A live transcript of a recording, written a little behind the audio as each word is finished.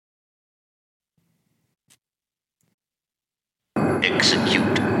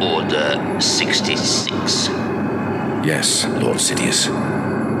execute Order 66. Yes, Lord Sidious.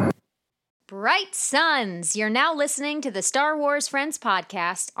 Bright Suns! You're now listening to the Star Wars Friends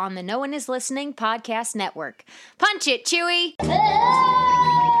podcast on the No One Is Listening podcast network. Punch it, Chewie!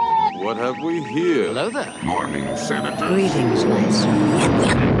 What have we here? Hello there. Morning, Senator. Greetings, Master.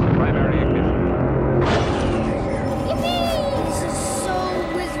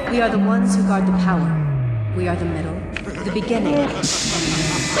 We are the ones who guard the power. We are the middle, the beginning. I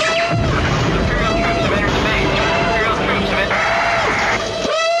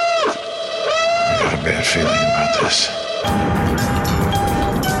got a bad feeling about this.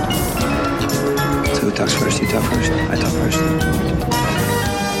 So who talks first? You talk first? I talk first.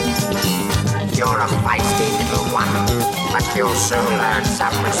 You're a feisty little one, but you'll soon learn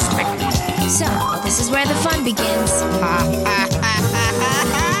some respect. So, this is where the fun begins.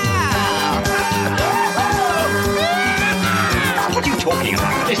 What are you talking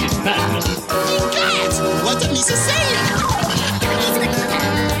about? This is madness. Cat! What did Lisa say?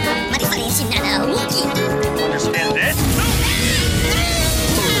 Understand this?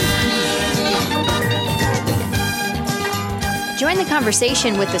 Join the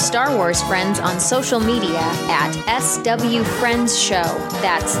conversation with the Star Wars Friends on social media at SW Friends Show.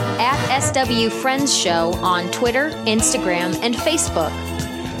 That's at SW Friends Show on Twitter, Instagram, and Facebook.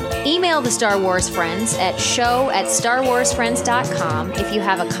 Email the Star Wars Friends at show@starwarsfriends.com if you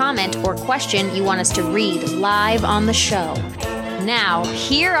have a comment or question you want us to read live on the show. Now,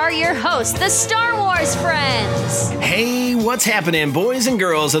 here are your hosts, the Star Wars Friends. Hey, what's happening, boys and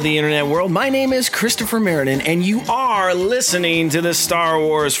girls of the internet world? My name is Christopher Meriden, and you are listening to the Star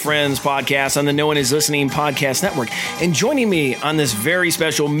Wars Friends podcast on the No One Is Listening podcast network. And joining me on this very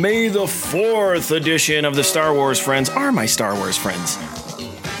special May the 4th edition of the Star Wars Friends are my Star Wars friends.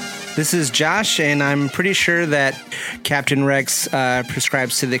 This is Josh, and I'm pretty sure that Captain Rex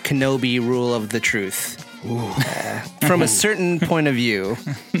prescribes to the Kenobi rule of the truth. From a certain point of view.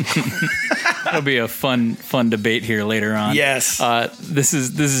 It'll be a fun debate here later on. Yes. This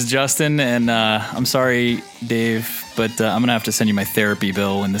is Justin, and I'm sorry, Dave, but I'm gonna have to send you my therapy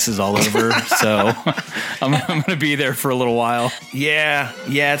bill when this is all over. So I'm gonna be there for a little while. Yeah,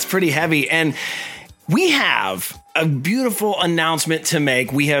 it's pretty heavy, and we have a beautiful announcement to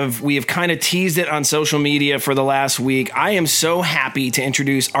make. We have kind of teased it on social media for the last week. I am so happy to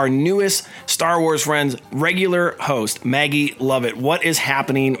introduce our newest Star Wars Friends regular host, Maggie Lovett. What is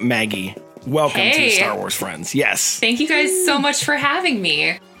happening, Maggie? Welcome to the Star Wars Friends. Yes. Thank you guys so much for having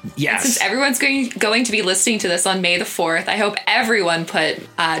me. Yes. And since everyone's going to be listening to this on May the 4th, I hope everyone put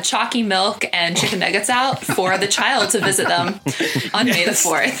chalky milk and chicken nuggets out for the child to visit them on May the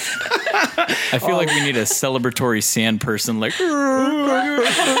 4th. I feel like we need a celebratory sand person like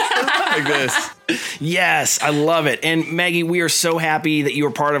this. Yes, I love it. And Maggie, we are so happy that you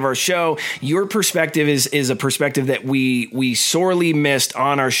are part of our show. Your perspective is a perspective that we sorely missed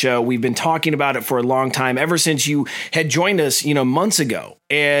on our show. We've been talking about it for a long time, ever since you had joined us, months ago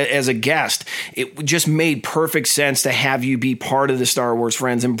as a guest. It just made perfect sense to have you be part of the Star Wars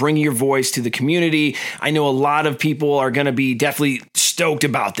Friends and bring your voice to the community. I know a lot of people are going to be definitely stoked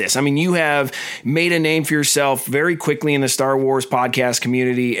about this. I mean, you have made a name for yourself very quickly in the Star Wars podcast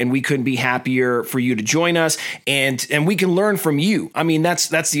community, and we couldn't be happier for you to join us, and we can learn from you. I mean,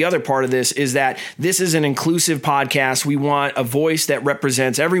 that's the other part of this, is that this is an inclusive podcast. We want a voice that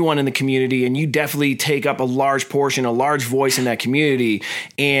represents everyone in the community, and you definitely take up a large portion, a large voice in that community.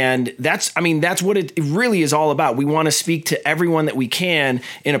 And that's what it really is all about. We want to speak to everyone that we can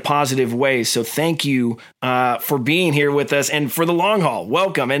in a positive way. So thank you for being here with us, and for the long haul,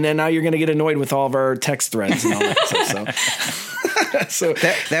 welcome. And then now you're going to get annoyed with all of our text threads and all that stuff. So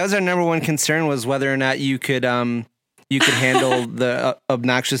that was our number one concern, was whether or not you could handle the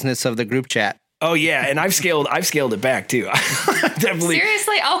obnoxiousness of the group chat. Oh yeah, and I've scaled it back too. Definitely.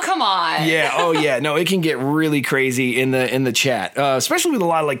 Seriously? Oh, come on. Yeah. Oh yeah. No, it can get really crazy in the chat, especially with a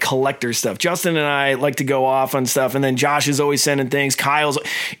lot of like collector stuff. Justin and I like to go off on stuff, and then Josh is always sending things.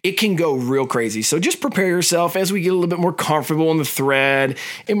 It can go real crazy. So just prepare yourself as we get a little bit more comfortable in the thread.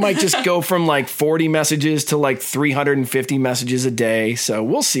 It might just go from like 40 messages to like 350 messages a day. So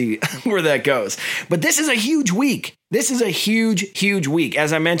we'll see where that goes. But this is a huge week. This is a huge, huge week.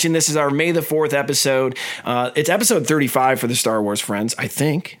 As I mentioned, this is our May the 4th episode. It's episode 35 for the Star Wars Friends, I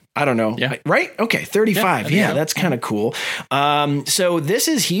think. I don't know. Yeah. Right? Okay. 35. Yeah, that's kind of cool. So this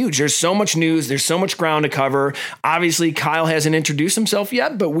is huge. There's so much news. There's so much ground to cover. Obviously, Kyle hasn't introduced himself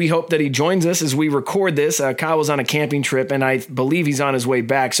yet, but we hope that he joins us as we record this. Kyle was on a camping trip, and I believe he's on his way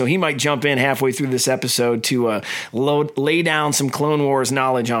back. So he might jump in halfway through this episode to lay down some Clone Wars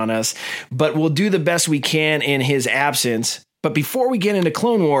knowledge on us. But we'll do the best we can in his absence. But before we get into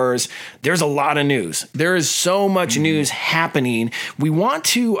Clone Wars, there's a lot of news. There is so much news happening. We want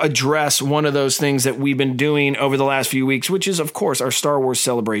to address one of those things that we've been doing over the last few weeks, which is, of course, our Star Wars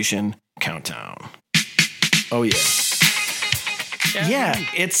Celebration Countdown. Oh, yeah. Yeah,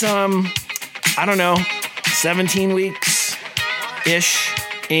 it's, I don't know, 17 weeks-ish.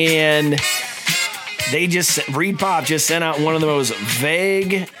 And Reed Pop just sent out one of the most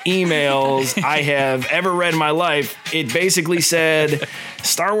vague emails I have ever read in my life. It basically said,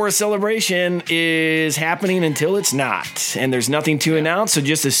 Star Wars Celebration is happening until it's not. And there's nothing to announce, so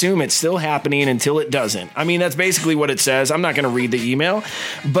just assume it's still happening until it doesn't. I mean, that's basically what it says. I'm not going to read the email,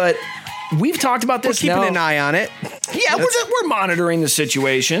 but we've talked about this. We're keeping an eye on it. Yeah, we're monitoring the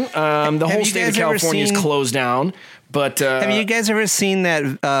situation. The whole state of California is closed down. But have you guys ever seen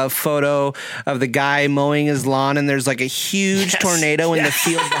that photo of the guy mowing his lawn and there's like a huge tornado in the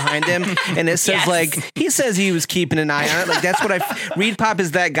field behind him, and it says he says he was keeping an eye on it. Like that's what Reed Pop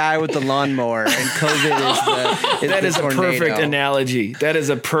is that guy with the lawnmower, and COVID is the tornado. Perfect analogy. That is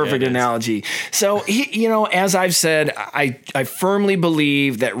a perfect analogy. So as I've said, I firmly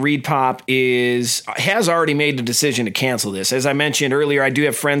believe that Reed Pop has already made the decision to cancel this. As I mentioned earlier, I do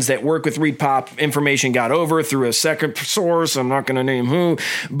have friends that work with Reed Pop. Information got over through a second source. I'm not going to name who,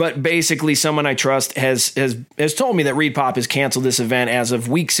 but basically someone I trust has told me that Reed Pop has canceled this event as of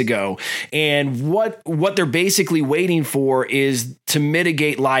weeks ago. And what they're basically waiting for is to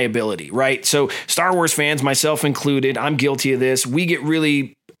mitigate liability, right? So Star Wars fans, myself included, I'm guilty of this. We get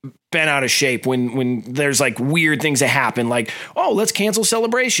really bent out of shape when there's like weird things that happen, like, oh, let's cancel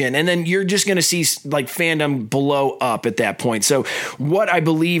Celebration. And then you're just going to see like fandom blow up at that point. So what I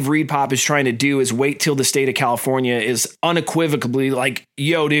believe Reed Pop is trying to do is wait till the state of California is unequivocally like,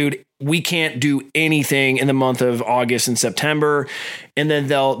 yo, dude, we can't do anything in the month of August and September. And then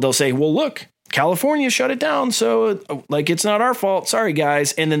they'll say, well, look, California shut it down, so like it's not our fault. Sorry,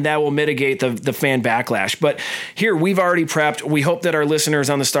 guys. And then that will mitigate the fan backlash. But here, we've already prepped. We hope that our listeners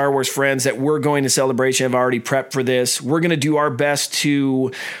on the Star Wars Friends that we're going to Celebration have already prepped for this. We're going to do our best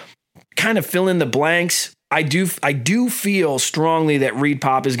to kind of fill in the blanks. I do feel strongly that Reed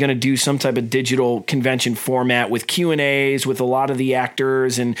Pop is going to do some type of digital convention format with Q&As with a lot of the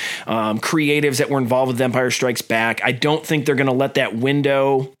actors and creatives that were involved with Empire Strikes Back. I don't think they're going to let that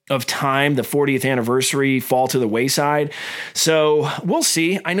window of time, the 40th anniversary, fall to the wayside. So we'll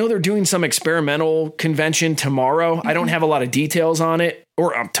see. I know they're doing some experimental convention tomorrow. I don't have a lot of details on it.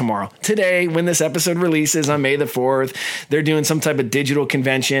 Or today, when this episode releases on May the 4th, they're doing some type of digital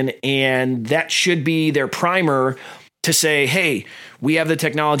convention, and that should be their primer to say, hey, we have the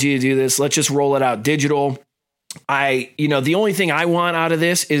technology to do this. Let's just roll it out digital. The only thing I want out of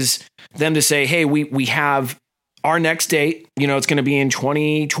this is them to say, hey, we have our next date, it's going to be in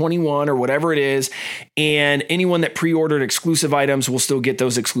 2021 or whatever it is. And anyone that pre-ordered exclusive items will still get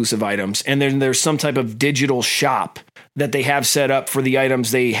those exclusive items. And then there's some type of digital shop that they have set up for the items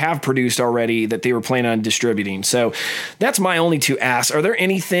they have produced already that they were planning on distributing. So that's my only two asks. Are there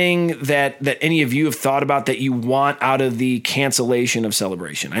anything that any of you have thought about that you want out of the cancellation of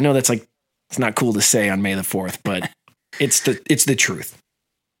Celebration? I know that's like, it's not cool to say on May the 4th, but it's the truth.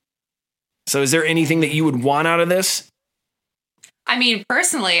 So is there anything that you would want out of this? I mean,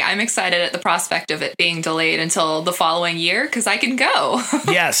 personally, I'm excited at the prospect of it being delayed until the following year because I can go.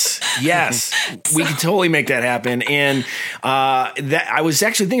 Yes. We can totally make that happen. And that I was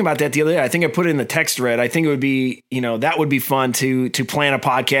actually thinking about that the other day. I think I put it in the text thread. I think it would be, that would be fun to plan a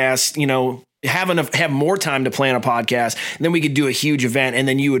podcast, have more time to plan a podcast. And then we could do a huge event. And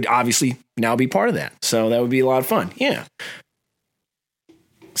then you would obviously now be part of that. So that would be a lot of fun. Yeah.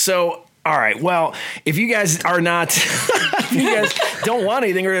 So, all right. Well, if you guys are not, if you guys don't want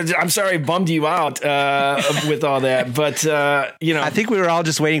anything, or I'm sorry, I bummed you out with all that. But, I think we were all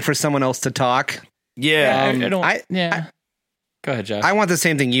just waiting for someone else to talk. Yeah. Go ahead, Josh. I want the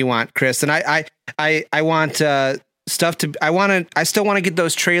same thing you want, Chris. And I want stuff to, I still want to get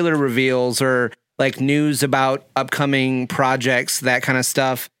those trailer reveals or like news about upcoming projects, that kind of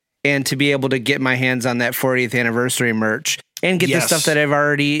stuff. And to be able to get my hands on that 40th anniversary merch. And get the stuff that I've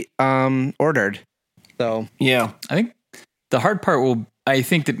already ordered. So yeah, I think the hard part I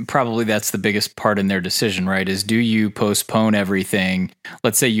think that probably that's the biggest part in their decision, right? Is do you postpone everything?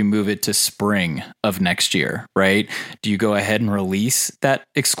 Let's say you move it to spring of next year, right? Do you go ahead and release that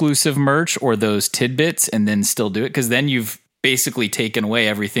exclusive merch or those tidbits and then still do it? Because then you've basically taken away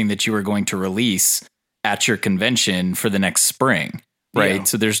everything that you were going to release at your convention for the next spring, right? Yeah.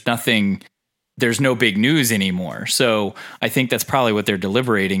 So there's no big news anymore. So I think that's probably what they're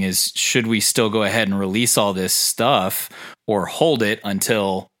deliberating is, should we still go ahead and release all this stuff or hold it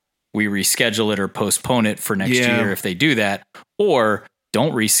until we reschedule it or postpone it for next year if they do that, or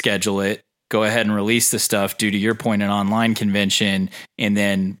don't reschedule it. Go ahead and release the stuff due to your point, an online convention, and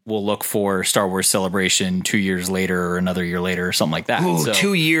then we'll look for Star Wars Celebration 2 years later or another year later or something like that. Ooh, so,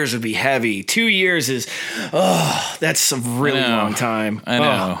 2 years would be heavy. 2 years is, that's a really long time. I know.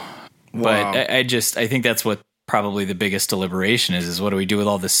 Wow. But I think that's what probably the biggest deliberation is what do we do with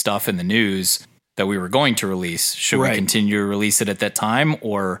all this stuff in the news that we were going to release? Should we continue to release it at that time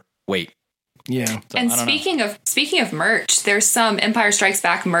or wait? Yeah. So, and speaking of merch, there's some Empire Strikes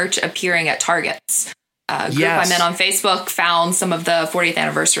Back merch appearing at Targets. A group I'm in on Facebook found some of the 40th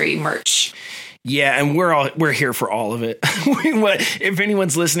anniversary merch. Yeah, and we're here for all of it. If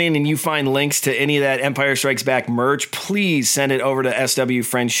anyone's listening and you find links to any of that Empire Strikes Back merch, please send it over to SW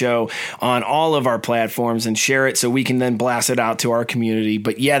Friends Show on all of our platforms and share it so we can then blast it out to our community.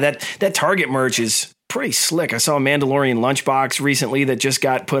 But yeah, that Target merch is pretty slick. I saw a Mandalorian lunchbox recently that just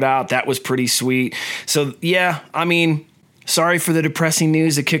got put out. That was pretty sweet. So yeah, I mean, sorry for the depressing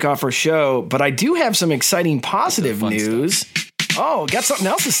news to kick off our show, but I do have some exciting positive news. Stuff. Oh, got something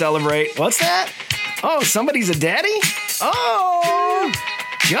else to celebrate. What's that? Oh, somebody's a daddy? Oh,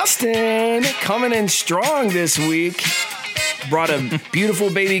 Justin coming in strong this week. Brought a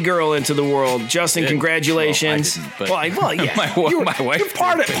beautiful baby girl into the world. Justin, congratulations. Well, yeah. my wife. You're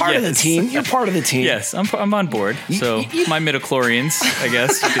part of the team. You're part of the team. Yes, I'm on board. So my midichlorians, I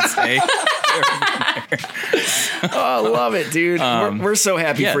guess you could say. Oh, I love it, dude. We're so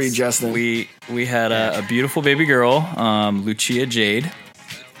happy for you, Justin. We had a beautiful baby girl, Lucia Jade.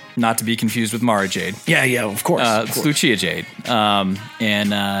 Not to be confused with Mara Jade. Yeah, of course. It's Lucia Jade.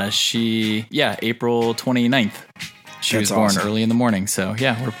 And she, April 29th. She was born early in the morning. So,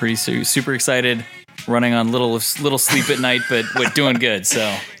 yeah, we're pretty super excited. Running on little sleep at night, but we're doing good.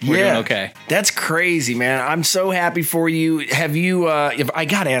 So we're doing okay. That's crazy, man. I'm so happy for you. Have you, if I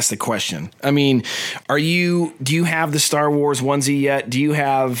got to ask the question, I mean, do you have the Star Wars onesie yet? Do you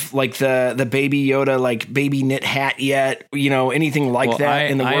have like the baby Yoda, like baby knit hat yet? You know, anything like that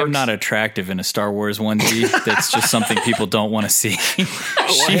in the works? I am not attractive in a Star Wars onesie. That's just something people don't want to see.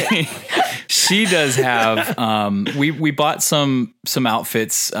 She does have, we bought some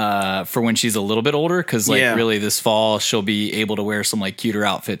outfits, for when she's a little bit older. Cause really this fall she'll be able to wear some like cuter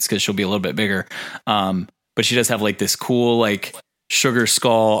outfits cause she'll be a little bit bigger. But she does have like this cool, like Sugar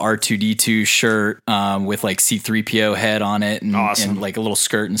Skull R2D2 shirt, with like C-3PO head on it and, and like a little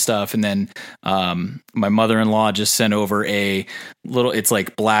skirt and stuff. And then, my mother-in-law just sent over it's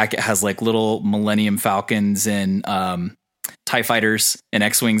like black. It has like little Millennium Falcons and, TIE Fighters and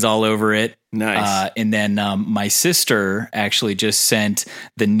X-Wings all over it. Nice. And then my sister actually just sent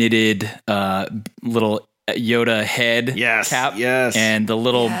the knitted little Yoda head cap and the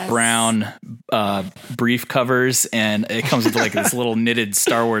little brown brief covers, and it comes with like this little knitted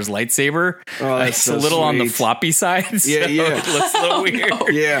Star Wars lightsaber. Oh, that's it's so a little sweet. on the floppy side. It looks a little weird. No.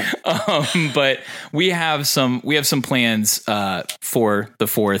 Yeah. But we have some plans for the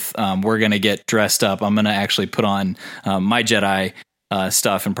 4th. We're gonna get dressed up. I'm gonna actually put on my Jedi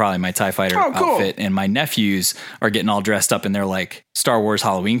stuff and probably my TIE Fighter outfit, and my nephews are getting all dressed up in their like Star Wars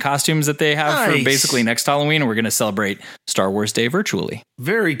Halloween costumes that they have for basically next Halloween, and we're going to celebrate Star Wars Day virtually.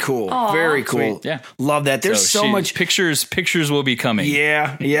 Very cool. Aww. Very cool. Sweet. Yeah. Love that. There's so much pictures will be coming.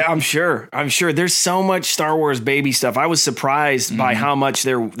 Yeah, I'm sure. There's so much Star Wars baby stuff. I was surprised by how much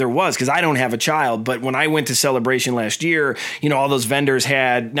there was, because I don't have a child, but when I went to Celebration last year, all those vendors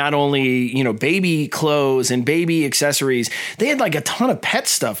had not only, baby clothes and baby accessories, they had like a ton of pet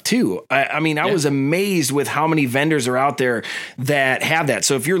stuff too. I was amazed with how many vendors are out there that have that.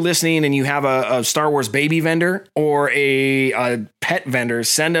 So if you're listening and you have a Star Wars baby vendor or a pet vendor,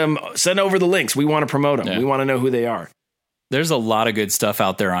 send over the links. We want to promote them. Yeah. We want to know who they are. There's a lot of good stuff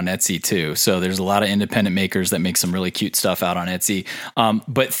out there on Etsy too. So there's a lot of independent makers that make some really cute stuff out on Etsy.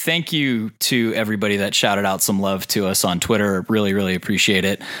 But thank you to everybody that shouted out some love to us on Twitter. Really, really appreciate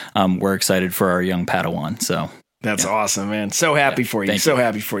it. We're excited for our young Padawan. So that's awesome, man. So happy for you.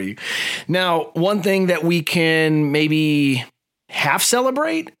 Happy for you. Now, one thing that we can maybe half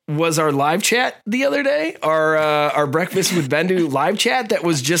celebrate was our live chat the other day, our Breakfast with Bendu live chat. That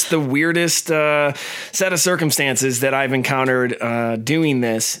was just the weirdest set of circumstances that I've encountered doing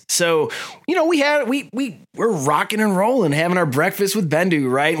this. So, we're rocking and rolling, having our Breakfast with Bendu,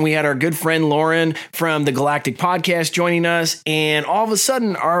 right? And we had our good friend Lauren from the Galactic Podcast joining us, and all of a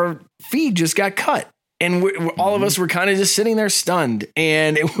sudden our feed just got cut. And all of us were kind of just sitting there stunned.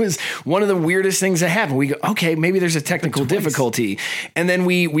 And it was one of the weirdest things that happened. We go, okay, maybe there's a technical difficulty. And then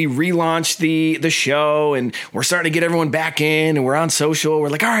we relaunched the show, and we're starting to get everyone back in, and we're on social. We're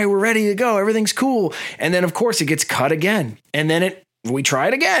like, all right, we're ready to go. Everything's cool. And then, of course, it gets cut again. And then it we try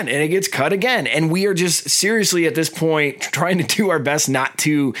it again and it gets cut again. And we are just seriously at this point trying to do our best not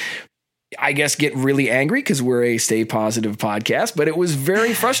to, I guess, get really angry because we're a stay positive podcast, but it was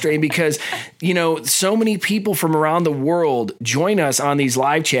very frustrating because, so many people from around the world join us on these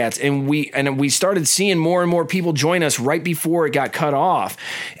live chats, and we started seeing more and more people join us right before it got cut off.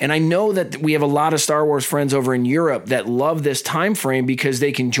 And I know that we have a lot of Star Wars friends over in Europe that love this time frame because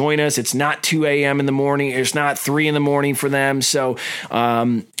they can join us. It's not 2 a.m. in the morning. It's not 3 in the morning for them. So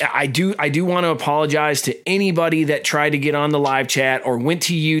I do want to apologize to anybody that tried to get on the live chat or went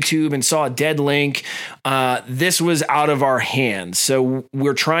to YouTube and saw a dead link. This was out of our hands. So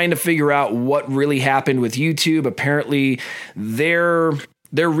we're trying to figure out what really happened with YouTube. Apparently their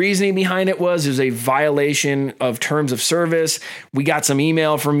reasoning behind it was a violation of terms of service. We got some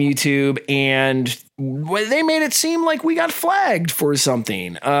email from YouTube and they made it seem like we got flagged for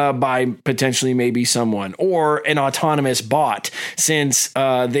something by potentially maybe someone or an autonomous bot, since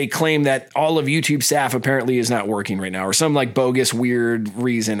they claim that all of YouTube staff apparently is not working right now or some like bogus weird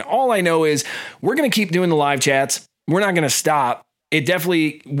reason. All I know is we're going to keep doing the live chats. We're not going to stop.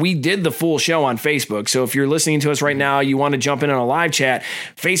 We did the full show on Facebook. So if you're listening to us right now, you want to jump in on a live chat,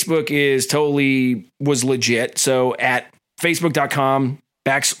 Facebook was legit. So at facebook.com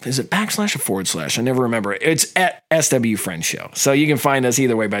is it backslash or forward slash? I never remember. It's at SW Friends Show. So you can find us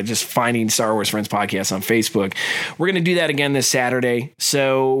either way by just finding Star Wars Friends Podcast on Facebook. We're going to do that again this Saturday.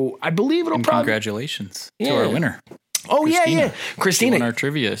 So I believe it'll congratulations to our winner. Oh, Christina. Christina. On our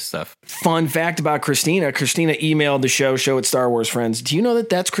trivia stuff. Fun fact about Christina. Christina emailed the show at Star Wars Friends. Do you know that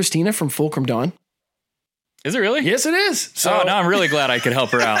that's Christina from Fulcrum Dawn? Is it really? Yes, it is. So now I'm really glad I could help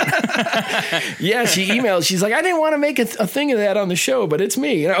her out. Yeah, she emailed. She's like, I didn't want to make a thing of that on the show, but it's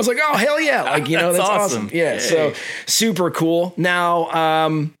me. And I was like, oh, hell yeah. Like, that's awesome. Yeah, so super cool.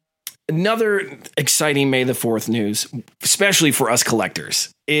 Now, another exciting May the 4th news, especially for us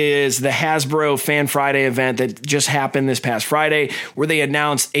collectors, is the Hasbro Fan Friday event that just happened this past Friday, where they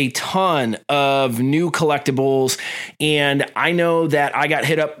announced a ton of new collectibles. And I know that I got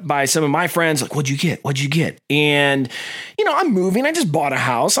hit up by some of my friends, like, what'd you get? And, I'm moving. I just bought a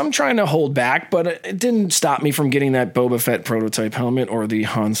house. I'm trying to hold back, but it didn't stop me from getting that Boba Fett prototype helmet or the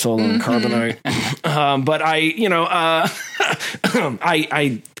Han Solo Carbonite. But I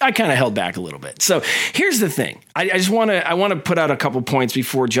kind of held back a little bit. So here's the thing. I want to put out a couple points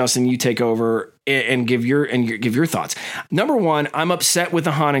before Justin, you take over and give your thoughts. Number one, I'm upset with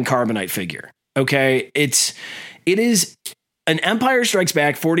the Han and Carbonite figure. Okay. It is an Empire Strikes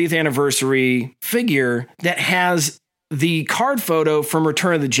Back 40th anniversary figure that has the card photo from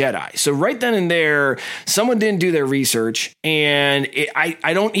Return of the Jedi. So right then and there, someone didn't do their research, and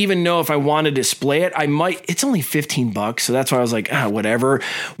I don't even know if I want to display it. I might. It's only $15, so that's why I was like, whatever.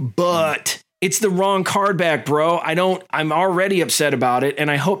 But it's the wrong card back, bro. I'm already upset about it, and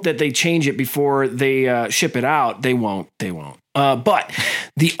I hope that they change it before they ship it out. They won't. But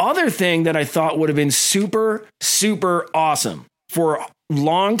the other thing that I thought would have been super, super awesome for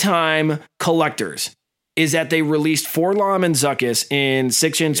longtime collectors is that they released 4-LOM and Zuckuss in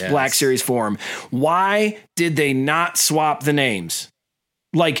 6-inch Black Series form. Why did they not swap the names?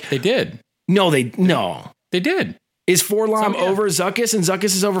 Like they did. No. They did. Is 4-LOM over Zuckuss and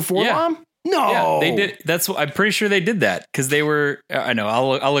Zuckuss is over 4-LOM? Yeah. No, yeah, they did. I'm pretty sure they did that because they were. I know.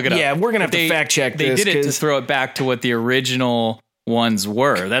 I'll look it up. Yeah, we're gonna have to fact check. They this did it to throw it back to what the original ones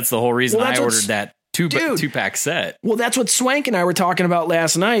were. That's the whole reason I ordered that two-pack set. Well, that's what Swank and I were talking about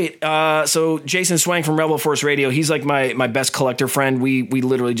last night. So Jason Swank from Rebel Force Radio, he's like my best collector friend. We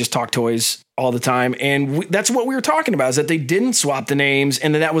literally just talk toys all the time. And that's what we were talking about, is that they didn't swap the names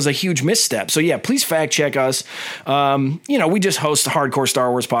and that was a huge misstep. So yeah, please fact check us. We just host a hardcore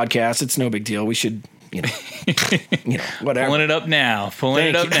Star Wars podcast. It's no big deal. We should, whatever. Pulling it up now.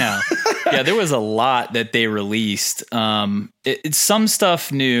 Yeah, there was a lot that they released. It's some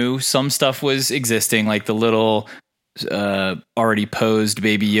stuff new, some stuff was existing, like the little already posed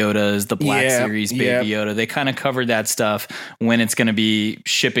Baby Yodas, the Black Series Baby Yoda. They kind of covered that stuff, when it's going to be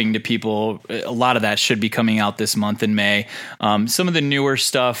shipping to people. A lot of that should be coming out this month in May. Some of the newer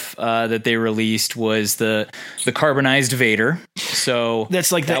stuff that they released was the carbonized Vader. So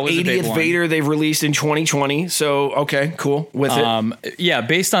that's like the 80th Vader they've released in 2020. So, okay, cool with it. Yeah,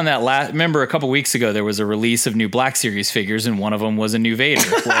 based on that remember a couple weeks ago, there was a release of new Black Series figures and one of them was a new Vader.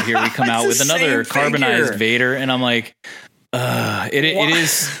 Well, here we come out with another carbonized Vader. And I'm like,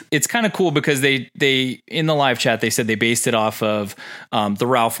 it's kind of cool because they in the live chat, they said they based it off of the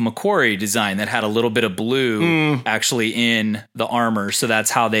Ralph McQuarrie design that had a little bit of blue actually in the armor. So that's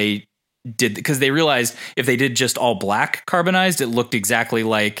how they did, because they realized if they did just all black carbonized, it looked exactly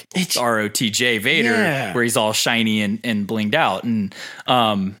like ROTJ Vader, where he's all shiny and blinged out. And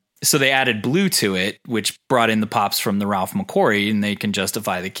so they added blue to it, which brought in the pops from the Ralph McQuarrie, and they can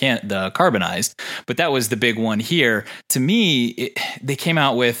justify the carbonized. But that was the big one here. To me, they came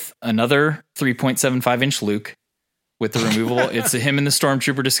out with another 3.75 inch Luke with the removable. It's him in the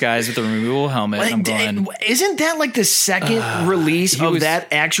Stormtrooper disguise with the removable helmet. Like, I'm going, isn't that like the second release of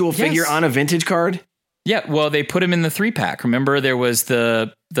that actual figure on a vintage card? Yeah, well, they put him in the 3-pack. Remember, there was it's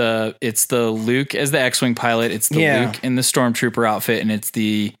the Luke as the X-Wing pilot, it's the Luke in the Stormtrooper outfit, and it's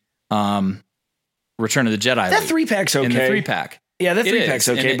the Return of the Jedi. That 3-pack's okay. In the 3-pack. Yeah, that 3-pack's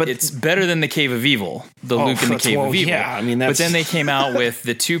okay, but it's better than the Cave of Evil, the Luke in the Cave of Evil. Yeah, I mean, but then they came out with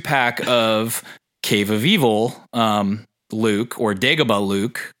the 2-pack of Cave of Evil Luke, or Dagobah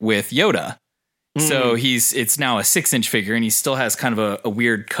Luke, with Yoda. So it's now a 6-inch figure, and he still has kind of a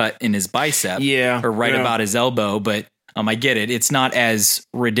weird cut in his bicep, or about his elbow. But I get it; it's not as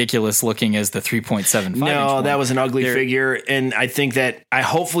ridiculous looking as the 3.75. No, that was an ugly figure, and I think that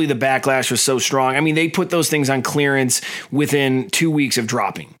hopefully the backlash was so strong. I mean, they put those things on clearance within 2 weeks of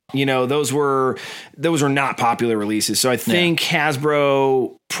dropping. You know, those were not popular releases. So I think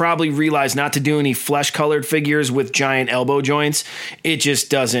Hasbro probably realized not to do any flesh colored figures with giant elbow joints. It just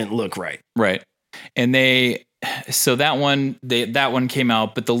doesn't look right. Right. And that one came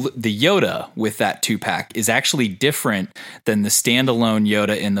out, but the Yoda with that 2-pack is actually different than the standalone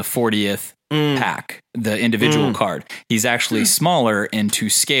Yoda in the 40th pack, the individual card. He's actually smaller and to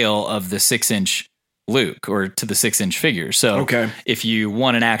scale of the 6-inch Luke, or to the 6-inch figure. So if you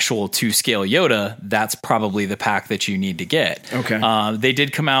want an actual 2-scale Yoda, that's probably the pack that you need to get. Okay. They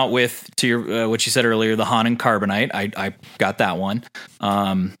did come out with, to your what you said earlier, the Han and Carbonite. I got that one.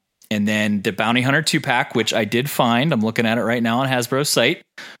 And then the Bounty Hunter 2-pack, which I did find. I'm looking at it right now on Hasbro's site.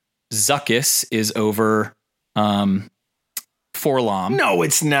 Zuckuss is over 4-LOM. No,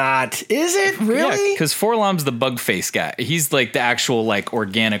 it's not. Is it really? Yeah, because 4-LOM's the bug face guy. He's like the actual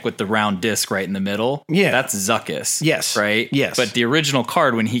organic with the round disc right in the middle. Yeah. That's Zuckuss. Yes. Right? Yes. But the original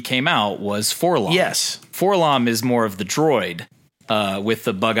card when he came out was 4-LOM. Yes. 4-LOM is more of the droid. With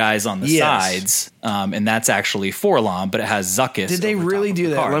the bug eyes on the sides, and that's actually 4-LOM, but it has Zuckuss. Did they really do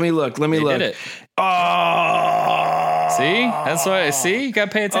that? Card. Let me look. They did it. Oh, see, that's why. See, you got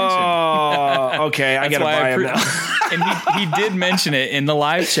to pay attention. Oh, okay. I got to buy him now. And he did mention it in the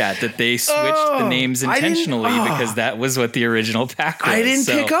live chat that they switched the names intentionally because that was what the original pack was. I didn't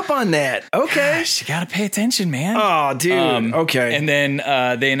pick up on that. Okay, gosh, you got to pay attention, man. Oh, dude. Okay. And then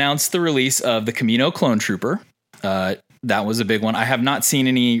they announced the release of the Kamino Clone Trooper. That was a big one. I have not seen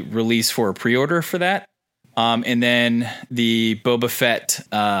any release for a pre-order for that. And then the Boba Fett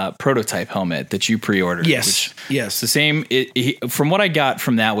prototype helmet that you pre-ordered. Yes. It's the same. From what I got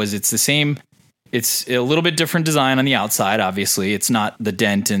from that was it's the same. It's a little bit different design on the outside. Obviously, it's not the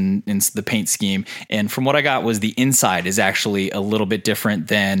dent and the paint scheme. And from what I got was the inside is actually a little bit different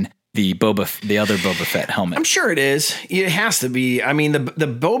than the other Boba Fett helmet. I'm sure it is. It has to be. I mean, the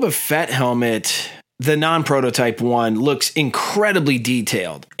Boba Fett helmet, the non-prototype one, looks incredibly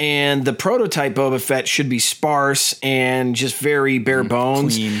detailed, and the prototype Boba Fett should be sparse and just very bare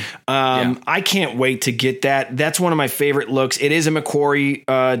bones. Clean. I can't wait to get that. That's one of my favorite looks. It is a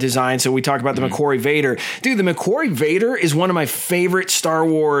McQuarrie design, so we talked about the McQuarrie Vader. Dude, the McQuarrie Vader is one of my favorite Star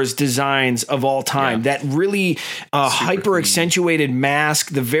Wars designs of all time. That really hyper-accentuated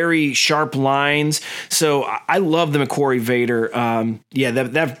mask, the very sharp lines. So I love the McQuarrie Vader.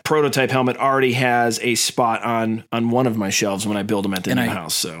 That prototype helmet already has a spot on one of my shelves when I build them at the new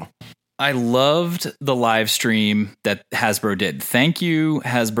house. So I loved the live stream that Hasbro did. Thank you,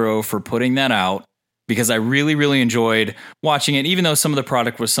 Hasbro, for putting that out, because I really, really enjoyed watching it. Even though some of the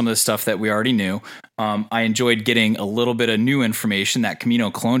product was some of the stuff that we already knew, I enjoyed getting a little bit of new information. That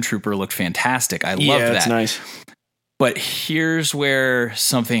Kamino Clone Trooper looked fantastic. I loved that. That's nice. But here's where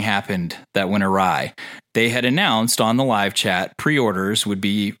something happened that went awry. They had announced on the live chat pre-orders would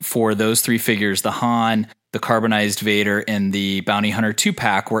be for those 3 figures, the Han, the Carbonized Vader, and the Bounty Hunter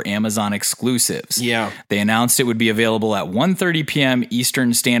 2-pack were Amazon exclusives. Yeah. They announced it would be available at 1:30 p.m.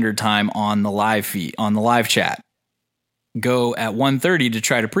 Eastern Standard Time on the live feed, on the live chat. Go at 1:30 to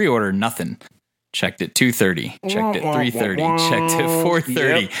try to pre-order, nothing. Checked at 2:30, checked at 3:30, checked at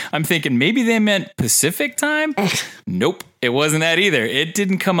 4:30. Yep. I'm thinking maybe they meant Pacific time. Nope, it wasn't that either. It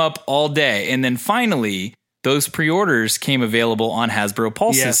didn't come up all day. And then finally, those pre-orders came available on Hasbro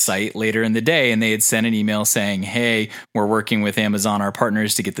Pulse's site later in the day, and they had sent an email saying, hey, we're working with Amazon, our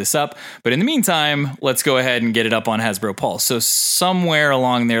partners, to get this up. But in the meantime, let's go ahead and get it up on Hasbro Pulse. So somewhere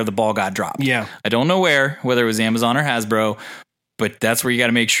along there, the ball got dropped. Yeah. I don't know whether it was Amazon or Hasbro, but that's where you got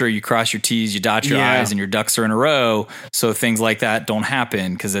to make sure you cross your T's, you dot your I's, and your ducks are in a row, so things like that don't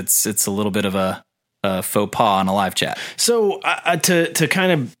happen, because it's a little bit of a faux pas on a live chat. So to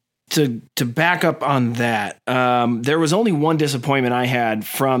kind of to back up on that, there was only one disappointment I had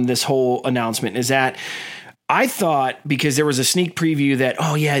from this whole announcement, is that I thought, because there was a sneak preview that,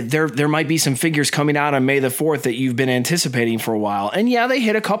 oh yeah, there might be some figures coming out on May the 4th that you've been anticipating for a while. And yeah, they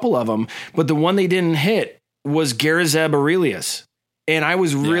hit a couple of them, but the one they didn't hit was Garazeb Aurelius. And I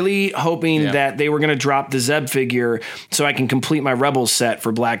was really hoping that they were going to drop the Zeb figure so I can complete my Rebels set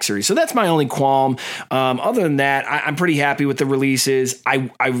for Black Series. So that's my only qualm. Other than that, I'm pretty happy with the releases.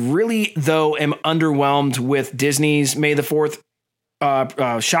 I really, though, am underwhelmed with Disney's May the 4th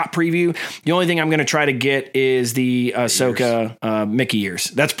shop preview. The only thing I'm going to try to get is the Ahsoka Mickey ears.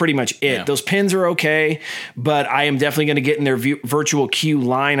 That's pretty much it. Yeah. Those pins are okay, but I am definitely going to get in their virtual queue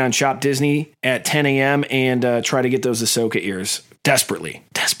line on Shop Disney at 10 a.m. and try to get those Ahsoka ears desperately.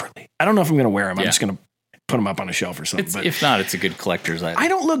 I don't know if I'm going to wear them. I'm just going to put them up on a shelf or something. But if not, it's a good collector's item. I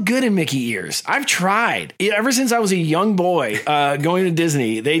don't look good in Mickey ears. I've tried. Ever since I was a young boy going to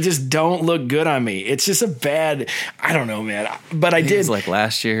Disney, they just don't look good on me. It's just a bad, I don't know, man. But I did. It was like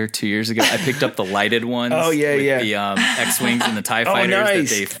last year, 2 years ago, I picked up the lighted ones. Oh, yeah, with the X-Wings and the TIE Fighters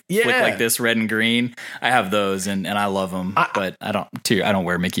that they flick like this, red and green. I have those, and I love them, but I don't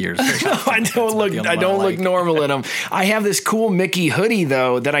wear Mickey ears. I don't look normal in them. I have this cool Mickey hoodie,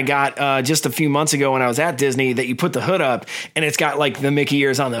 though, that I got just a few months ago when I was at Disney, that you put the hood up and it's got like the Mickey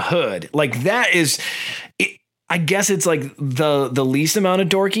ears on the hood. Like that is, I guess it's like the least amount of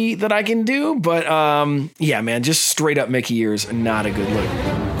dorky that I can do. But yeah, man, just straight up Mickey ears, not a good look.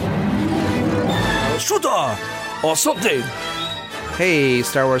 Shooter or something. Hey,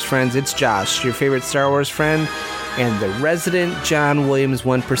 Star Wars friends, it's Josh, your favorite Star Wars friend and the resident John Williams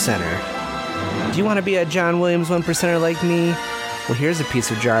 1%er. Do you want to be a John Williams 1%er like me? Well, here's a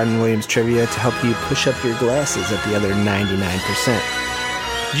piece of John Williams trivia to help you push up your glasses at the other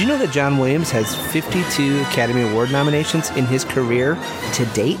 99%. Did you know that John Williams has 52 Academy Award nominations in his career to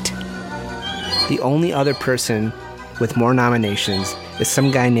date? The only other person with more nominations is some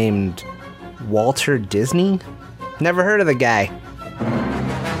guy named Walter Disney? Never heard of the guy.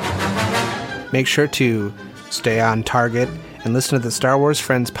 Make sure to stay on target and listen to the Star Wars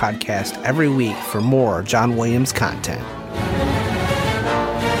Friends podcast every week for more John Williams content.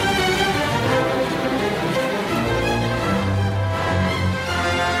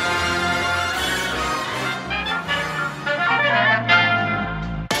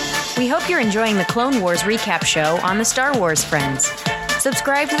 We hope you're enjoying the Clone Wars recap show on the Star Wars Friends.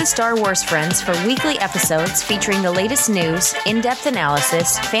 Subscribe to the Star Wars Friends for weekly episodes featuring the latest news, in-depth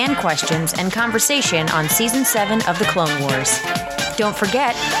analysis, fan questions, and conversation on Season 7 of the Clone Wars. Don't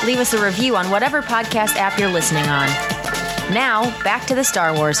forget, leave us a review on whatever podcast app you're listening on. Now, back to the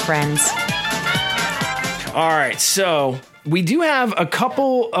Star Wars Friends. All right, so we do have a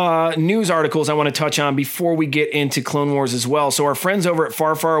couple news articles I want to touch on before we get into Clone Wars as well. So our friends over at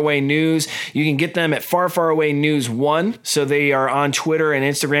Far Far Away News, you can get them at Far Far Away News 1. So they are on Twitter and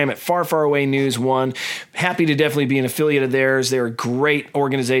Instagram at Far Far Away News 1. Happy to definitely be an affiliate of theirs. They're a great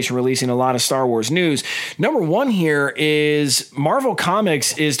organization releasing a lot of Star Wars news. Number one here is Marvel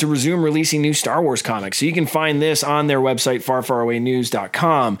Comics is to resume releasing new Star Wars comics. So you can find this on their website,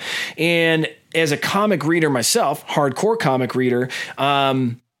 farfarawaynews.com. And as a comic reader myself, hardcore comic reader,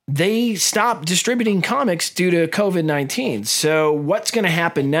 they stopped distributing comics due to COVID-19. So what's going to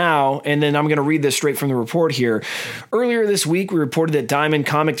happen now? And then I'm going to read this straight from the report here. Earlier this week, we reported that Diamond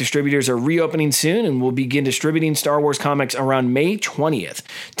Comic Distributors are reopening soon and will begin distributing Star Wars comics around May 20th.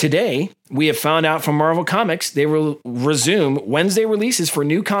 Today, we have found out from Marvel Comics they will resume Wednesday releases for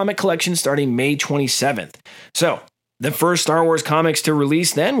new comic collections starting May 27th. So the first Star Wars comics to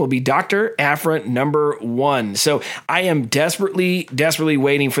release then will be Dr. Aphra #1. So I am desperately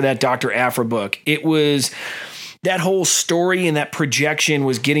waiting for that Dr. Aphra book. It was that whole story and that projection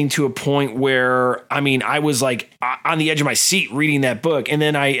was getting to a point where, I mean, I was like on the edge of my seat reading that book. And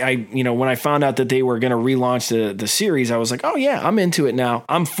then I when I found out that they were going to relaunch the series, I was like, oh yeah, I'm into it now.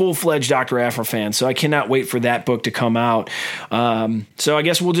 I'm full-fledged Dr. Aphra fan. So I cannot wait for that book to come out. So I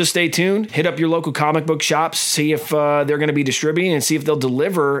guess we'll just stay tuned, hit up your local comic book shops, see if they're going to be distributing and see if they'll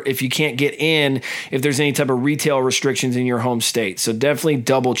deliver if you can't get in, if there's any type of retail restrictions in your home state. So definitely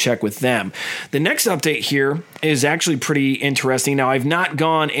double check with them. The next update here is actually pretty interesting. Now, I've not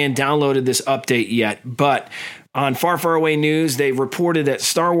gone and downloaded this update yet, but on Far Far Away News, they reported that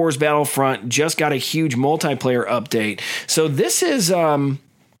Star Wars Battlefront just got a huge multiplayer update. So this is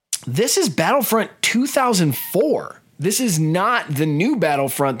Battlefront 2004. This is not the new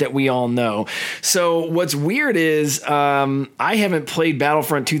Battlefront that we all know. So what's weird is I haven't played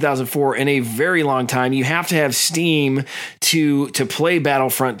Battlefront 2004 in a very long time. You have to have Steam to play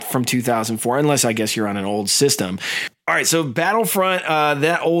Battlefront from 2004, unless I guess you're on an old system. All right, so Battlefront,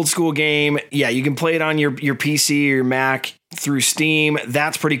 that old school game, yeah, you can play it on your PC or your Mac through Steam.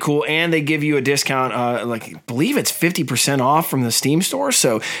 That's pretty cool. And they give you a discount, I believe it's 50% off from the Steam store.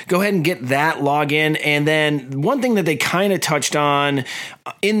 So go ahead and get that login. And then one thing that they kind of touched on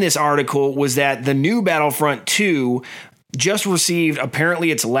in this article was that the new Battlefront 2 just received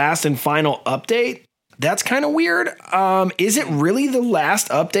apparently its last and final update. That's kind of weird. Is it really the last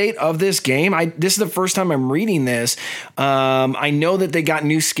update of this game? This is the first time I'm reading this. I know that they got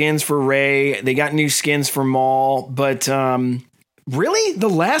new skins for Rey. They got new skins for Maul. But really? The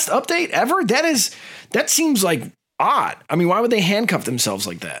last update ever? That seems like odd. I mean, why would they handcuff themselves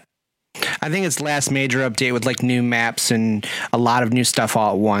like that? I think it's last major update with like new maps and a lot of new stuff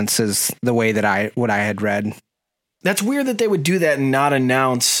all at once is the way that what I had read. That's weird that they would do that and not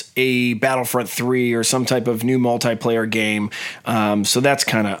announce a Battlefront 3 or some type of new multiplayer game. So that's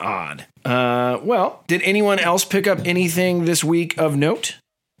kind of odd. Well, did anyone else pick up anything this week of note?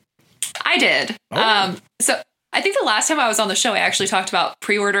 I did. Oh. So I think the last time I was on the show, I actually talked about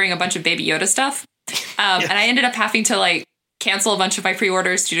pre-ordering a bunch of Baby Yoda stuff. Yes. And I ended up having to cancel a bunch of my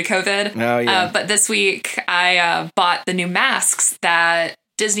pre-orders due to COVID. Oh, yeah. But this week I bought the new masks that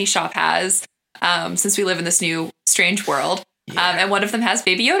Disney Shop has. Since we live in this new strange world. Yeah. And one of them has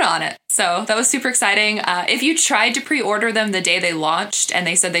Baby Yoda on it. So that was super exciting. If you tried to pre-order them the day they launched and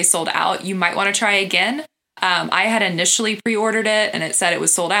they said they sold out, you might want to try again. I had initially pre-ordered it and it said it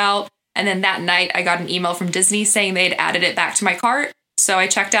was sold out. And then that night I got an email from Disney saying they'd added it back to my cart. So I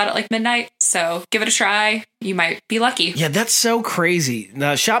checked out at midnight. So give it a try. You might be lucky. Yeah, that's so crazy.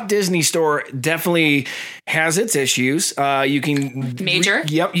 The Shop Disney store definitely has its issues. You can major.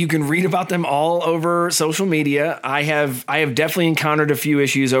 Yep, you can read about them all over social media. I have definitely encountered a few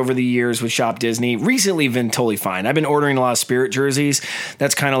issues over the years with Shop Disney. Recently, been totally fine. I've been ordering a lot of Spirit jerseys.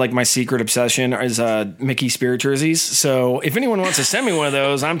 That's kind of like my secret obsession is Mickey Spirit jerseys. So if anyone wants to send me one of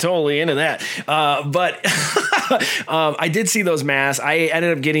those, I'm totally into that. But I did see those masks. I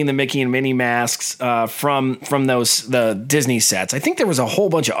ended up getting the Mickey and Minnie masks from the Disney sets. I think there was a whole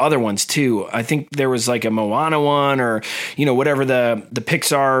bunch of other ones too. I think there was like a Moana one or whatever the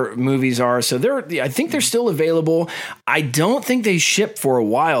Pixar movies are. So I think they're still available. I don't think they ship for a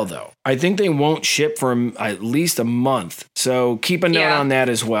while though. I think they won't ship for at least a month. So keep a note on that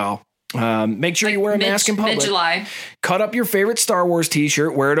as well. Make sure you wear a mask in public. Mid-July. Cut up your favorite Star Wars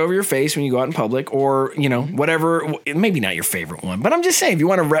t-shirt, wear it over your face when you go out in public, or, whatever, maybe not your favorite one, but I'm just saying, if you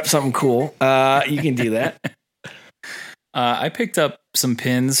want to rep something cool, you can do that. I picked up some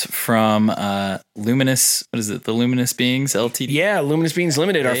pins from Luminous, what is it? The Luminous Beings LTD? Yeah, Luminous Beings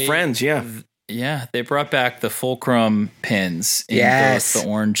Limited, our friends, yeah. Yeah, they brought back the Fulcrum pins in both the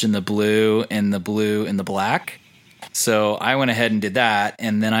orange and the blue and the black. So I went ahead and did that,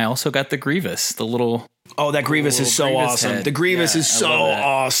 and then I also got the Grievous, the little. Oh, that Grievous is so Grievous awesome! Head. The Grievous is so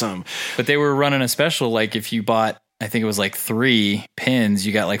awesome. But they were running a special, if you bought, I think it was 3 pins,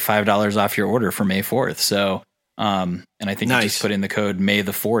 you got $5 off your order for May 4th. So, and I think you just put in the code May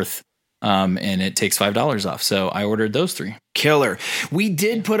the 4th, and it takes $5 off. So I ordered those 3. Killer. We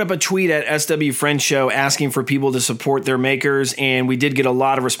did put up a tweet at SW Friends Show asking for people to support their makers, and we did get a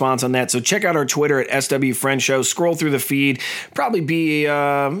lot of response on that. So check out our Twitter at SW Friends Show. Scroll through the feed. Probably be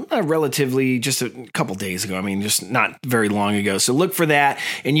relatively just a couple days ago. I mean, just not very long ago. So look for that,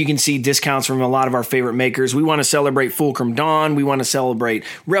 and you can see discounts from a lot of our favorite makers. We want to celebrate Fulcrum Dawn. We want to celebrate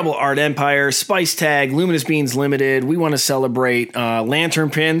Rebel Art Empire, Spice Tag, Luminous Beans Limited. We want to celebrate Lantern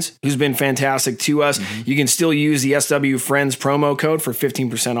Pins, who's been fantastic to us. Mm-hmm. You can still use the SW Friends promo code for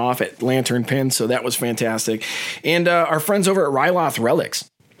 15% off at Lantern Pins. So that was fantastic. And our friends over at Ryloth Relics.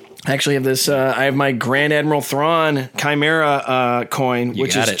 I actually have this. I have my Grand Admiral Thrawn Chimera coin,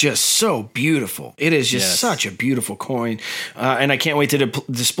 which is just so beautiful. It is just such a beautiful coin, and I can't wait to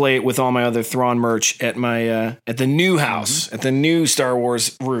display it with all my other Thrawn merch at my at the new house, at the new Star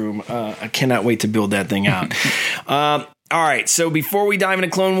Wars room. I cannot wait to build that thing out. All right, so before we dive into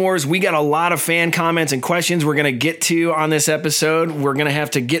Clone Wars, we got a lot of fan comments and questions we're going to get to on this episode. We're going to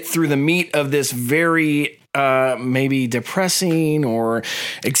have to get through the meat of this very maybe depressing or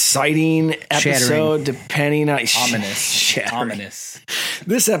exciting episode, depending on ominous.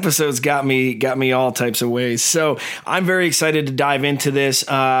 This episode's got me all types of ways. So I'm very excited to dive into this.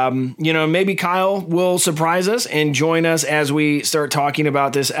 Maybe Kyle will surprise us and join us as we start talking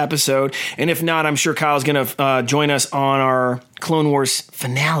about this episode. And if not, I'm sure Kyle's going to join us on our Clone Wars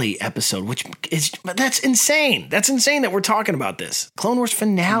finale episode, that's insane. That's insane that we're talking about this Clone Wars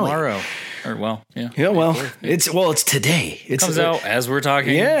finale tomorrow. It's today. It comes out as we're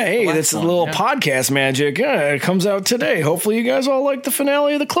talking. Yeah, hey, that's a little podcast magic. Yeah, it comes out today. Hopefully, you guys all like the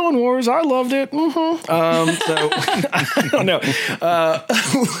finale of the Clone Wars. I loved it. I don't know.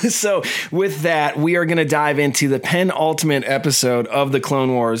 So with that, we are going to dive into the penultimate episode of the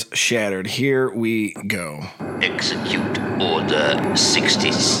Clone Wars Shattered. Here we go. Execute Order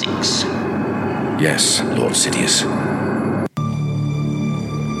 66. Yes, Lord Sidious.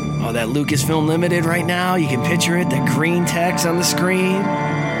 Oh, that Lucasfilm Limited right now. You can picture it. The green text on the screen.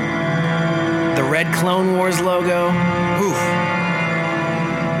 The red Clone Wars logo. Oof.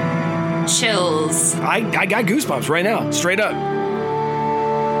 Chills. I got goosebumps right now. Straight up.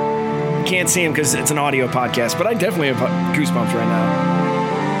 Can't see them because it's an audio podcast, but I definitely have goosebumps right now.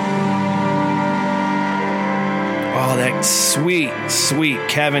 Oh, that sweet, sweet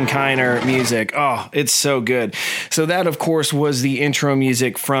Kevin Kiner music. Oh, it's so good. So that, of course, was the intro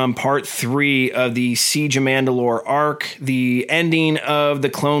music from part 3 of the Siege of Mandalore arc, the ending of the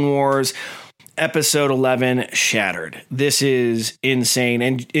Clone Wars, episode 11, Shattered. This is insane.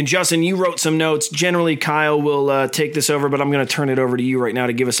 And Justin, you wrote some notes. Generally, Kyle will take this over, but I'm going to turn it over to you right now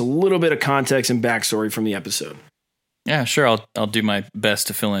to give us a little bit of context and backstory from the episode. Yeah, sure. I'll do my best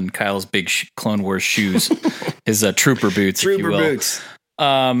to fill in Kyle's big Clone Wars shoes, his trooper boots, if you will. Boots.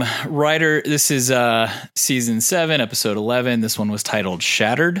 Writer, this is season 7, episode 11. This one was titled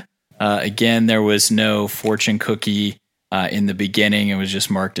Shattered. Again, there was no fortune cookie in the beginning. It was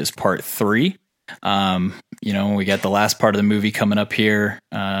just marked as part 3. We got the last part of the movie coming up here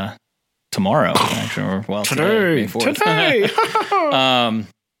tomorrow. Actually, today.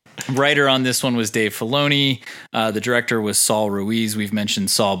 Writer on this one was Dave Filoni. The director was Saul Ruiz. We've mentioned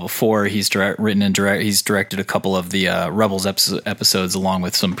Saul before. He's He's directed a couple of the Rebels episodes along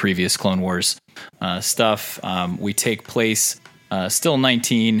with some previous Clone Wars stuff. We take place still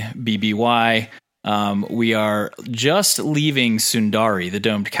 19 BBY. We are just leaving Sundari, the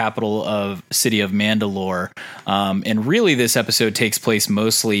domed capital of city of Mandalore. And really this episode takes place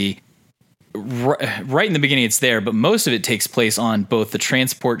mostly right in the beginning. It's there, but most of it takes place on both the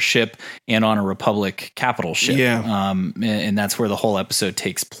transport ship and on a Republic capital ship. Yeah. And that's where the whole episode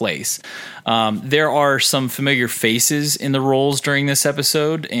takes place. There are some familiar faces in the roles during this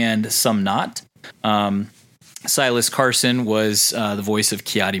episode and some not. Silas Carson was the voice of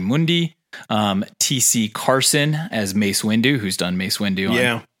Ki-Adi-Mundi. T.C. Carson as Mace Windu, who's done Mace Windu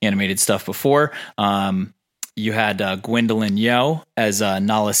on animated stuff before. You had Gwendolyn Yo as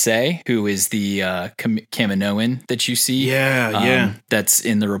Nala Se, who is the Kaminoan that you see. That's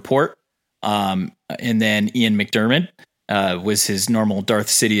in the report. And then Ian McDiarmid was his normal Darth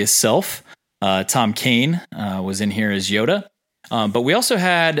Sidious self. Tom Kane was in here as Yoda. But we also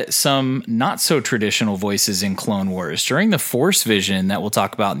had some not so traditional voices in Clone Wars. During the Force Vision that we'll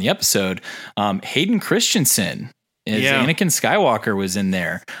talk about in the episode, Hayden Christensen as Anakin Skywalker was in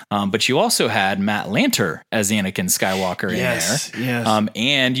there. But you also had Matt Lanter as Anakin Skywalker in there. Yes.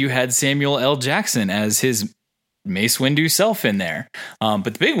 And you had Samuel L. Jackson as his Mace Windu self in there. But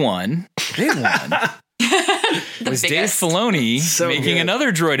the big one was Dave Filoni making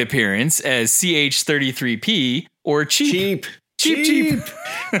another droid appearance as CH-33P or Cheap.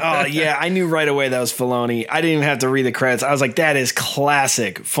 Oh, yeah. I knew right away that was Filoni. I didn't even have to read the credits. I was like, that is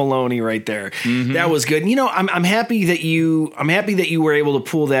classic Filoni right there. Mm-hmm. That was good. I'm happy that you were able to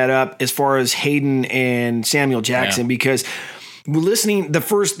pull that up as far as Hayden and Samuel Jackson, because listening the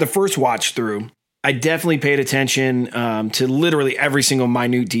first watch through, I definitely paid attention to literally every single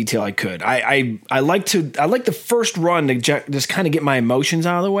minute detail I could. I like the first run to just kind of get my emotions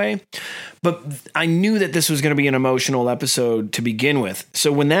out of the way, but I knew that this was going to be an emotional episode to begin with.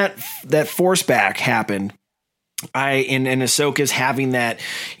 So when that force back happened, and Ahsoka's having that,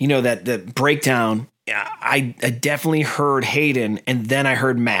 that breakdown, I definitely heard Hayden, and then I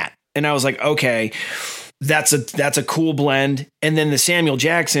heard Matt, and I was like, okay. That's a cool blend. And then the Samuel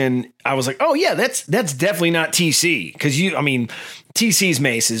Jackson, I was like, oh yeah, that's definitely not TC, because TC's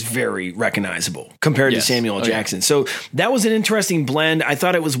Mace is very recognizable compared to Samuel Jackson. So that was an interesting blend. I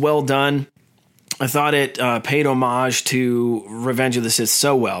thought it was well done. I thought it paid homage to Revenge of the Sith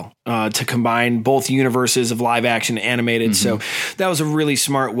so well to combine both universes of live action and animated. So that was a really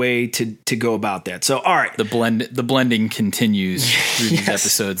smart way to go about that. So, all right. The blending continues through these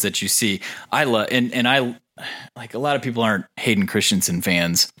episodes that you see. I love, and I like, a lot of people aren't Hayden Christensen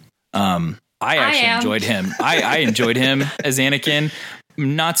fans. I actually enjoyed him. I enjoyed him as Anakin.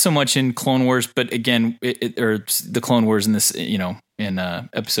 Not so much in Clone Wars, but again, or the Clone Wars in this, in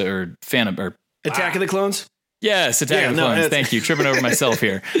episode or Phantom or Attack of the Clones. Yes, Attack of the Clones. Thank you. Tripping over myself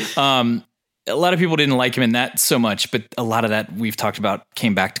here. A lot of people didn't like him in that so much, but a lot of that we've talked about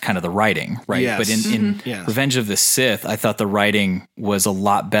came back to kind of the writing, right? Yes. But in Revenge of the Sith, I thought the writing was a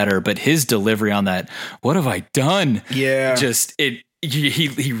lot better, but his delivery on that, what have I done? Yeah. Just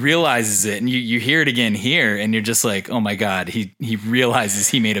he realizes it, and you hear it again here, and you're just like, oh my God, he realizes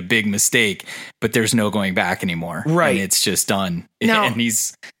he made a big mistake, but there's no going back anymore. Right. And it's just done. Now, and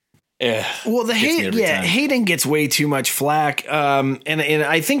he's well, Hayden gets way too much flack, and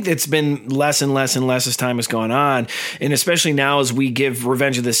I think it's been less and less and less as time has gone on, and especially now as we give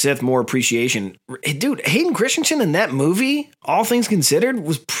Revenge of the Sith more appreciation. Dude, Hayden Christensen in that movie, all things considered,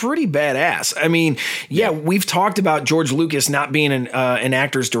 was pretty badass. I mean, we've talked about George Lucas not being an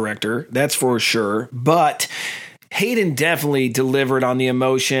actor's director, that's for sure, but Hayden definitely delivered on the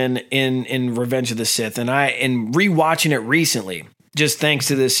emotion in Revenge of the Sith, and rewatching it recently, just thanks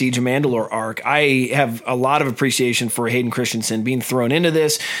to the Siege of Mandalore arc, I have a lot of appreciation for Hayden Christensen being thrown into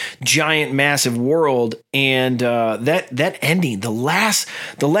this giant, massive world, and that ending, the last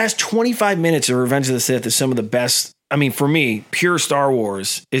 25 minutes of Revenge of the Sith is some of the best. I mean, for me, pure Star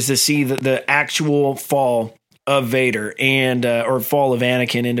Wars is to see the actual fall of Vader and or fall of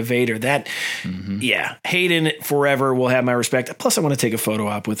Anakin into Vader. That Hayden forever will have my respect. Plus, I want to take a photo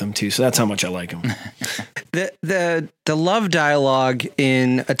op with him too, so that's how much I like him. The love dialogue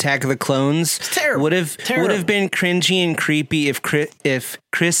in Attack of the Clones would have been cringy and creepy if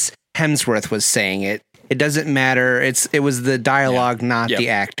Chris Hemsworth was saying it. It doesn't matter. It was the dialogue, not the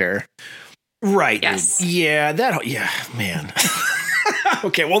actor. Right. Yes. Yeah. Man.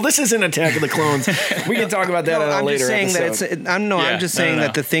 Okay, well, this isn't Attack of the Clones. We can talk about that on a later episode. I'm just saying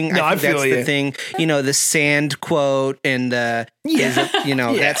that the thing. I think that's the thing. The sand quote and that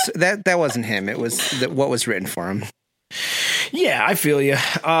wasn't him. It was what was written for him. Yeah, I feel you.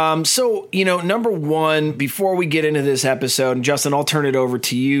 So, number one, before we get into this episode, and Justin, I'll turn it over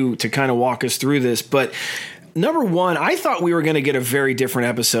to you to kind of walk us through this. But number one, I thought we were going to get a very different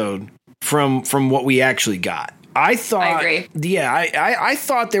episode from what we actually got. I agree. Yeah, I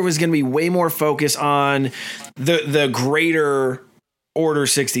thought there was going to be way more focus on the greater Order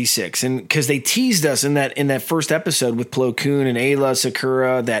 66, and because they teased us in that first episode with Plo Koon and Ayla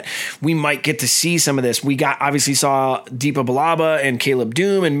Secura that we might get to see some of this. We obviously saw Deepa Billaba and Caleb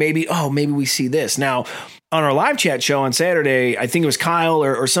Doom, and maybe we see this now on our live chat show on Saturday. I think it was Kyle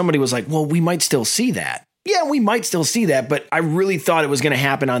or somebody was like, well, we might still see that. Yeah, we might still see that, but I really thought it was going to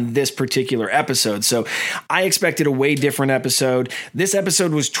happen on this particular episode. So I expected a way different episode. This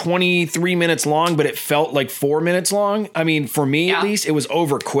episode was 23 minutes long, but it felt like 4 minutes long. I mean, for me at least, it was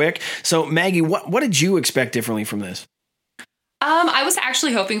over quick. So Maggie, what did you expect differently from this? I was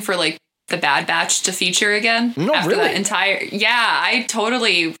actually hoping for the Bad Batch to feature again after that entire. Yeah, I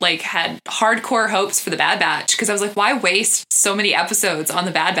totally had hardcore hopes for the Bad Batch because I was like, why waste so many episodes on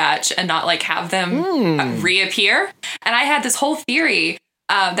the Bad Batch and not have them reappear? And I had this whole theory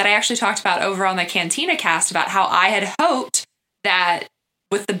that I actually talked about over on the Cantina cast about how I had hoped that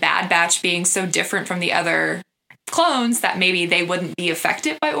with the Bad Batch being so different from the other clones that maybe they wouldn't be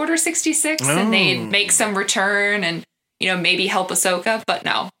affected by Order 66 and they'd make some return and maybe help Ahsoka, but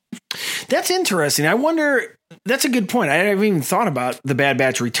no. That's interesting. I wonder, that's a good point. I haven't even thought about the Bad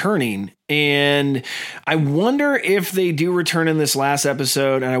Batch returning, and I wonder if they do return in this last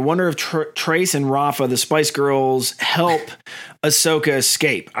episode, and I wonder if Trace and Rafa, the Spice Girls, help Ahsoka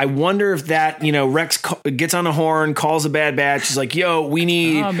escape. I wonder if that, Rex gets on the horn, calls the Bad Batch, is like, yo, we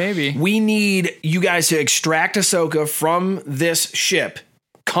need you guys to extract Ahsoka from this ship.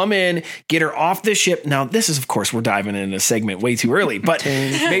 Come in, get her off the ship. Now, this is, of course, we're diving into a segment way too early, but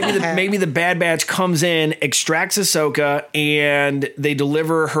maybe the Bad Batch comes in, extracts Ahsoka, and they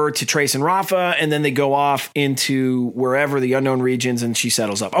deliver her to Trace and Rafa, and then they go off into wherever the unknown regions, and she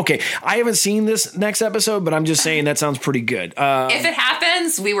settles up. Okay, I haven't seen this next episode, but I'm just saying that sounds pretty good. If it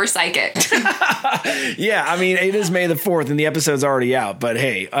happens, we were psychic. Yeah, I mean, it is May the 4th, and the episode's already out, but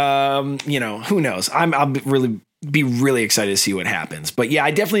hey, who knows? I'll be really excited to see what happens. But yeah, I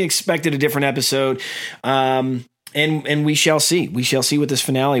definitely expected a different episode. And we shall see. We shall see with this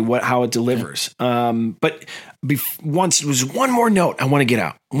finale how it delivers. But there's one more note I want to get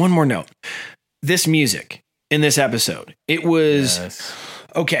out. One more note. this music in this episode. It was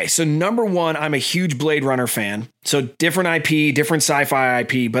okay. So number one, I'm a huge Blade Runner fan. So different IP, different sci-fi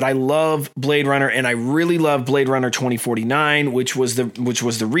IP, but I love Blade Runner, and I really love Blade Runner 2049, which was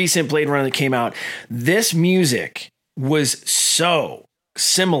the recent Blade Runner that came out. This music was so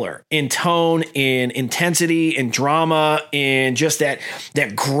similar in tone, in intensity, in drama, in just that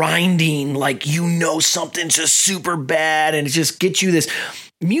grinding, like, something's just super bad, and it just gets you this.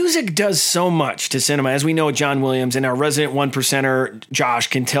 Music does so much to cinema. As we know, John Williams, and our resident one percenter, Josh,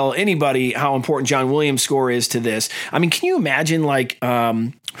 can tell anybody how important John Williams' score is to this. I mean, can you imagine, like,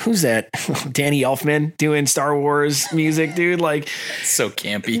 who's that? Danny Elfman doing Star Wars music, dude? Like, so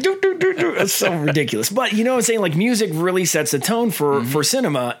campy. That's so ridiculous. But you know what I'm saying? Like, music really sets the tone for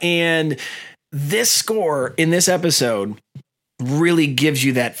cinema. And this score in this episode really gives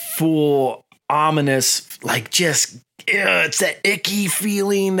you that full, ominous, like, just it's that icky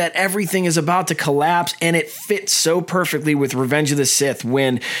feeling that everything is about to collapse, and it fits so perfectly with Revenge of the Sith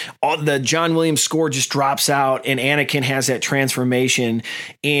when all the John Williams score just drops out and Anakin has that transformation.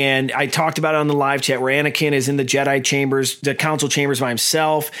 And I talked about it on the live chat where Anakin is in the Jedi chambers, the council chambers by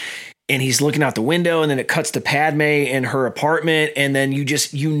himself, and he's looking out the window, and then it cuts to Padme in her apartment, and then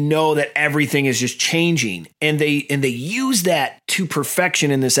you know that everything is just changing, and they use that to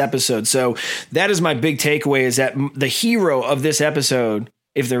perfection in this episode. So that is my big takeaway, is that the hero of this episode,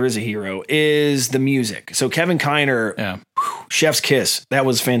 if there is a hero, is the music. So Kevin Kiner, chef's kiss. That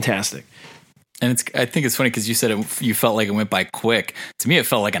was fantastic. And I think it's funny because you said you felt like it went by quick. To me, it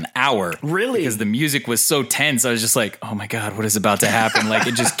felt like an hour. Really? Because the music was so tense. I was just like, oh my God, what is about to happen? Like,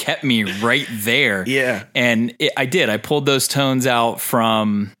 it just kept me right there. Yeah. And I pulled those tones out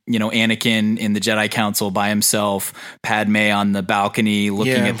from, Anakin in the Jedi Council by himself, Padme on the balcony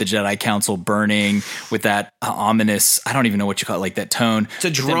looking at the Jedi Council burning with that ominous, I don't even know what you call it, like that tone. It's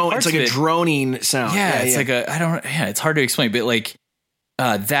a drone. It's like a droning sound. Yeah. It's like it's hard to explain, but like,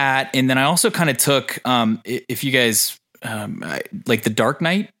 that, and then I also kind of took, if you guys like the Dark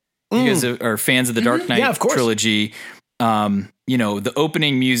Knight, you guys are fans of the Dark Knight trilogy. The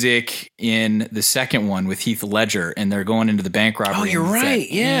opening music in the second one with Heath Ledger, and they're going into the bank robbery. Oh, you're right.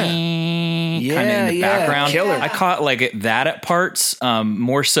 Kind of in the background. Killer. I caught like that at parts,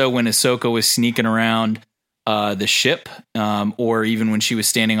 more so when Ahsoka was sneaking around the ship, or even when she was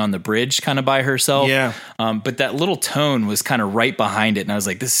standing on the bridge kind of by herself. Yeah. But that little tone was kind of right behind it. And I was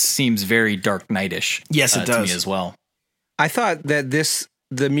like, this seems very Dark Knight-ish. Yes, it does. To me as well. I thought that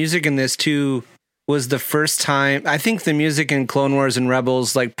the music in this too was the first time. I think the music in Clone Wars and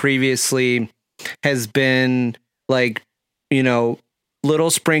Rebels, like previously, has been like,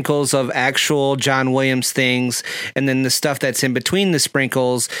 little sprinkles of actual John Williams things, and then the stuff that's in between the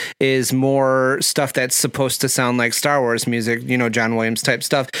sprinkles is more stuff that's supposed to sound like Star Wars music, John Williams type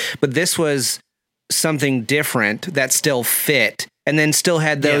stuff. But this was something different that still fit, and then still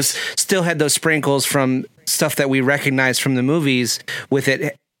had those sprinkles from stuff that we recognize from the movies with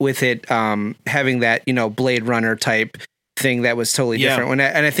it having that Blade Runner type thing that was totally different.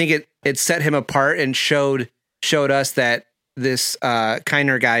 And I think it set him apart and showed us that this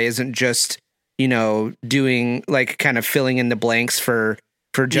Kiner guy isn't just doing like kind of filling in the blanks for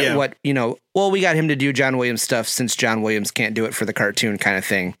what we got him to do John Williams stuff since John Williams can't do it for the cartoon kind of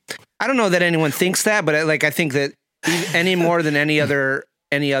thing. I don't know that anyone thinks that, but I think that any more than any other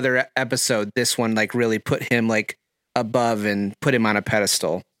episode, this one like really put him like above and put him on a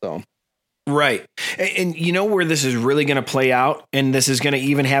pedestal. So right. And where this is really going to play out, and this is going to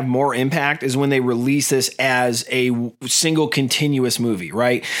even have more impact, is when they release this as a single continuous movie,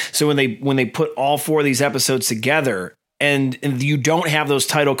 right? So when they put all four of these episodes together, and you don't have those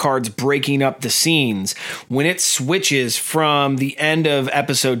title cards breaking up the scenes, when it switches from the end of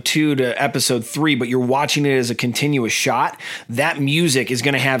episode 2 to episode 3, but you're watching it as a continuous shot, that music is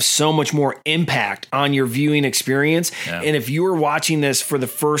going to have so much more impact on your viewing experience. Yeah. And if you were watching this for the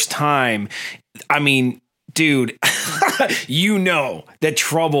first time, I mean, dude, that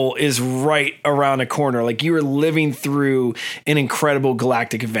trouble is right around the corner. Like, you are living through an incredible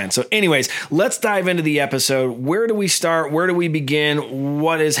galactic event. So anyways, let's dive into the episode. Where do we start? Where do we begin?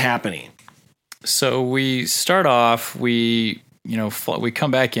 What is happening? So we start off, we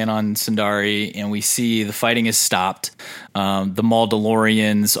come back in on Sundari, and we see the fighting is stopped. The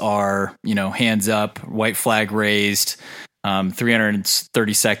Mandalorians are, hands up, white flag raised.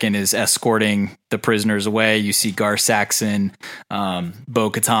 332nd is escorting the prisoners away. You see Gar Saxon,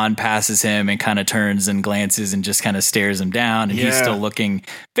 Bo-Katan passes him and kind of turns and glances and just kind of stares him down. And he's still looking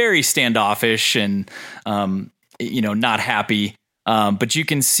very standoffish and, not happy But you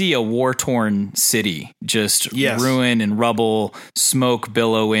can see a war-torn city, just ruin and rubble, smoke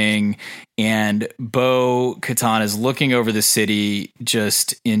billowing, and Bo-Katan is looking over the city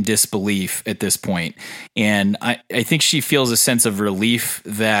just in disbelief at this point. And I think she feels a sense of relief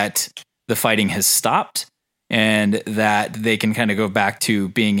that the fighting has stopped and that they can kind of go back to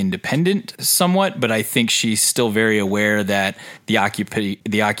being independent somewhat. But I think she's still very aware that the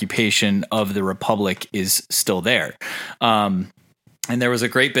occupation of the Republic is still there. And there was a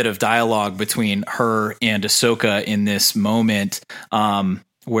great bit of dialogue between her and Ahsoka in this moment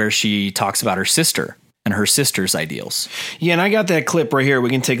where she talks about her sister and her sister's ideals. Yeah, and I got that clip right here. We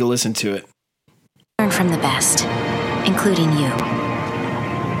can take a listen to it. Learn from the best, including you.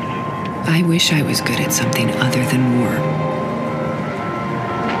 I wish I was good at something other than war.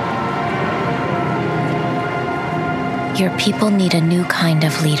 Your people need a new kind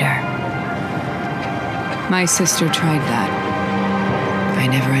of leader. My sister tried that. I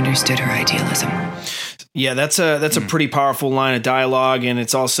never understood her idealism. Yeah, that's a pretty powerful line of dialogue, and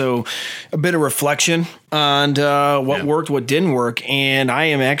it's also a bit of reflection on what worked, what didn't work. And I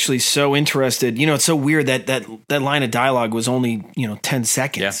am actually so interested. You know, it's so weird that line of dialogue was only 10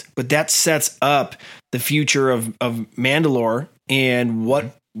 seconds, but that sets up the future of Mandalore and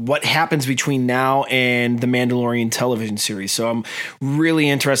what happens between now and the Mandalorian television series. So I'm really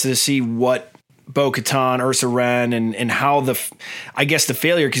interested to see what Bo-Katan, Ursa Wren, and how the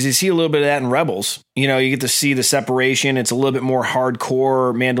failure, because you see a little bit of that in Rebels. You get to see the separation. It's a little bit more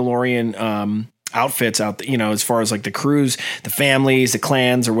hardcore Mandalorian outfits out there, as far as like the crews, the families, the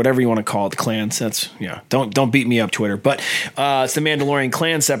clans, or whatever you want to call it, the clans. That's don't beat me up, Twitter. But it's the Mandalorian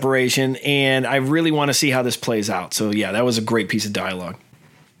clan separation, and I really want to see how this plays out. So yeah, that was a great piece of dialogue.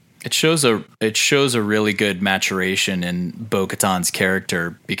 It shows a really good maturation in Bo-Katan's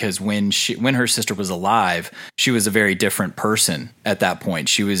character, because when her sister was alive, she was a very different person at that point.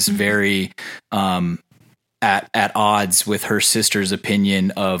 She was very at odds with her sister's opinion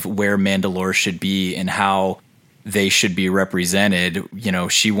of where Mandalore should be and how they should be represented.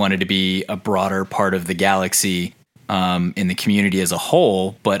 She wanted to be a broader part of the galaxy in the community as a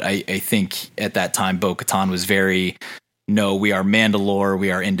whole, but I think at that time Bo-Katan was very, no, we are Mandalore.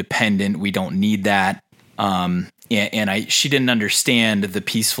 We are independent. We don't need that. She didn't understand the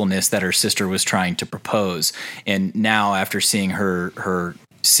peacefulness that her sister was trying to propose. And now, after seeing her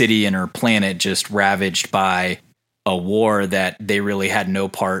city and her planet just ravaged by a war that they really had no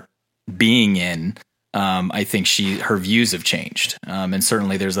part being in, I think her views have changed. And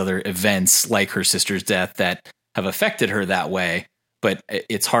certainly there's other events like her sister's death that have affected her that way. But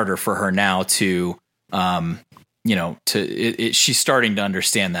it's harder for her now to she's starting to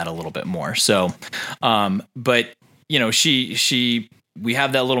understand that a little bit more. So, we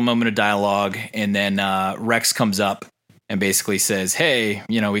have that little moment of dialogue, and then Rex comes up and basically says, "Hey,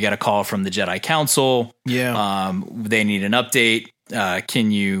 we got a call from the Jedi Council. Yeah, they need an update.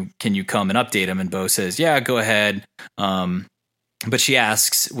 Can you come and update them?" And Bo says, "Yeah, go ahead." But she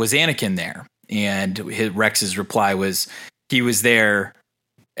asks, "Was Anakin there?" And Rex's reply was, "He was there."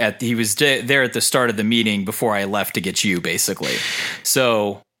 He was there at the start of the meeting before I left to get you, basically.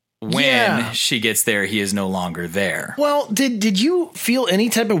 So when she gets there, he is no longer there. Well, did you feel any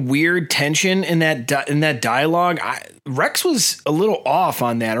type of weird tension in that dialogue? Rex was a little off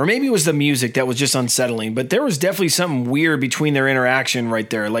on that, or maybe it was the music that was just unsettling. But there was definitely something weird between their interaction right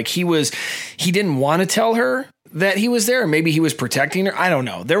there. Like he didn't want to tell her that he was there. Maybe he was protecting her. I don't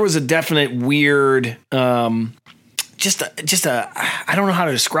know. There was a definite weird. Just I don't know how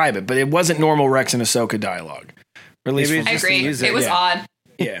to describe it, but it wasn't normal Rex and Ahsoka dialogue. Or at least I agree. It was odd.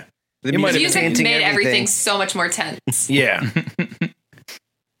 Yeah. The music made everything so much more tense. Yeah.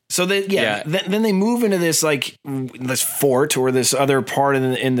 So then they move into this this fort or this other part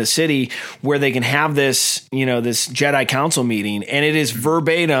in the city where they can have this this Jedi Council meeting, and it is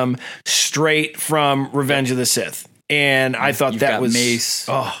verbatim straight from Revenge of the Sith. And I thought that was Mace,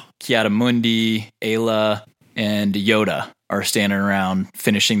 Ki-Adi-Mundi, Ayla, and Yoda are standing around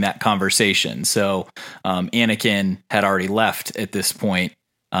finishing that conversation. So Anakin had already left at this point,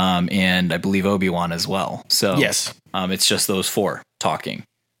 and I believe Obi-Wan as well. So yes, it's just those four talking.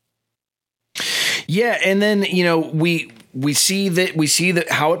 Yeah, and then we see that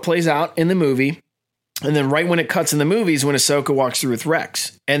how it plays out in the movie, and then right when it cuts in the movies, when Ahsoka walks through with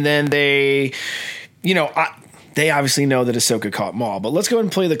Rex, and then they obviously know that Ahsoka caught Maul, but let's go ahead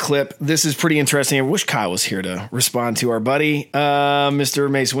and play the clip. This is pretty interesting. I wish Kyle was here to respond to our buddy,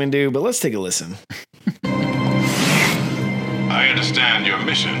 Mr. Mace Windu, but let's take a listen. I understand your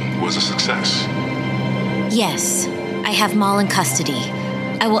mission was a success. Yes, I have Maul in custody.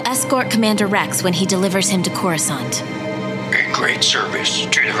 I will escort Commander Rex when he delivers him to Coruscant. A great service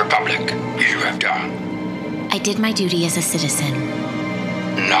to the Republic you have done. I did my duty as a citizen.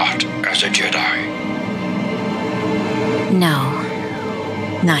 Not as a Jedi. No,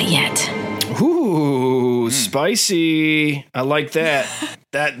 not yet. Ooh, spicy. I like that.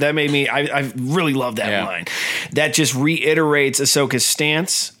 That made me, I really love that line. That just reiterates Ahsoka's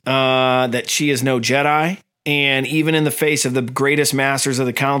stance that she is no Jedi. And even in the face of the greatest masters of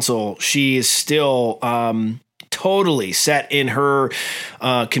the council, she is still totally set in her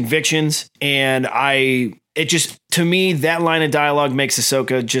convictions. And to me, that line of dialogue makes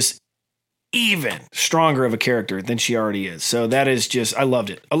Ahsoka just even stronger of a character than she already is. So that is just, I loved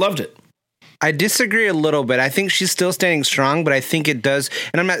it. I disagree a little bit. I think she's still standing strong, but I think it does.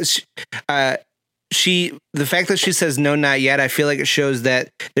 And I'm not, the fact that she says no, not yet, I feel like it shows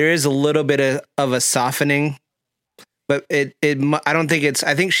that there is a little bit of a softening, but I don't think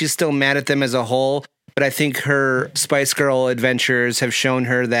I think she's still mad at them as a whole, but I think her Spice Girl adventures have shown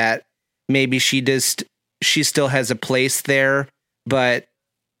her that maybe she still has a place there, but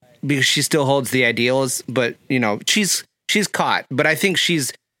because she still holds the ideals, but she's caught, but I think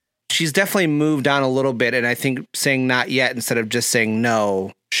she's definitely moved on a little bit. And I think saying not yet instead of just saying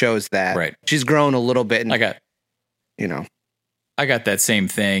no shows that she's grown a little bit. And I got that same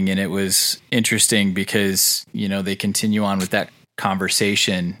thing. And it was interesting because, they continue on with that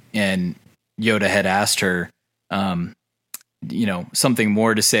conversation and Yoda had asked her, something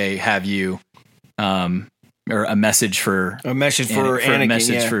more to say, have you, or a message for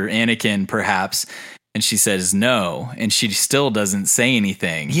Anakin, perhaps. And she says no, and she still doesn't say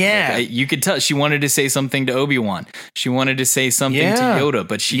anything. Yeah. You could tell she wanted to say something to Obi-Wan. She wanted to say something to Yoda,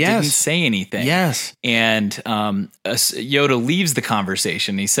 but she didn't say anything. Yes. And Yoda leaves the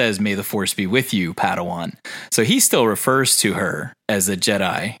conversation. He says, "May the Force be with you, Padawan." So he still refers to her as a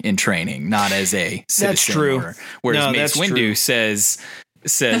Jedi in training, not as a citizen. That's true. Whereas Mace Windu says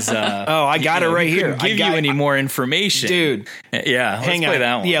oh, I got it right here. Give you any more information, dude? Yeah, let's play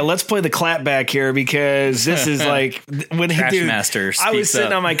that one. Yeah, let's play the clap back here because this is like when Master I was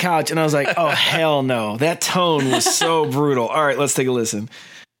sitting on my couch and I was like, oh hell no, that tone was so brutal. All right, let's take a listen.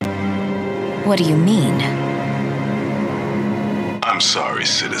 What do you mean? I'm sorry,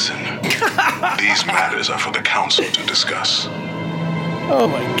 citizen. These matters are for the council to discuss. Oh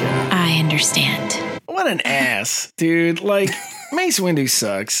my god, I understand. What an ass, dude! Like. Mace Windu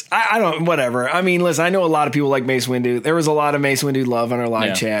sucks. I don't, whatever. I mean, listen, I know a lot of people like Mace Windu. There was a lot of Mace Windu love on our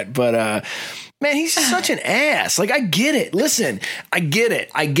live chat, but man, he's such an ass. Like, I get it. Listen, I get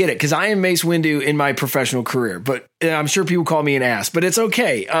it. Because I am Mace Windu in my professional career, but I'm sure people call me an ass, but it's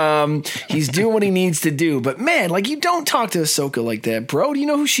okay. He's doing what he needs to do. But man, like, you don't talk to Ahsoka like that, bro. Do you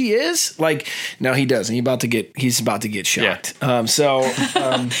know who she is? Like, no, he doesn't. He's about to get shocked. Yeah. So he's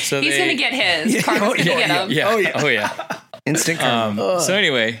going to get his. Carter's going to get him. Yeah. Oh, yeah. Instant. So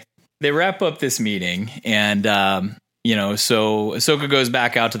anyway, they wrap up this meeting and, so Ahsoka goes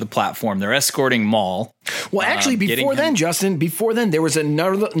back out to the platform. They're escorting Maul. Well, actually, before then, there was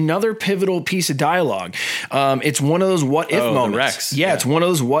another pivotal piece of dialogue. It's one of those what if moments. The Rex. Yeah, it's one of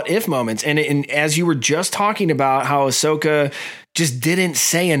those what if moments. And as you were just talking about how Ahsoka just didn't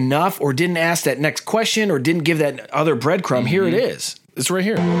say enough or didn't ask that next question or didn't give that other breadcrumb, here it is. It's right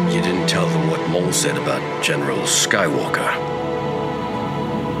here. You didn't tell them what Maul said about General Skywalker.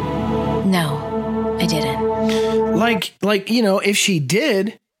 No, I didn't. Like, if she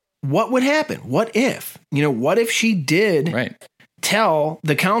did, what would happen? What if? What if she did tell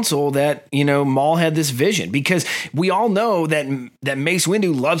the council that, Maul had this vision? Because we all know that Mace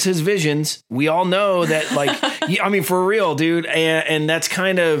Windu loves his visions. We all know that, like, I mean, for real, dude. And that's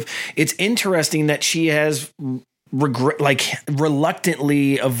kind of, it's interesting that she has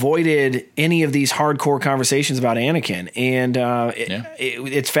reluctantly avoided any of these hardcore conversations about Anakin, and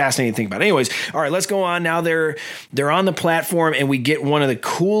it's fascinating to think about. Anyways, all right, let's go on now. They're on the platform, and we get one of the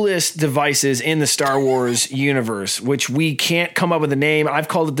coolest devices in the Star Wars universe, which we can't come up with a name. I've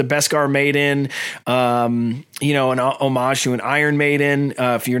called it the Beskar Maiden, an homage to an Iron Maiden.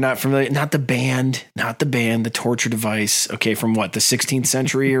 If you're not familiar, not the band, the torture device. Okay, from what, the 16th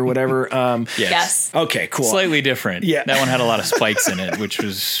century or whatever. Yes. Okay, cool. Slightly different. Yeah. That one had a lot of spikes in it, which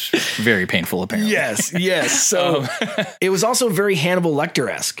was very painful, apparently. Yes. So it was also very Hannibal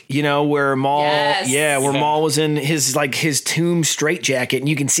Lecter-esque, where Maul, where Maul was in his tomb straitjacket and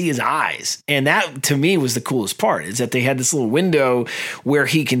you can see his eyes. And that to me was the coolest part, is that they had this little window where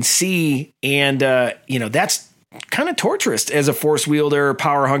he can see, and that's kind of torturous as a Force wielder,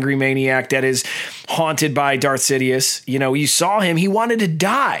 power hungry maniac that is haunted by Darth Sidious. You saw him, he wanted to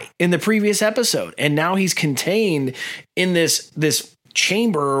die in the previous episode, and now he's contained in this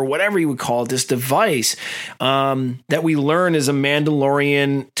chamber or whatever you would call it, this device that we learn is a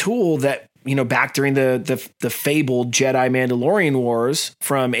Mandalorian tool that, back during the fabled Jedi Mandalorian Wars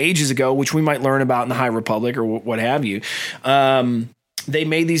from ages ago, which we might learn about in the High Republic or what have you. They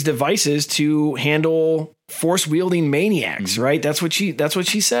made these devices to handle force wielding maniacs, right? That's what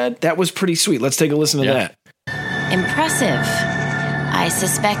she said. That was pretty sweet. Let's take a listen to that. Impressive. I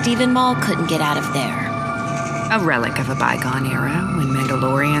suspect even Maul couldn't get out of there. A relic of a bygone era when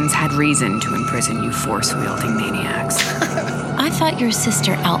Mandalorians had reason to imprison you force-wielding maniacs. I thought your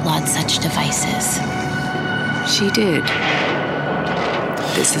sister outlawed such devices. She did.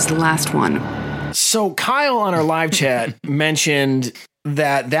 This is the last one. So Kyle on our live chat mentioned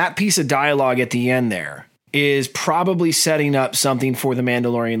that piece of dialogue at the end there is probably setting up something for the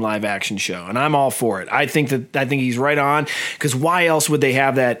Mandalorian live action show. And I'm all for it. I think he's right on, because why else would they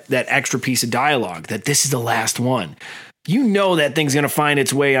have that extra piece of dialogue that this is the last one? That thing's going to find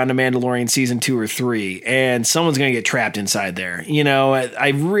its way onto Mandalorian season 2 or 3, and someone's going to get trapped inside there. I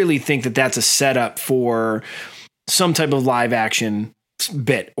really think that that's a setup for some type of live action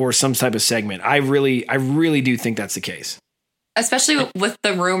bit or some type of segment. I really do think that's the case. Especially with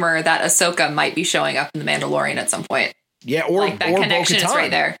the rumor that Ahsoka might be showing up in The Mandalorian at some point. Yeah, or that connection is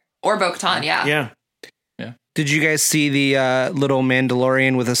right there. Or Bo-Katan, yeah. Yeah. Did you guys see the little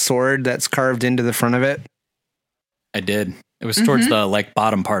Mandalorian with a sword that's carved into the front of it? I did. It was towards the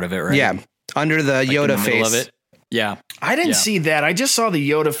bottom part of it, right? Yeah, under the Yoda face. Of it. Yeah. I didn't see that. I just saw the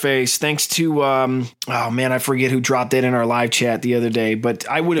Yoda face thanks to, I forget who dropped it in our live chat the other day, but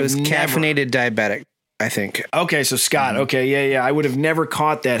I would have caffeinated diabetic, I think. Okay, so Scott. Okay, yeah. I would have never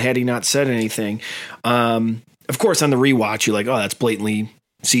caught that had he not said anything. Of course, on the rewatch, you're like, oh, that's blatantly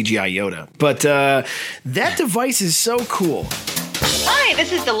CGI Yoda. But that device is so cool. Hi,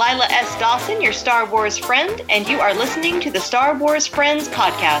 this is Delilah S. Dawson, your Star Wars friend, and you are listening to the Star Wars Friends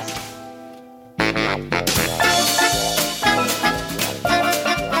podcast.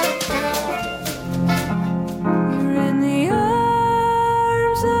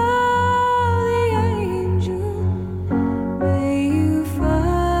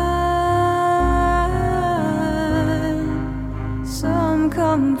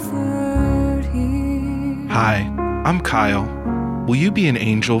 Hi, I'm Kyle. Will you be an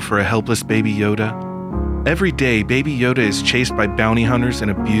angel for a helpless baby Yoda? Every day, baby Yoda is chased by bounty hunters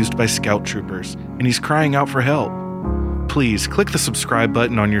and abused by scout troopers, and he's crying out for help. Please click the subscribe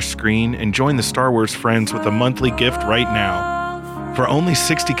button on your screen and join the Star Wars Friends with a monthly gift right now. For only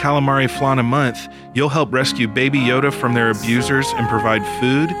 60 calamari flan a month, you'll help rescue baby Yoda from their abusers and provide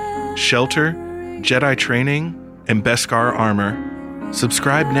food, shelter, Jedi training, and Beskar armor.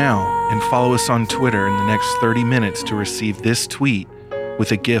 Subscribe now and follow us on Twitter in the next 30 minutes to receive this tweet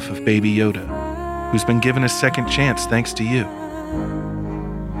with a gif of Baby Yoda, who's been given a second chance thanks to you.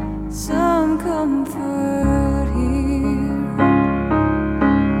 Some comfort here.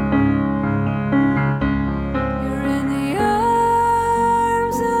 You're in the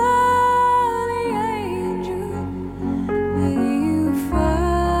arms of the angel. May you find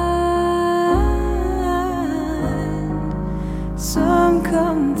some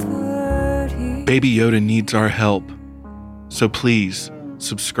comfort here. Baby Yoda needs our help. So please,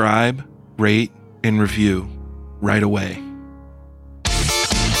 subscribe, rate, and review right away.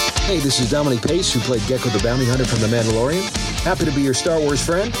 Hey, this is Dominic Pace, who played Gecko the Bounty Hunter from The Mandalorian. Happy to be your Star Wars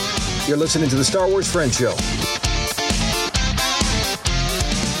friend. You're listening to the Star Wars Friend Show.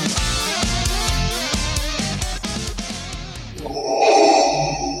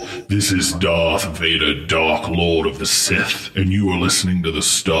 This is Darth Vader, Dark Lord of the Sith, and you are listening to the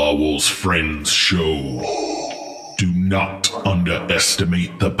Star Wars Friends Show. Do not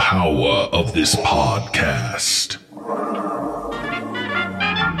underestimate the power of this podcast.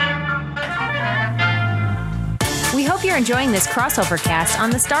 We hope you're enjoying this crossover cast on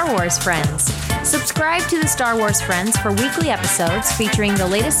the Star Wars Friends. Subscribe to the Star Wars Friends for weekly episodes featuring the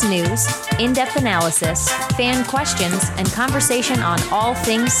latest news, in-depth analysis, fan questions, and conversation on all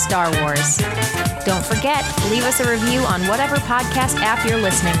things Star Wars. Don't forget, leave us a review on whatever podcast app you're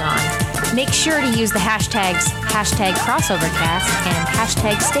listening on. Make sure to use the hashtags #crossovercast and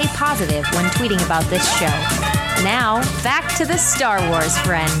 #staypositive when tweeting about this show. Now, back to the Star Wars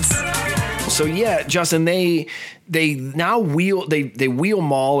Friends. So yeah, Justin, they now wheel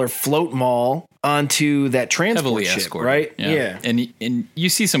Maul or float Maul onto that transport ship, escorted, right? Yeah. And you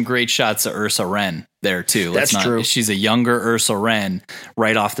see some great shots of Ursa Wren there too. That's true. She's a younger Ursa Wren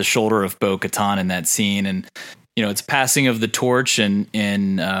right off the shoulder of Bo-Katan in that scene, and it's passing of the torch, and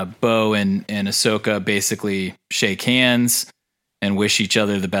Bo and Ahsoka basically shake hands and wish each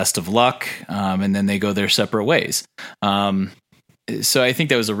other the best of luck, and then they go their separate ways. so I think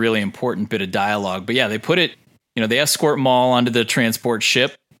that was a really important bit of dialogue. But yeah, they put it, they escort Maul onto the transport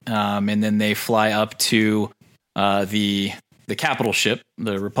ship, and then they fly up to the capital ship,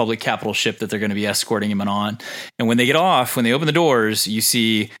 the Republic capital ship that they're going to be escorting him on. And when they get off, when they open the doors, you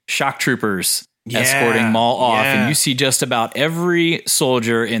see shock troopers escorting Maul off, and you see just about every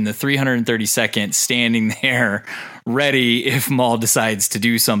soldier in the 332nd standing there ready if Maul decides to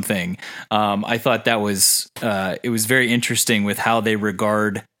do something. I thought that was it was very interesting with how they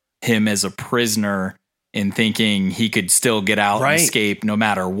regard him as a prisoner and thinking he could still get out and escape no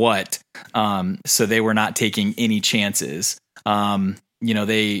matter what. So they were not taking any chances.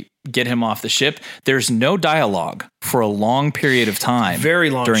 They get him off the ship. There's no dialogue for a long period of time. Very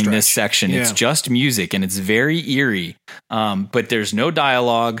long during stretch. This section. Yeah. It's just music and it's very eerie. But there's no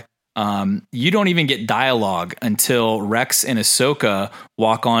dialogue. You don't even get dialogue until Rex and Ahsoka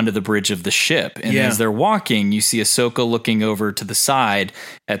walk onto the bridge of the ship. And as they're walking, you see Ahsoka looking over to the side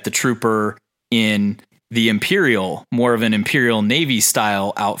at the trooper in the Imperial, more of an Imperial Navy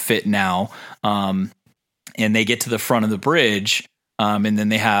style outfit now. And they get to the front of the bridge. And then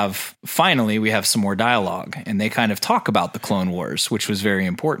we have some more dialogue, and they kind of talk about the Clone Wars, which was very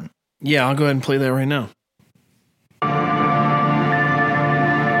important. Yeah, I'll go ahead and play that right now.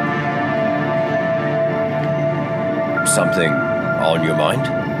 Something on your mind?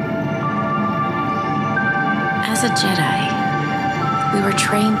 As a Jedi, we were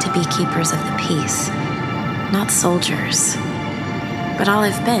trained to be keepers of the peace, not soldiers. But all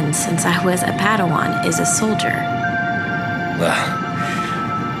I've been since I was a Padawan is a soldier. Well,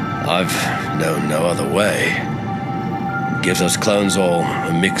 I've known no other way. It gives us clones all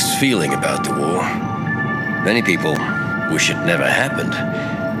a mixed feeling about the war. Many people wish it never happened.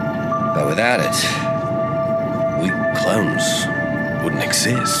 But without it, we clones wouldn't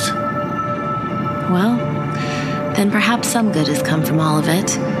exist. Well, then perhaps some good has come from all of it.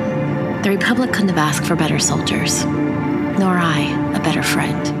 The Republic couldn't have asked for better soldiers, nor I, a better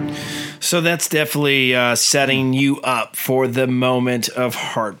friend. So that's definitely setting you up for the moment of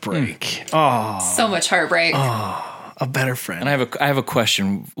heartbreak. Oh, so much heartbreak. Oh, a better friend. And I have a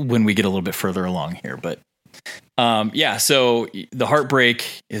question when we get a little bit further along here, but so the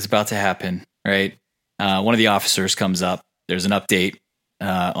heartbreak is about to happen, right? One of the officers comes up. There's an update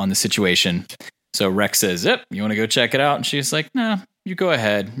on the situation. So Rex says, "Yep, you want to go check it out?" And she's like, "No, you go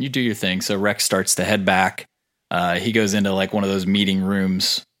ahead. You do your thing." So Rex starts to head back. He goes into like one of those meeting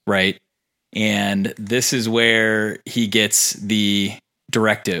rooms, right? And this is where he gets the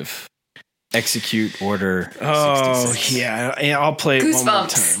directive. Execute Order 66. Oh, yeah. And I'll play it one more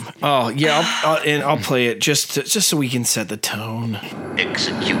time. Oh, yeah. I'll play it just so we can set the tone.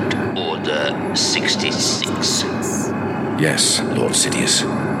 Execute Order 66. Yes, Lord Sidious.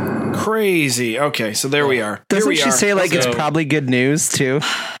 Crazy. Okay, so there we are. Doesn't she say like it's probably good news too?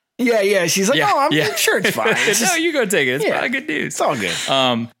 Yeah. She's like, I'm sure it's fine. No, you go take it. It's probably good news. It's all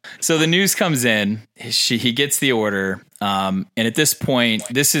good. So the news comes in. He gets the order. And at this point,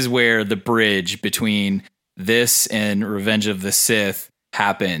 this is where the bridge between this and Revenge of the Sith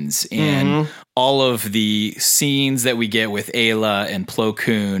happens. And all of the scenes that we get with Ayla and Plo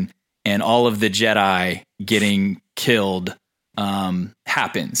Koon and all of the Jedi getting killed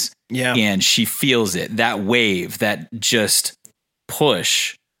happens. Yeah. And she feels it. That wave, that just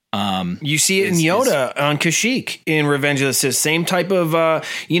push. You see it in Yoda on Kashyyyk in Revenge of the Sith. Same type of,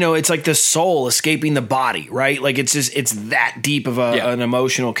 it's like the soul escaping the body, right? Like it's that deep of an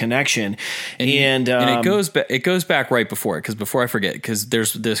emotional connection. And it goes back right before it. Cause before I forget, cause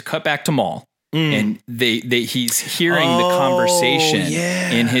there's this cut back to Maul. And he's hearing the conversation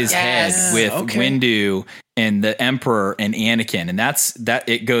in his head with Windu and the Emperor and Anakin. And that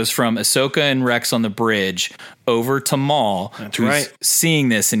it goes from Ahsoka and Rex on the bridge over to Maul, who's seeing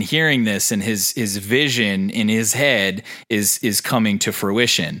this and hearing this, and his vision in his head is coming to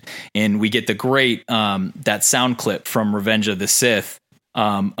fruition. And we get the great that sound clip from Revenge of the Sith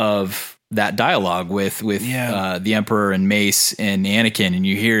of that dialogue with the Emperor and Mace and Anakin, and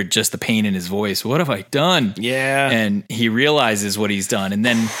you hear just the pain in his voice. What have I done? Yeah. And he realizes what he's done. And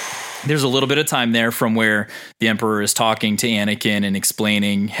then there's a little bit of time there from where the Emperor is talking to Anakin and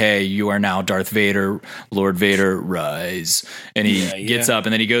explaining, hey, you are now Darth Vader, Lord Vader, rise. And he gets up,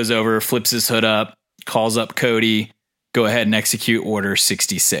 and then he goes over, flips his hood up, calls up Cody, go ahead and execute Order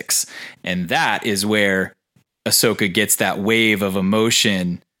 66. And that is where Ahsoka gets that wave of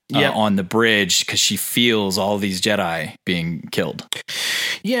emotion on the bridge because she feels all these Jedi being killed.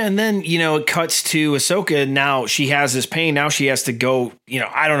 Yeah, and then, it cuts to Ahsoka. Now she has this pain. Now she has to go,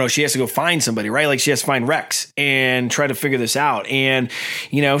 I don't know, she has to go find somebody, right? Like she has to find Rex and try to figure this out. And,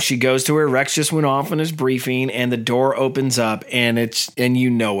 she goes to where Rex just went off on his briefing and the door opens up and what's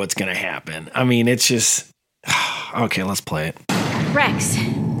going to happen. I mean, it's just, okay, let's play it. Rex,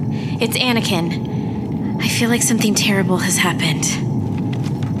 it's Anakin. I feel like something terrible has happened.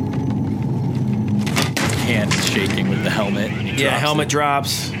 Hand shaking with the helmet. Helmet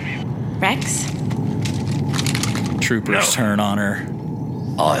drops. Rex? Troopers turn on her.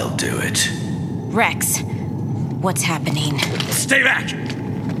 I'll do it. Rex, what's happening? Stay back!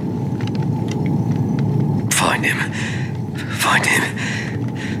 Find him. Find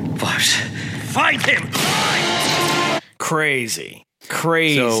him. Find him! Crazy,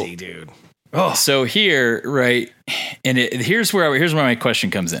 dude. Oh. So here, right, and here's where my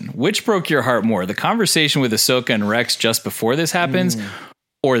question comes in. Which broke your heart more, the conversation with Ahsoka and Rex just before this happens,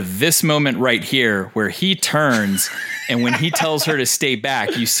 or this moment right here where he turns and when he tells her to stay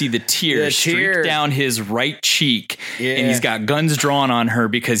back, you see the tears streak down his right cheek, and he's got guns drawn on her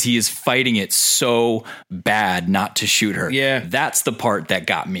because he is fighting it so bad not to shoot her. Yeah, that's the part that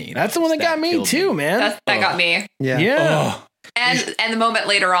got me. That's the one that got me too, man. That got me. Yeah. And the moment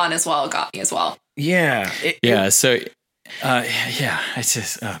later on as well got me as well. Yeah. It's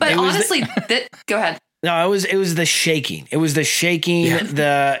just. But honestly, go ahead. No, it was the shaking. It was the shaking.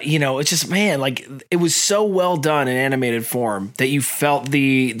 Yeah. It's just, man, like it was so well done in animated form that you felt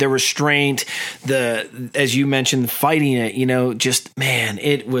the restraint, as you mentioned, fighting it. Just, man,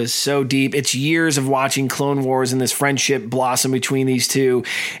 it was so deep. It's years of watching Clone Wars and this friendship blossom between these two,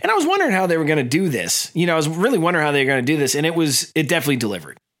 and I was wondering how they were going to do this. I was really wondering how they were going to do this, and it definitely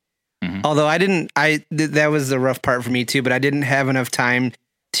delivered. Mm-hmm. Although that was the rough part for me too, but I didn't have enough time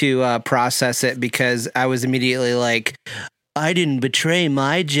to process it because I was immediately like, I didn't betray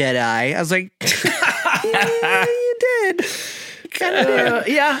my Jedi. I was like, yeah, you did. Kind of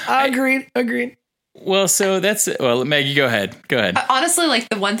did. Yeah, I agreed. Well, Maggie, go ahead. Honestly, like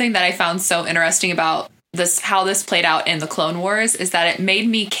the one thing that I found so interesting about how this played out in the Clone Wars is that it made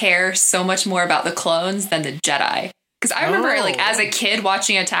me care so much more about the clones than the Jedi. Because I remember, as a kid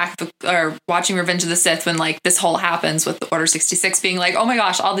watching watching Revenge of the Sith when, this whole happens with Order 66 being like, oh my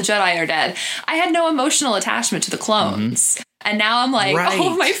gosh, all the Jedi are dead. I had no emotional attachment to the clones. Mm-hmm. And now I'm like,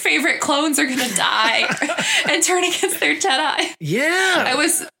 oh, my favorite clones are going to die and turn against their Jedi. Yeah. I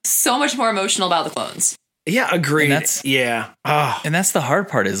was so much more emotional about the clones. Yeah, agreed. And that's the hard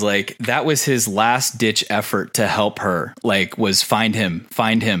part is that was his last ditch effort to help her. Was find him,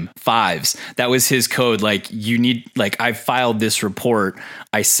 fives. That was his code. You need, I filed this report.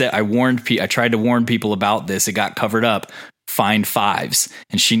 I tried to warn people about this. It got covered up. Find fives.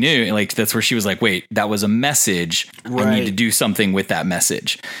 And she knew, that's where she was like, wait, that was a message. Right. I need to do something with that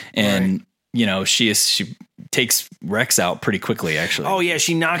message. And, she takes Rex out pretty quickly, actually. Oh, yeah.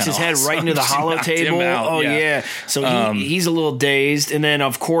 She knocks his head right into the hollow table. Oh, yeah. So he's a little dazed. And then,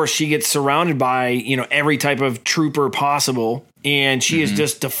 of course, she gets surrounded by, every type of trooper possible. And she is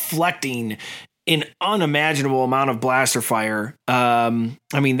just deflecting an unimaginable amount of blaster fire.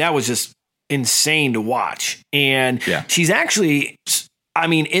 That was just insane to watch. And she's actually,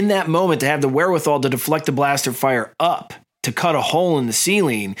 in that moment, to have the wherewithal to deflect the blaster fire up, to cut a hole in the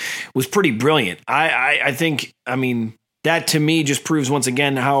ceiling was pretty brilliant. I think, that to me just proves once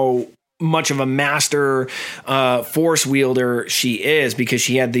again how much of a master force wielder she is, because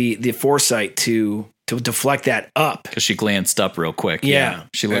she had the foresight to deflect that up. Because she glanced up real quick. Yeah.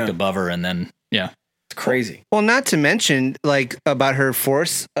 She looked above her and then, It's crazy. Well, not to mention about her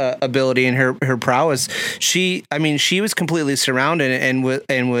force ability and her prowess. She was completely surrounded and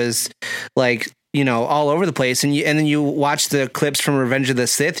was all over the place. And then you watch the clips from Revenge of the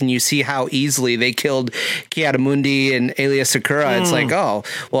Sith and you see how easily they killed Ki-Adi-Mundi and Aayla Secura. It's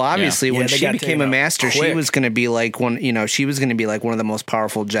obviously when she became a master, she was going to be she was going to be one of the most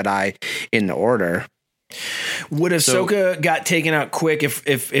powerful Jedi in the Order. Would Ahsoka got taken out quick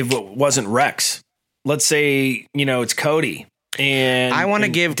if it wasn't Rex? Let's say, it's Cody. And I want to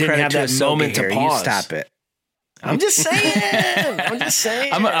give credit to that moment here. to pause. You stop it. I'm just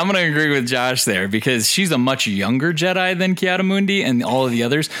saying. I'm going to agree with Josh there because she's a much younger Jedi than Ki-Adi-Mundi and all of the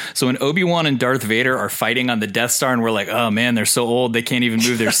others. So when Obi-Wan and Darth Vader are fighting on the Death Star and we're like, oh man, they're so old, they can't even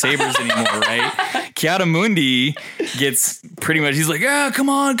move their sabers anymore, right? Ki-Adi-Mundi gets pretty much, he's like, come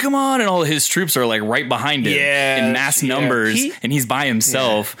on. And all of his troops are right behind him in mass numbers and he's by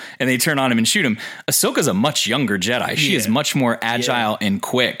himself and they turn on him and shoot him. Ahsoka's a much younger Jedi. She is much more agile and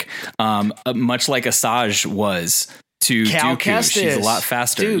quick, much like Asajj was. to Cal Dooku. She's a Kestis. lot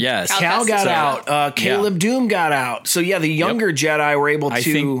faster. Dude, Yes. Cal got out. Caleb Doom got out. So yeah, the younger Jedi were able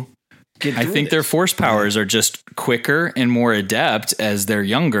to get I through think their force powers are just quicker and more adept as they're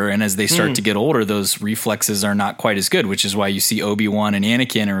younger, and as they start to get older, those reflexes are not quite as good, which is why you see Obi-Wan and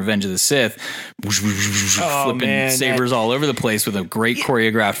Anakin in Revenge of the Sith flipping sabers all over the place with a great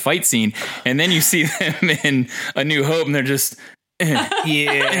choreographed fight scene, and then you see them in A New Hope, and they're just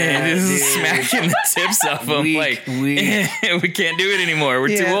just smacking the tips off them we can't do it anymore.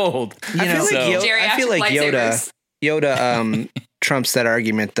 We're too old. I feel like Yoda trumps that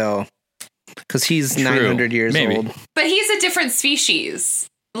argument though, because he's 900 years old. But he's a different species.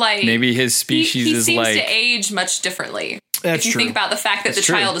 Like maybe his species he is seems like to age much differently. That's if you true. think about the fact that That's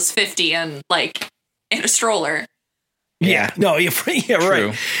the true. child is 50 and like in a stroller. Yeah. No, yeah,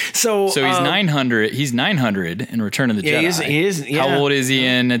 right. So he's 900. He's 900 in Return of the Jedi. He is. Yeah. How old is he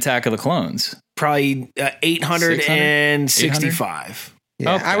in Attack of the Clones? Probably 865.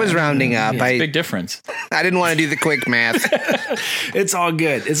 Yeah, I was rounding up. Big difference. I didn't want to do the quick math. It's all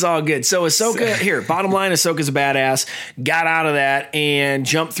good. It's all good. So Ahsoka, here, bottom line, Ahsoka's a badass. Got out of that and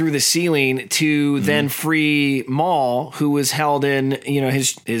jumped through the ceiling to then free Maul, who was held in,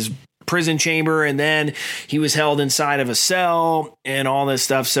 his prison chamber, and then he was held inside of a cell and all this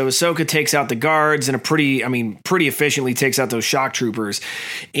stuff. So Ahsoka takes out the guards and pretty efficiently takes out those shock troopers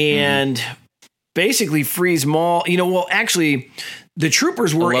and basically frees Maul. Actually, the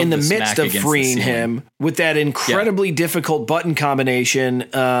troopers were in the midst of freeing him with that incredibly difficult button combination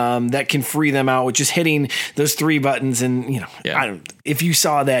that can free them out with just hitting those 3 buttons. And, if you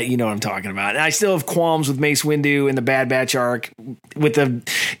saw that, you know what I'm talking about. And I still have qualms with Mace Windu and the Bad Batch arc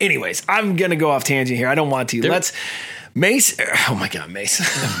anyways, I'm going to go off tangent here. I don't want to. Mace. Oh my God, Mace.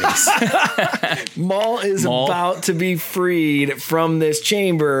 Maul is about to be freed from this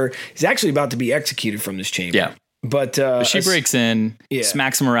chamber. He's actually about to be executed from this chamber. Yeah. But she breaks in,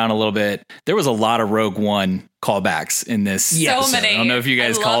 smacks him around a little bit. There was a lot of Rogue One callbacks in this episode. Many. I don't know if you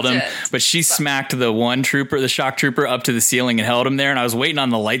guys called him, but she smacked the shock trooper up to the ceiling and held him there. And I was waiting on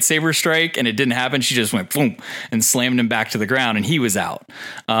the lightsaber strike and it didn't happen. She just went boom and slammed him back to the ground and he was out.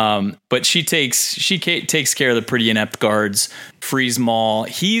 But she takes care of the pretty inept guards, frees Maul.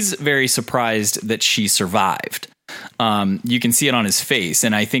 He's very surprised that she survived. You can see it on his face.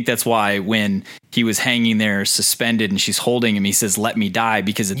 And I think that's why when he was hanging there suspended and she's holding him, he says, "Let me die."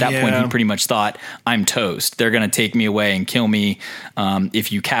 Because at that point, he pretty much thought, I'm toast. They're going to take me away and kill me.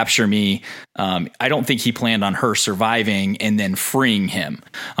 If you capture me, I don't think he planned on her surviving and then freeing him.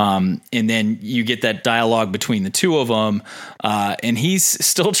 And then you get that dialogue between the two of them. And he's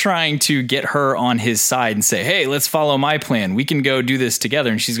still trying to get her on his side and say, "Hey, let's follow my plan. We can go do this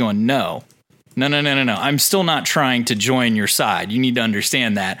together." And she's going, No. I'm still not trying to join your side. You need to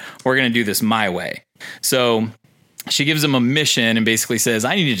understand that. We're going to do this my way. So she gives him a mission and basically says,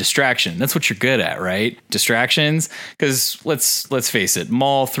 "I need a distraction." That's what you're good at, right? Distractions. Because let's face it,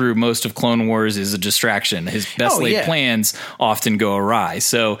 Maul through most of Clone Wars is a distraction. His best laid plans often go awry.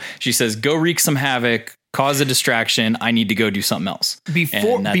 So she says, "Go wreak some havoc. Cause a distraction. I need to go do something else."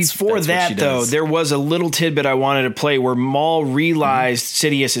 Before that, though, there was a little tidbit I wanted to play where Maul realized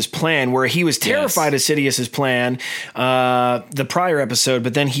Sidious's plan, where he was terrified of Sidious's plan, the prior episode,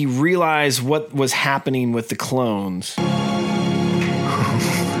 but then he realized what was happening with the clones.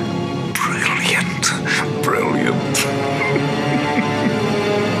 Brilliant.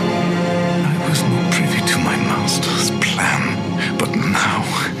 I was not privy to my master's plan, but now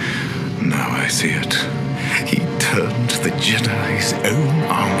I see it. He turned the Jedi's own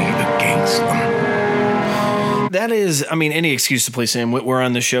army against them. That is, any excuse to play Sam Witwer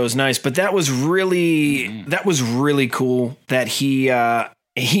on the show is nice, but that was really cool that he liked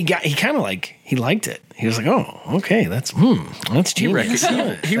it. He was like, "Oh, okay, that's genius."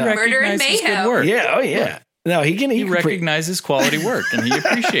 He recognizes good work. Yeah, oh yeah. No, he recognizes quality work and he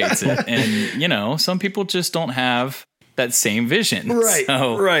appreciates it. And some people just don't have that same vision.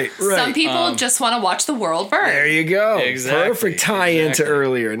 Right. Some people just want to watch the world burn. There you go. Exactly. Perfect tie-in to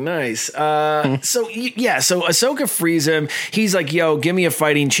earlier. Nice. So Ahsoka frees him. He's like, "Yo, give me a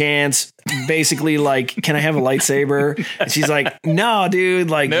fighting chance." Basically, like, "Can I have a lightsaber?" And she's like, "No, dude.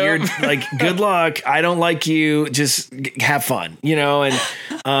 Like, You're like, good luck. I don't like you. Just have fun,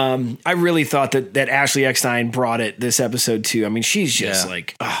 And I really thought that Ashley Eckstein brought it this episode too. She's just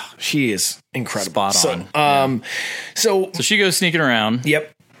she is incredible. Spot on. So she goes sneaking around.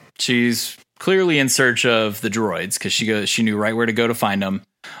 Yep. She's clearly in search of the droids because she knew right where to go to find them.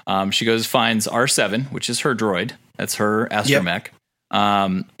 She finds R7, which is her droid. That's her astromech.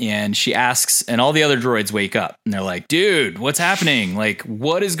 And she asks, and all the other droids wake up and they're like, dude, what's happening? Like,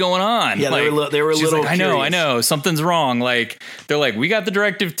 what is going on? Yeah, like, they were a she's little like, I know, something's wrong. Like, they're like, we got the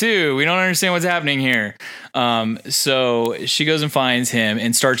directive too. We don't understand what's happening here. So she goes and finds him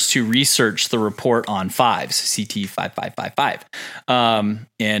and starts to research the report on fives, CT 5555,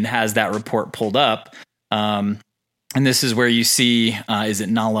 and has that report pulled up. And this is where you see, is it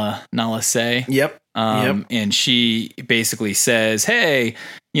Nala Say? Yep. And she basically says, hey,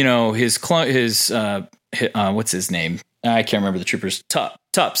 you know, his what's his name? I can't remember the trooper's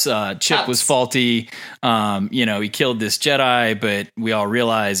Tups. Chip was faulty. You know, he killed this Jedi, but we all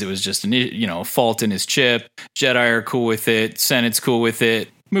realize it was just a fault in his chip. Jedi are cool with it. Senate's cool with it.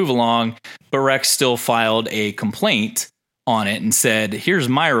 Move along. But Rex still filed a complaint on it and said, here's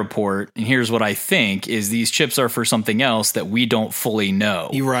my report and here's what I think is these chips are for something else that we don't fully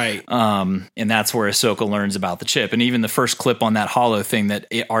know. You're right. And that's where Ahsoka learns about the chip. And even the first clip on that holo thing that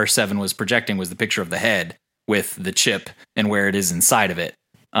R7 was projecting was the picture of the head with the chip and where it is inside of it.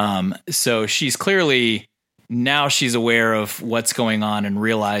 So she's clearly, now she's aware of what's going on and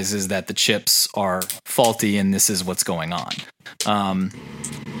realizes that the chips are faulty and this is what's going on.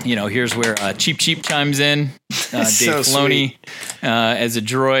 You know, here's where Cheap chimes in. Dave Filoni as a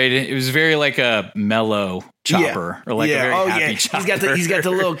droid. It was very like a mellow chopper or like a very happy chopper. He's got the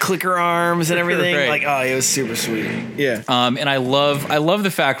little clicker arms and everything. Right. Like, it was super sweet. Yeah. And I love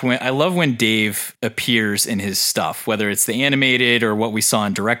the fact when Dave appears in his stuff, whether it's the animated or what we saw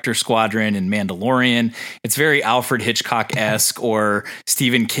in Director Squadron and Mandalorian. It's very Alfred Hitchcock-esque or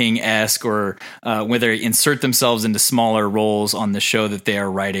Stephen King-esque, or where they insert themselves into smaller roles on the show that they are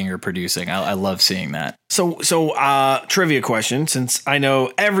writing or producing. I love seeing that. So trivia question, since I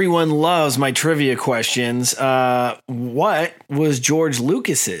know everyone loves my trivia questions. What was George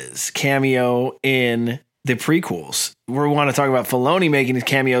Lucas's cameo in the prequels? We want to talk about Filoni making his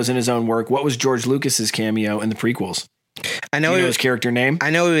cameos in his own work. What was George Lucas's cameo in the prequels? I know his character name.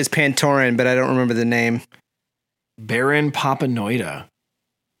 I know it was Pantoran, but I don't remember the name. Baron Papanoida.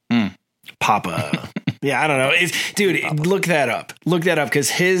 Papa. Yeah, I don't know. Look that up. Look that up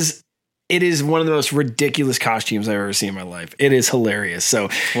because it is one of the most ridiculous costumes I've ever seen in my life. It is hilarious. So,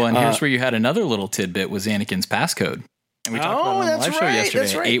 well, and here's where you had another little tidbit was Anakin's passcode. And we talked about it on the live show yesterday.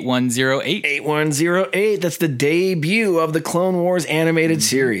 That's right. 8108. 8108. That's the debut of the Clone Wars animated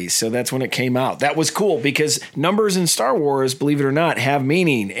series. So that's when it came out. That was cool because numbers in Star Wars, believe it or not, have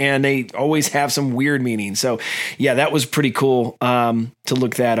meaning, and they always have some weird meaning. So yeah, that was pretty cool to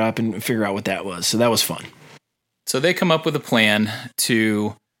look that up and figure out what that was. So that was fun. So they come up with a plan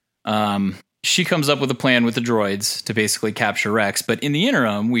to she comes up with a plan with the droids to basically capture Rex. But in the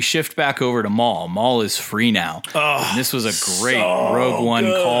interim, we shift back over to Maul. Maul is free now. And this was a great Rogue One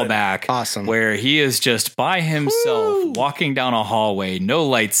callback. Awesome. Where he is just by himself walking down a hallway, no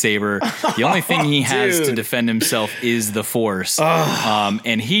lightsaber. The only thing he has to defend himself is the Force.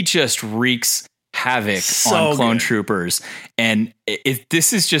 And he just wreaks havoc on clone troopers. And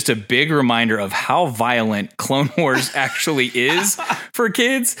this is just a big reminder of how violent Clone Wars actually is for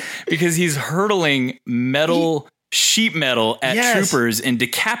kids, because he's hurtling sheet metal at troopers and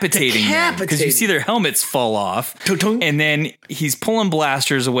decapitating them because you see their helmets fall off. And then he's pulling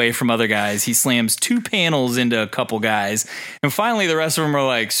blasters away from other guys. He slams 2 panels into a couple guys. And finally, the rest of them are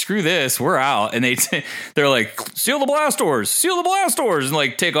like, screw this, we're out. And they're like, seal the blast doors, and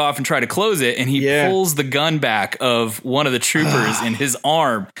like take off and try to close it. And he pulls the gun back of one of the troopers and his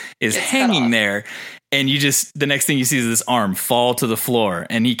arm is hanging there. And the next thing you see is this arm fall to the floor,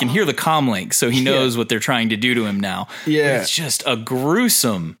 and he can hear the comlink, so he knows what they're trying to do to him now. Yeah. But it's just a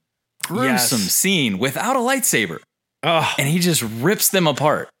gruesome scene without a lightsaber. And he just rips them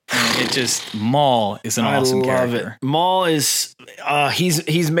apart. Maul is an awesome character. I love it. Maul is,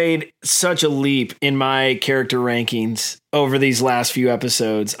 he's made such a leap in my character rankings over these last few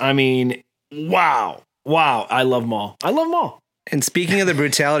episodes. I mean, wow. I love Maul. And speaking of the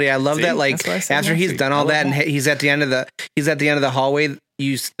brutality, I love that. Like after he's done all that, and he's at the end of the hallway.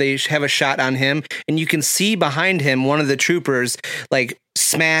 They have a shot on him, and you can see behind him one of the troopers like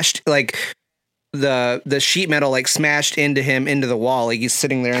smashed, like the sheet metal like smashed into the wall. Like he's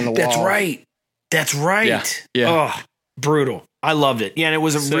sitting there in the wall. That's right. Yeah. Oh, brutal. I loved it. Yeah, and it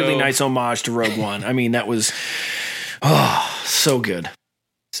was a really nice homage to Rogue One. I mean, that was so good.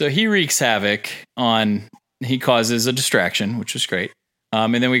 So he wreaks havoc on. He causes a distraction, which was great.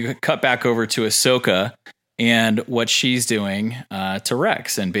 And then we cut back over to Ahsoka and what she's doing to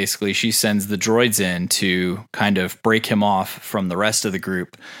Rex. And basically she sends the droids in to kind of break him off from the rest of the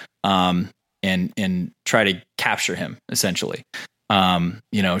group and try to capture him, essentially.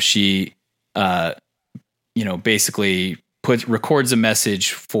 She, basically records a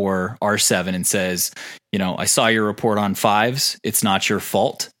message for R7 and says, I saw your report on 5s. It's not your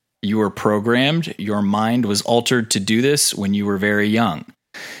fault. You were programmed. Your mind was altered to do this when you were very young.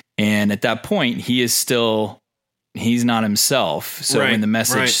 And at that point, he's not himself. So when the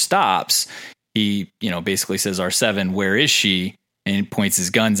message stops, he, basically says, R7, where is she? And he points his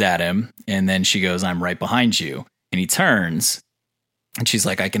guns at him. And then she goes, I'm right behind you. And he turns and she's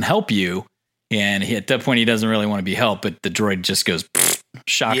like, I can help you. And at that point, he doesn't really want to be helped, but the droid just goes,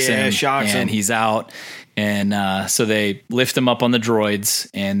 shocks him, and he's out. And so they lift him up on the droids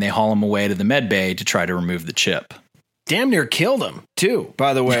and they haul him away to the med bay to try to remove the chip. Damn near killed him too,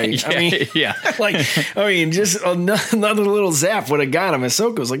 by the way. Just another little zap would have got him.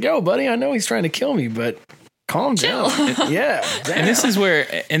 Ahsoka was like, yo, buddy, I know he's trying to kill me, but calm down. Yeah. Damn. And this is where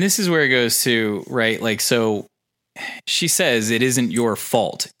it goes to, right? Like, so she says it isn't your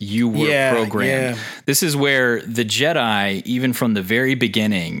fault. You were programmed. Yeah. This is where the Jedi, even from the very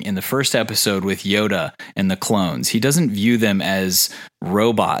beginning in the first episode with Yoda and the clones, he doesn't view them as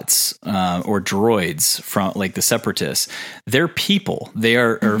robots or droids from like the Separatists. They're people. They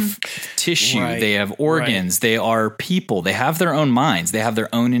are tissue. Right. They have organs. Right. They are people. They have their own minds. They have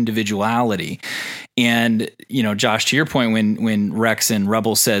their own individuality. And, Josh, to your point, when Rex in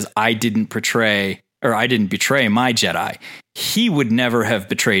Rebels says, I didn't betray my Jedi, he would never have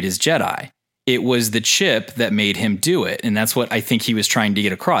betrayed his Jedi. It was the chip that made him do it. And that's what I think he was trying to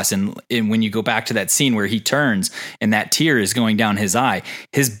get across. And when you go back to that scene where he turns and that tear is going down his eye,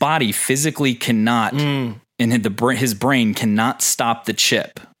 his body physically cannot, and his brain cannot stop the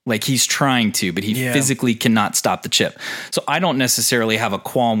chip. Like he's trying to, but he physically cannot stop the chip. So I don't necessarily have a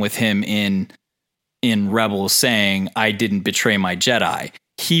qualm with him in Rebels saying, I didn't betray my Jedi.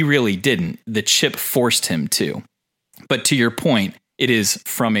 He really didn't. The chip forced him to. But to your point, it is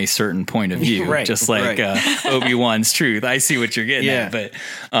from a certain point of view, just like Obi-Wan's truth. I see what you're getting at. But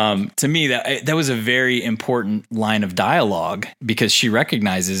to me, that was a very important line of dialogue because she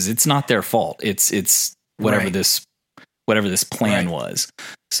recognizes it's not their fault. It's whatever this plan was.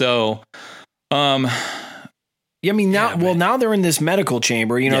 So, now they're in this medical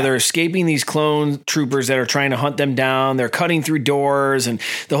chamber. They're escaping these clone troopers that are trying to hunt them down. They're cutting through doors and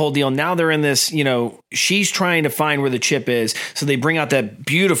the whole deal. Now they're in this, she's trying to find where the chip is. So they bring out that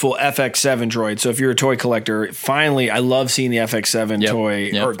beautiful FX7 droid. So if you're a toy collector, finally, I love seeing the FX7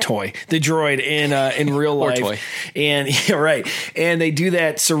 the droid in real life. Toy. And and they do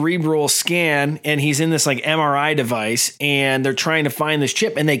that cerebral scan and he's in this like MRI device and they're trying to find this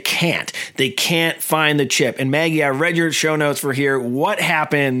chip and they can't find the chip. And Maggie, I read your show notes for here. What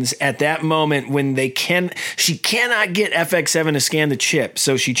happens at that moment when she cannot get FX7 to scan the chip?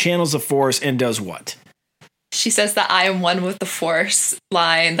 So she channels the Force and does what? She says that I am one with the Force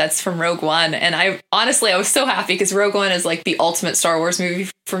line that's from Rogue One. And I was so happy because Rogue One is like the ultimate Star Wars movie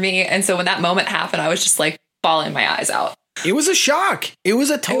for me. And so when that moment happened, I was just like bawling my eyes out. It was a shock. It was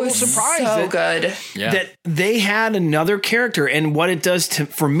a total surprise. So good. That they had another character. And what it does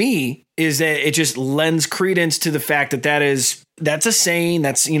for me is that it just lends credence to the fact that's a saying.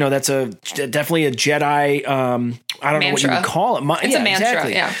 That's definitely a Jedi. I don't know what you would call it. It's a mantra.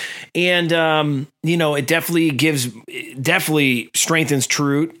 Exactly. Yeah. And, it definitely strengthens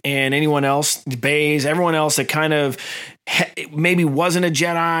Trute and anyone else, Baze, everyone else that kind of maybe wasn't a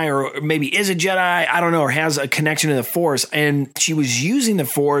Jedi or maybe is a Jedi, I don't know, or has a connection to the Force. And she was using the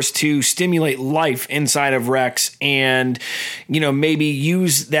Force to stimulate life inside of Rex and, maybe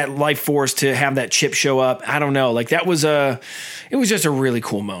use that life force to have that chip show up. I don't know. Like it was just a really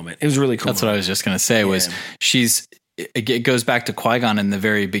cool moment. It was really cool. That's what I was just going to say was it goes back to Qui-Gon in the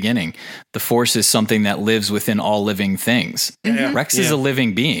very beginning. The Force is something that lives within all living things. Mm-hmm. Rex is a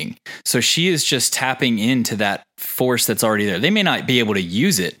living being. So she is just tapping into that Force that's already there. They may not be able to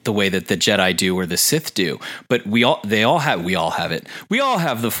use it the way that the Jedi do or the Sith do, but we all have it. We all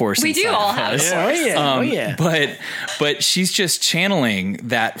have the Force. We do all have the Force. But she's just channeling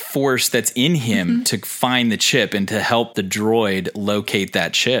that Force that's in him to find the chip and to help the droid locate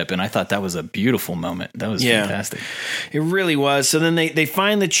that chip. And I thought that was a beautiful moment. That was fantastic. It really was. So then they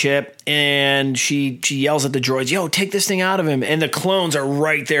find the chip and she yells at the droids, yo, take this thing out of him. And the clones are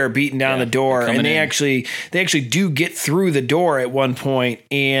right there beating down the door. And they actually do get through the door at one point.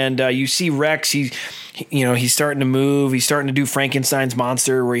 And you see Rex, he's starting to move. He's starting to do Frankenstein's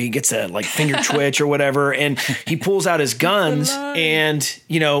monster where he gets a like finger twitch or whatever. And he pulls out his guns and,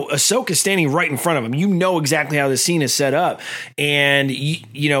 Ahsoka's standing right in front of him. You know exactly how the scene is set up. And,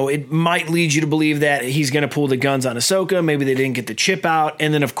 it might lead you to believe that he's going to pull the guns on Ahsoka. Maybe they didn't get the chip out.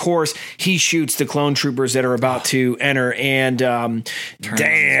 And then, of course, he shoots the clone troopers that are about to enter. And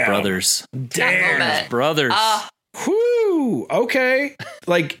brothers. Damn. Brothers. Whew. Okay.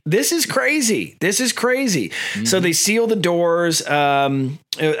 Like, this is crazy. So they seal the doors.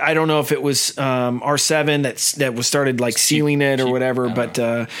 I don't know if it was R7 that was started like sealing it or whatever, but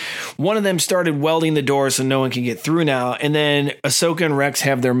one of them started welding the door so no one can get through now. And then Ahsoka and Rex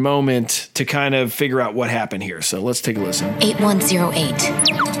have their moment to kind of figure out what happened here. So let's take a listen.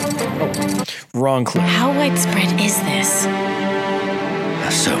 8108. Wrong clue. How widespread is this?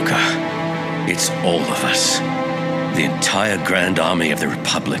 Ahsoka, it's all of us. The entire Grand Army of the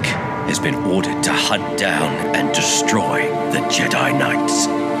Republic has been ordered to hunt down and destroy the Jedi Knights.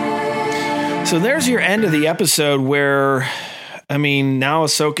 So there's your end of the episode where, I mean, now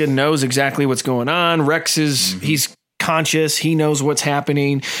Ahsoka knows exactly what's going on. Rex he's conscious. He knows what's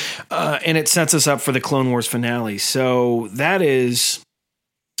happening. And it sets us up for the Clone Wars finale. So that is,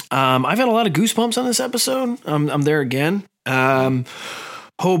 I've had a lot of goosebumps on this episode. I'm there again.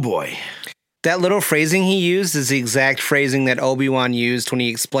 Oh boy. That little phrasing he used is the exact phrasing that Obi-Wan used when he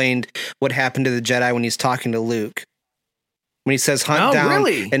explained what happened to the Jedi when he's talking to Luke. When he says hunt down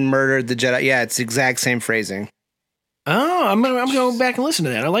and murdered the Jedi. Yeah, it's the exact same phrasing. Oh, I'm going to go back and listen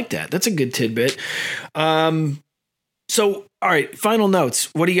to that. I like that. That's a good tidbit. So, all right, final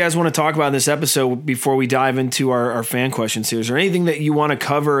notes. What do you guys want to talk about in this episode before we dive into our fan question series? Or anything that you want to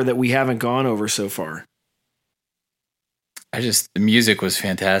cover that we haven't gone over so far? The music was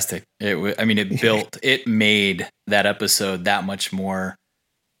fantastic. It made that episode that much more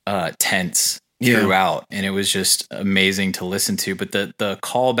tense throughout. And it was just amazing to listen to. But the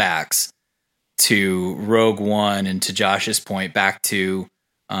callbacks to Rogue One and to Josh's point back to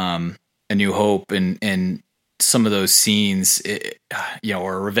A New Hope and some of those scenes,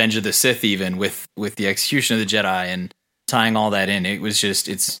 or Revenge of the Sith, even with the execution of the Jedi and tying all that in,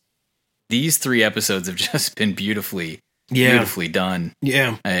 these 3 episodes have just been beautifully done.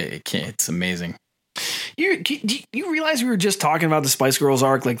 Yeah. It's amazing. You realize we were just talking about the Spice Girls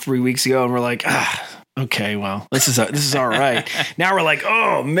arc like 3 weeks ago, and we're like, okay, well, this is all right. Now we're like,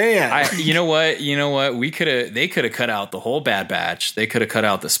 oh man. You know what? They could have cut out the whole Bad Batch. They could have cut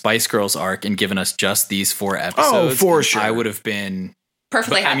out the Spice Girls arc and given us just these 4 episodes. Oh, for sure. I would have been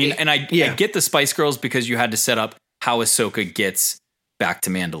perfectly happy. I get the Spice Girls because you had to set up how Ahsoka gets back to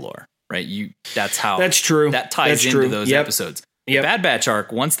Mandalore. Right, that's true. That ties into those episodes. The Bad Batch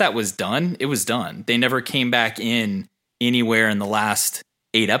arc, once that was done, it was done. They never came back in anywhere in the last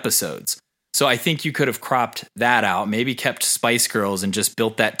 8 episodes. So I think you could have cropped that out, maybe kept Spice Girls and just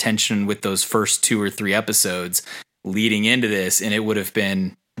built that tension with those first 2 or 3 episodes leading into this, and it would have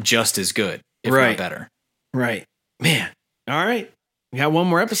been just as good, if not better. Right, man. All right. We got one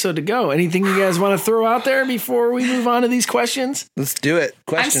more episode to go. Anything you guys want to throw out there before we move on to these questions? Let's do it.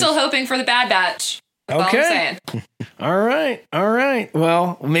 Questions. I'm still hoping for the Bad Batch. That's all I'm saying. All right.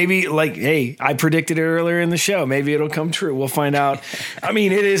 Well, maybe hey, I predicted it earlier in the show. Maybe it'll come true. We'll find out. I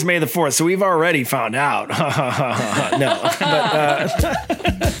mean, it is May the 4th, so we've already found out. No.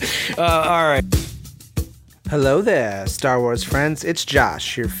 But, all right. Hello there, Star Wars friends. It's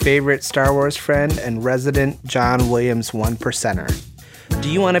Josh, your favorite Star Wars friend and resident John Williams 1%er. Do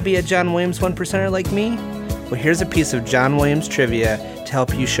you want to be a John Williams 1%er like me? Well, here's a piece of John Williams trivia to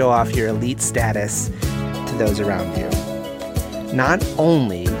help you show off your elite status to those around you. Not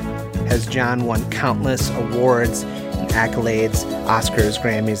only has John won countless awards and accolades, Oscars,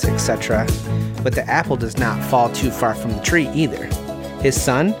 Grammys, etc., but the apple does not fall too far from the tree either. His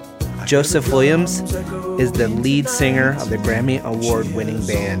son, Joseph Williams, is the lead singer of the Grammy Award-winning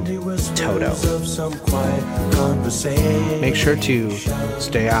band Toto. Make sure to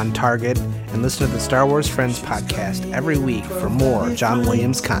stay on target and listen to the Star Wars Friends podcast every week for more John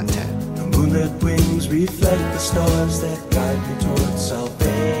Williams content. The moonlit wings reflect the stars that guide me towards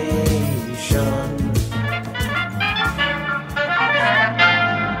salvation.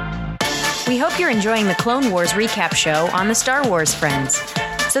 We hope you're enjoying the Clone Wars recap show on the Star Wars Friends.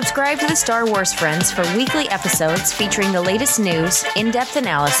 Subscribe to the Star Wars Friends for weekly episodes featuring the latest news, in-depth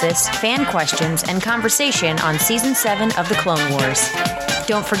analysis, fan questions, and conversation on Season 7 of the Clone Wars.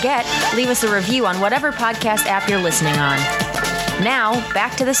 Don't forget, leave us a review on whatever podcast app you're listening on. Now,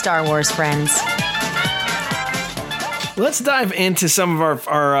 back to the Star Wars Friends. Let's dive into some of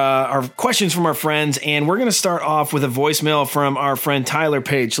our questions from our friends, and we're going to start off with a voicemail from our friend Tyler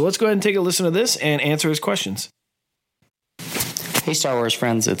Page. So let's go ahead and take a listen to this and answer his questions. Hey, Star Wars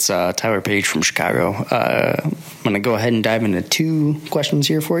friends, it's Tyler Page from Chicago. I'm going to go ahead and dive into 2 questions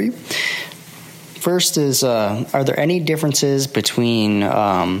here for you. First is, are there any differences between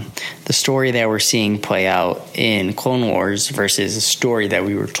the story that we're seeing play out in Clone Wars versus the story that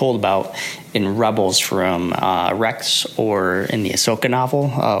we were told about in Rebels from Rex or in the Ahsoka novel?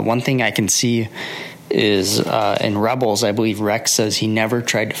 One thing I can see is in Rebels, I believe Rex says he never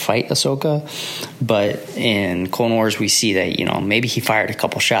tried to fight Ahsoka, but in Clone Wars we see that, you know, maybe he fired a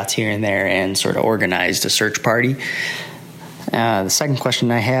couple shots here and there and sort of organized a search party. The second question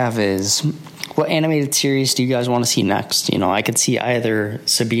I have is, what animated series do you guys want to see next? You know, I could see either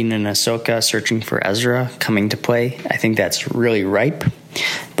Sabine and Ahsoka searching for Ezra coming to play. I think that's really ripe.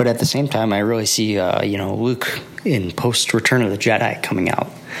 But at the same time, I really see, Luke in post Return of the Jedi coming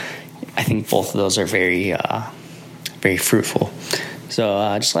out. I think both of those are very, very fruitful.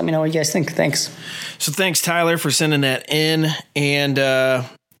 So just let me know what you guys think. Thanks. So thanks, Tyler, for sending that in. And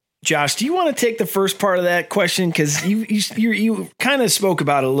Josh, do you want to take the first part of that question? Because you kind of spoke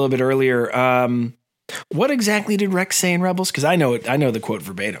about it a little bit earlier. What exactly did Rex say in Rebels? Because I know the quote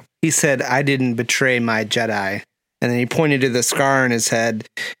verbatim. He said, "I didn't betray my Jedi." And then he pointed to the scar on his head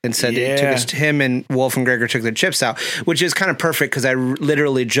and said him and Wolf and Gregor took the chips out, which is kind of perfect because I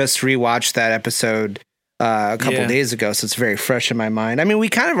literally just rewatched that episode a couple days ago. So it's very fresh in my mind. I mean, we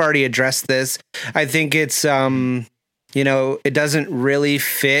kind of already addressed this. I think it's, it doesn't really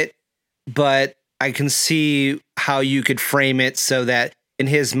fit, but I can see how you could frame it so that in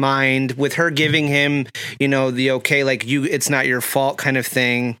his mind, with her giving him, the okay, like it's not your fault kind of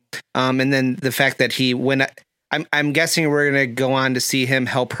thing. And then the fact that I'm guessing we're going to go on to see him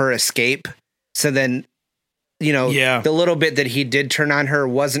help her escape. So then, the little bit that he did turn on her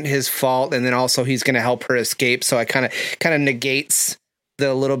wasn't his fault. And then also he's going to help her escape. So I kind of negates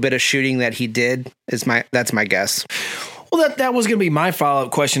the little bit of shooting that he did that's my guess. Well, that was going to be my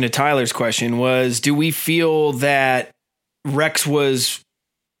follow-up question to Tyler's question was, do we feel that Rex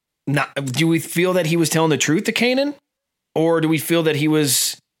do we feel that he was telling the truth to Kanan? Or do we feel that he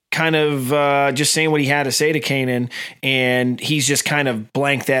was kind of just saying what he had to say to Kanan, and he's just kind of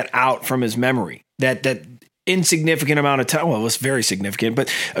blanked that out from his memory? That insignificant amount of time, well, it was very significant,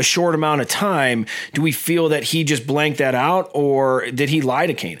 but a short amount of time, do we feel that he just blanked that out, or did he lie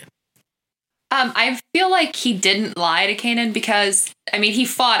to Kanan? I feel like he didn't lie to Kanan because, he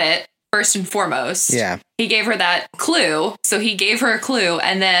fought it first and foremost. Yeah. He gave her that clue, so he gave her a clue,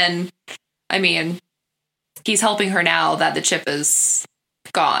 and then, he's helping her now that the chip is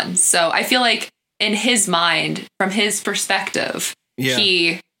gone. So I feel like in his mind, from his perspective,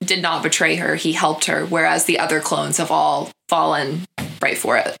 he did not betray her. He helped her, whereas the other clones have all fallen right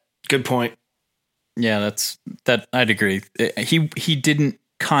for it. Good point. Yeah, I'd agree. He didn't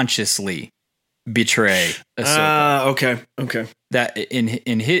consciously betray Ahsoka. Okay. That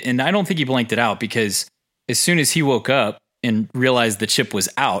and I don't think he blanked it out, because as soon as he woke up and realized the chip was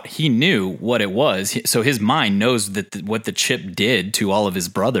out, he knew what it was. So his mind knows that what the chip did to all of his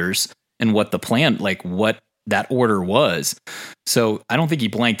brothers and what the plan, like what that order was. So I don't think he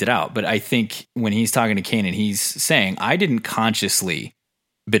blanked it out, but I think when he's talking to Kanan, he's saying, I didn't consciously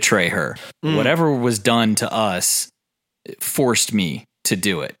betray her. Whatever was done to us forced me to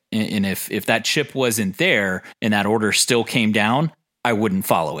do it. And if that chip wasn't there and that order still came down, I wouldn't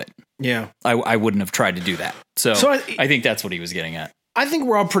follow it. Yeah. I wouldn't have tried to do that. So I think that's what he was getting at. I think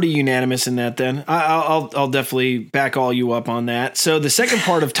we're all pretty unanimous in that then. I'll definitely back all you up on that. So the second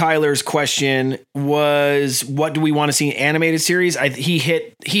part of Tyler's question was, what do we want to see in animated series? He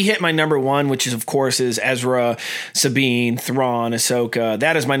hit my number one, which is, of course, is Ezra, Sabine, Thrawn, Ahsoka.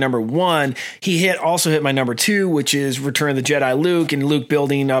 That is my number one. He also hit my number two, which is Return of the Jedi Luke, and Luke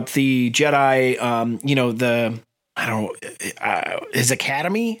building up the Jedi, his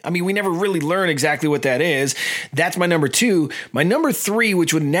academy. We never really learn exactly what that is. That's my number two. My number three,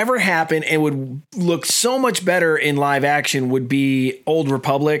 which would never happen and would look so much better in live action, would be Old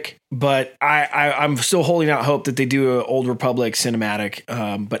Republic. But I'm still holding out hope that they do an Old Republic cinematic.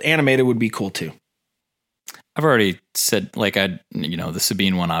 But animated would be cool too. I've already said, the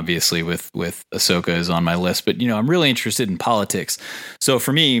Sabine one, obviously with Ahsoka is on my list, but I'm really interested in politics. So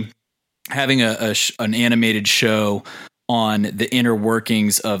for me, having an animated show on the inner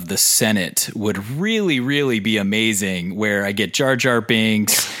workings of the Senate would really, really be amazing, where I get Jar Jar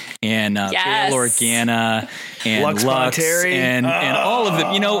Binks and Bail Organa and Lux and all of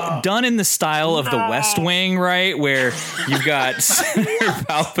them, done in the style of the West Wing, right? Where you've got Senator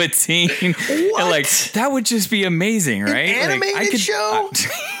Palpatine. And that would just be amazing, right? An animated show?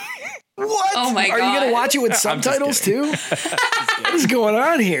 What? Oh my God. Are you going to watch it with subtitles too? What is going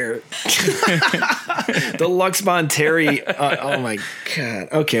on here? The Lux Monteri. Oh my God.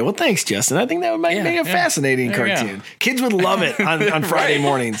 Okay. Well, thanks, Justin. I think that would make a fascinating cartoon. Kids would love it on Friday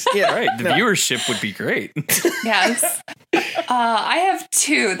mornings. Yeah. Right. The viewership would be great. Yes. I have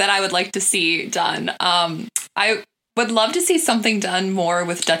two that I would like to see done. I would love to see something done more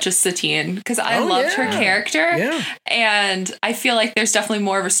with Duchess Satine because I loved her character. Yeah. And I feel like there's definitely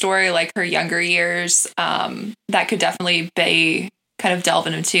more of a story like her younger years that could definitely be kind of delve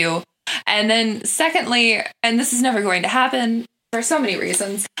into. And then secondly, and this is never going to happen for so many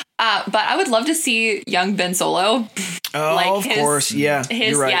reasons, but I would love to see young Ben Solo. Oh, of course. Yeah.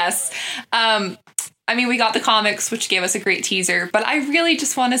 You're right. Yes. I mean, we got the comics, which gave us a great teaser, but I really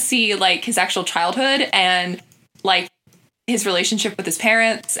just want to see like his actual childhood and like his relationship with his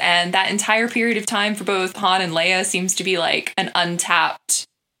parents, and that entire period of time for both Han and Leia seems to be like an untapped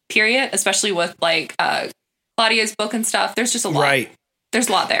period, especially with like Claudia's book and stuff. There's just a lot. Right. There's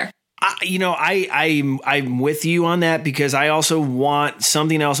a lot there. I'm with you on that because I also want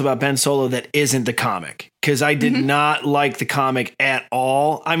something else about Ben Solo that isn't the comic, because I did not like the comic at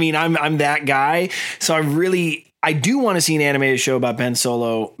all. I mean, I'm that guy. So I do want to see an animated show about Ben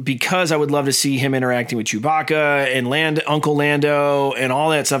Solo because I would love to see him interacting with Chewbacca and Uncle Lando and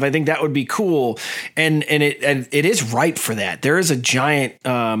all that stuff. I think that would be cool. And it is ripe for that. There is a giant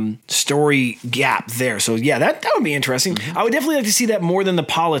story gap there. So yeah, that would be interesting. I would definitely like to see that more than the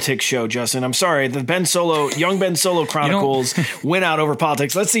politics show, Justin. I'm sorry. The Young Ben Solo Chronicles went out over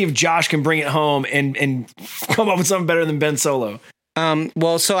politics. Let's see if Josh can bring it home and come up with something better than Ben Solo.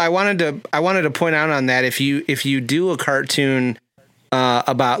 Well, so I wanted to point out on that if you do a cartoon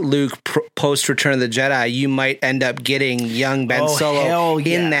about Luke post Return of the Jedi, you might end up getting young Ben Solo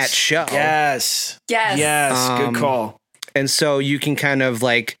in that show. Yes. Good call. And so you can kind of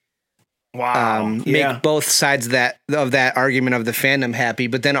like make both sides of that argument of the fandom happy,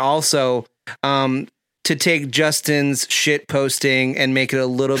 but then also to take Justin's shit posting and make it a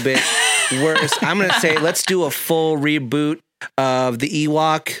little bit worse. I'm going to say let's do a full reboot of the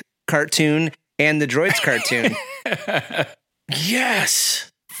Ewok cartoon and the Droids cartoon. Yes.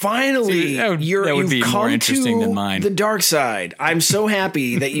 Finally, that would be more interesting than mine. The dark side. I'm so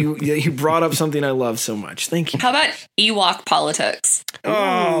happy that you brought up something I love so much. Thank you. How about Ewok politics?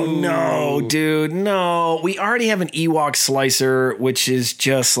 Oh, no, dude. No. We already have an Ewok slicer, which is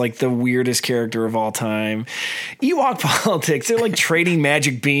just like the weirdest character of all time. Ewok politics. They're like trading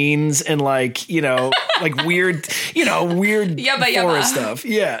magic beans and like, like weird forest stuff.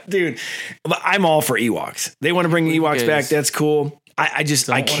 Yeah, dude. I'm all for Ewoks. They want to bring Ewoks back. That's cool. I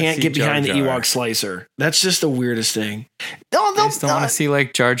can't get behind the Ewok slicer. That's just the weirdest thing. I just don't want to see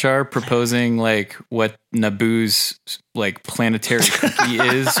like Jar Jar proposing like what Naboo's like planetary cookie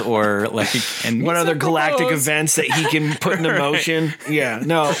is, or like and what other galactic events that he can put into motion. Yeah,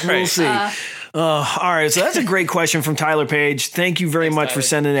 no, we'll see. All right, so that's a great question from Tyler Page. Thank you very much for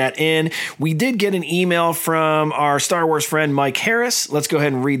sending that in. We did get an email from our Star Wars friend Mike Harris. Let's go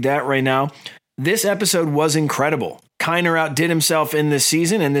ahead and read that right now. This episode was incredible. Kiner outdid himself in this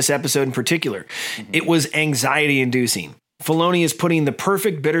season and this episode in particular. It was anxiety-inducing. Filoni is putting the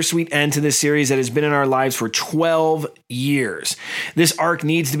perfect bittersweet end to this series that has been in our lives for 12 years. This arc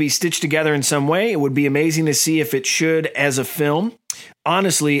needs to be stitched together in some way. It would be amazing to see if it should as a film.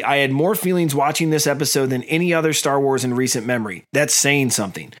 Honestly, I had more feelings watching this episode than any other Star Wars in recent memory. That's saying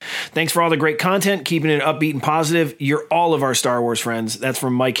something. Thanks for all the great content, keeping it upbeat and positive. You're all of our Star Wars friends. That's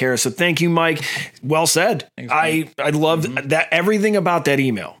from Mike Harris. So thank you, Mike. Well said. Thanks, I loved that. Everything about that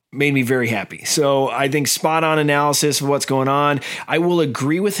email made me very happy. So I think spot on analysis of what's going on. I will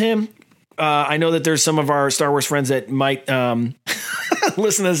agree with him. I know that there's some of our Star Wars friends that might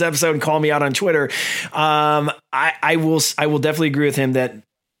listen to this episode and call me out on Twitter. I will definitely agree with him that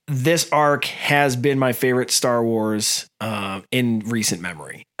this arc has been my favorite Star Wars in recent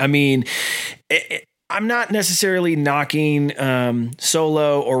memory. I mean, I'm not necessarily knocking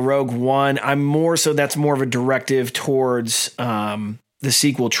Solo or Rogue One. I'm more so that's more of a directive towards the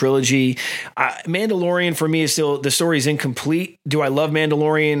sequel trilogy. Mandalorian for me is still, the story is incomplete. Do I love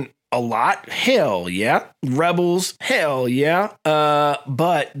Mandalorian a lot? Hell yeah. Rebels? Hell yeah.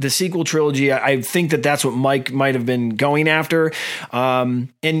 But the sequel trilogy, I think that that's what Mike might have been going after. And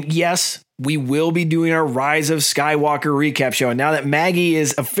yes, we will be doing our Rise of Skywalker recap show. And now that Maggie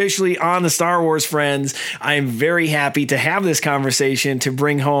is officially on the Star Wars Friends, I am very happy to have this conversation to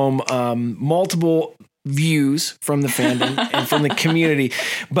bring home multiple views from the fandom and from the community.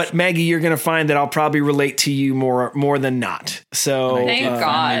 But Maggie, you're going to find that I'll probably relate to you more than not. So thank God.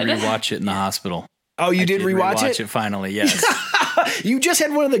 I rewatch it in the hospital. Oh, you did rewatch it? It finally, yes. You just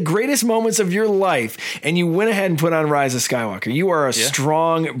had one of the greatest moments of your life, and you went ahead and put on Rise of Skywalker. You are a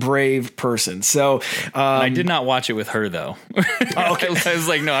strong, brave person. So I did not watch it with her, though. Okay. I was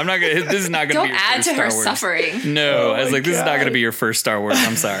like, no, I'm not gonna. This is not gonna be your add first to Star her Wars. suffering. No, I was like, this is not gonna be your first Star Wars.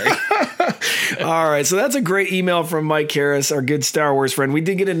 I'm sorry. All right, so that's a great email from Mike Harris, our good Star Wars friend. We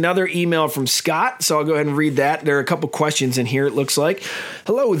did get another email from Scott, so I'll go ahead and read that. There are a couple questions in here, it looks like.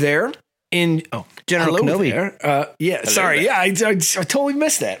 Hello there. General Kenobi. I totally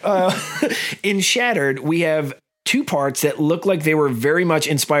missed that. In Shattered, we have two parts that look like they were very much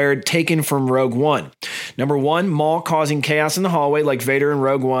inspired, taken from Rogue One. Number one, Maul causing chaos in the hallway like Vader in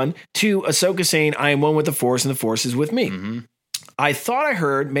Rogue One. Two, Ahsoka saying, I am one with the Force and the Force is with me. Mm-hmm. I thought I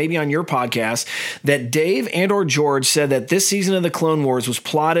heard, maybe on your podcast, that Dave and or George said that this season of the Clone Wars was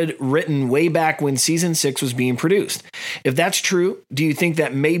plotted, written way back when season 6 was being produced. If that's true, do you think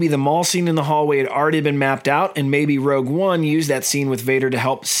that maybe the Maul scene in the hallway had already been mapped out and maybe Rogue One used that scene with Vader to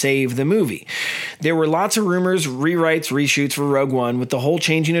help save the movie? There were lots of rumors, rewrites, reshoots for Rogue One, with the whole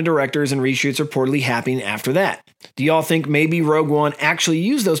changing of directors and reshoots reportedly happening after that. Do y'all think maybe Rogue One actually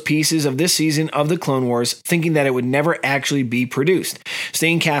used those pieces of this season of the Clone Wars, thinking that it would never actually be produced?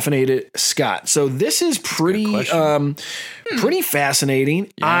 Staying caffeinated, Scott. So this is pretty fascinating.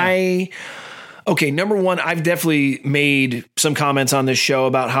 Yeah. Number one, I've definitely made some comments on this show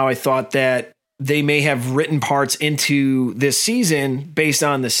about how I thought that they may have written parts into this season based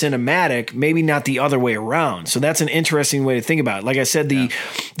on the cinematic, maybe not the other way around. So that's an interesting way to think about it. Like I said, the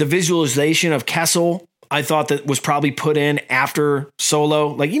visualization of Kessel, I thought that was probably put in after Solo.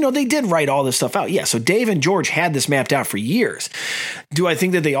 Like, they did write all this stuff out. Yeah. So Dave and George had this mapped out for years. Do I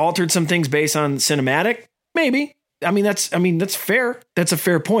think that they altered some things based on cinematic? Maybe. That's fair. That's a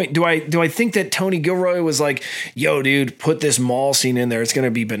fair point. Do I think that Tony Gilroy was like, yo, dude, put this Maul scene in there. It's going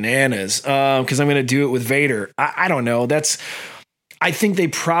to be bananas. Cause I'm going to do it with Vader. I don't know. I think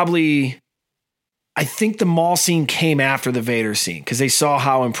the Maul scene came after the Vader scene because they saw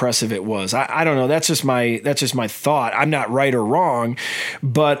how impressive it was. I don't know. That's just my thought. I'm not right or wrong,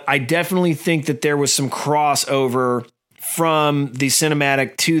 but I definitely think that there was some crossover from the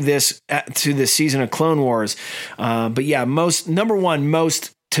cinematic to this season of Clone Wars. But yeah, most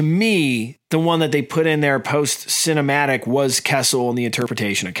to me, the one that they put in there post cinematic was Kessel and the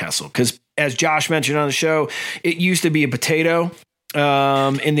interpretation of Kessel. Because as Josh mentioned on the show, it used to be a potato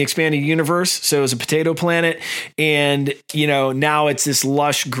in the expanded universe. So it was a potato planet. And, now it's this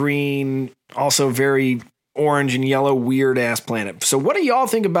lush green, also very orange and yellow, weird ass planet. So what do y'all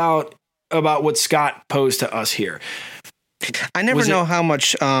think about what Scott posed to us here? I never know how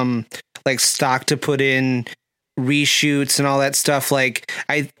much stock to put in reshoots and all that stuff. Like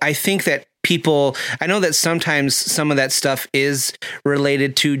I think that I know that sometimes some of that stuff is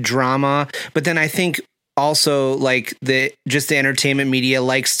related to drama, but then I think also the entertainment media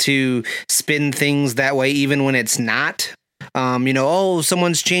likes to spin things that way, even when it's not.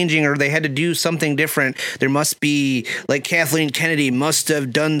 Someone's changing or they had to do something different. There must be Kathleen Kennedy must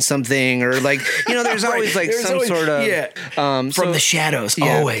have done something or there's always sort of from the shadows,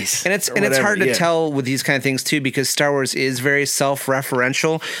 always. And it's hard to tell with these kind of things too, because Star Wars is very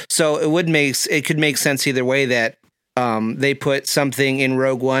self-referential. So it could make sense either way that they put something in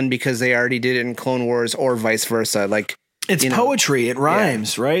Rogue One because they already did it in Clone Wars or vice versa. It's poetry. It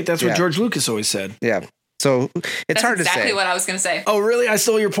rhymes, right? That's what George Lucas always said. Yeah. So it's hard to say. That's exactly what I was going to say. Oh, really? I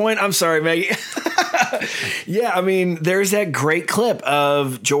stole your point? I'm sorry, Maggie. Yeah, there's that great clip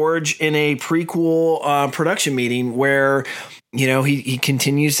of George in a prequel production meeting where, he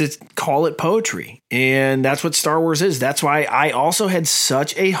continues to call it poetry. And that's what Star Wars is. That's why I also had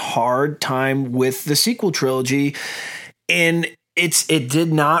such a hard time with the sequel trilogy. And it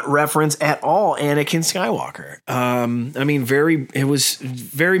did not reference at all Anakin Skywalker. It was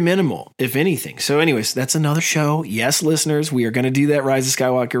very minimal, if anything. So anyways, that's another show. Yes, listeners, we are going to do that Rise of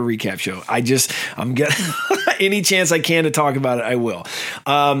Skywalker recap show. I'm getting any chance I can to talk about it, I will.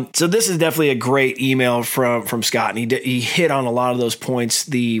 So this is definitely a great email from Scott, and he hit on a lot of those points.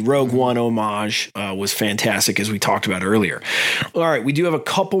 The Rogue One homage was fantastic, as we talked about earlier. All right, we do have a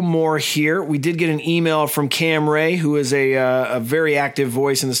couple more here. We did get an email from Cam Ray, who is a very active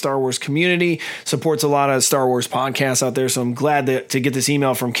voice in the Star Wars community, supports a lot of Star Wars podcasts out there. So I'm glad to get this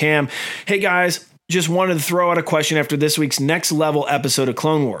email from Cam. Hey guys, just wanted to throw out a question after this week's Next Level episode of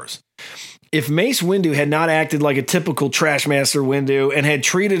Clone Wars. if Mace Windu had not acted like a typical trash master Windu and had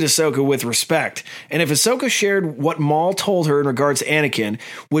treated Ahsoka with respect, and if Ahsoka shared what Maul told her in regards to Anakin,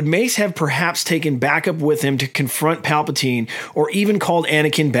 would Mace have perhaps taken backup with him to confront Palpatine or even called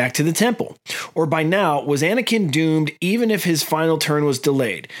Anakin back to the temple? Or by now, was Anakin doomed even if his final turn was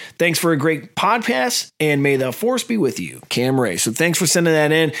delayed? Thanks for a great podcast, and may the Force be with you, Cam Ray. So thanks for sending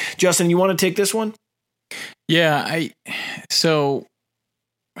that in. Justin, you want to take this one? Yeah,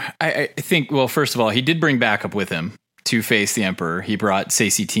 I think, well, first of all, he did bring backup with him to face the Emperor. He brought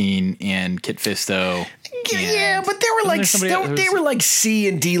Saesee Tiin and Kit Fisto. Yeah, but they were like C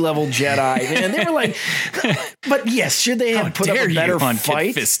and D level Jedi, man. They were like, but yes, should they have put up a better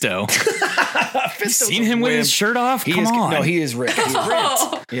fight? Kit Fisto. You seen him with his shirt off? Come on. No, he is ripped. He's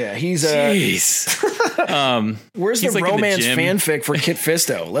ripped. Yeah, he's Jeez. Where's the romance fanfic for Kit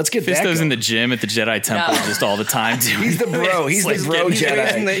Fisto? Let's get that. Fisto's in the gym at the Jedi Temple just all the time. He's the bro. He's the bro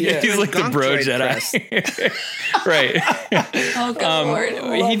Jedi. He's like the bro Jedi. Right. Oh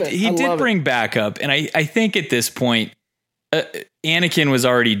God. He did bring backup, and I think at this point, Anakin was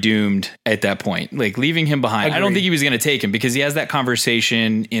already doomed at that point. Like leaving him behind. Agreed. I don't think he was going to take him because he has that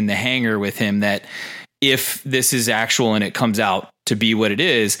conversation in the hangar with him that if this is actual and it comes out to be what it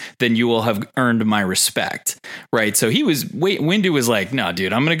is, then you will have earned my respect. Right. So Windu was like, no,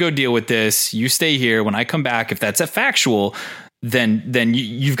 dude, I'm going to go deal with this. You stay here. When I come back, if that's a factual, then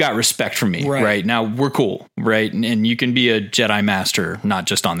you've got respect from me. Right. Now we're cool. Right. And you can be a Jedi master, not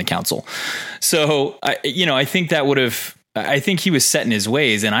just on the council. So, I think that would have, I think he was set in his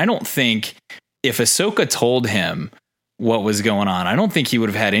ways. And I don't think if Ahsoka told him what was going on, I don't think he would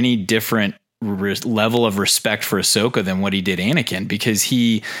have had any different level of respect for Ahsoka than what he did Anakin, because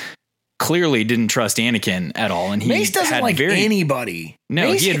he clearly didn't trust Anakin at all. And he Mace doesn't like anybody. No,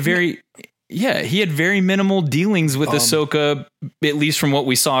 Mace, he had very minimal dealings with Ahsoka, at least from what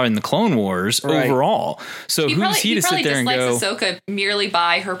we saw in the Clone Wars overall. So who's he to sit there and go? He probably dislikes Ahsoka merely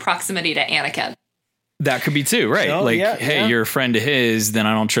by her proximity to Anakin. That could be too, right? You're a friend of his, then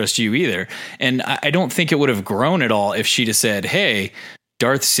I don't trust you either. And I don't think it would have grown at all if she'd have said, hey,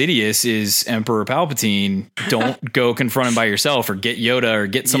 Darth Sidious is Emperor Palpatine. Don't go confront him by yourself, or get Yoda, or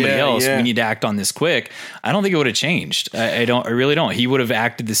get somebody else. We need to act on this quick. I don't think it would have changed. I really don't. He would have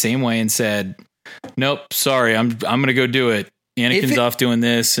acted the same way and said, nope, sorry, I'm going to go do it. Anakin's off doing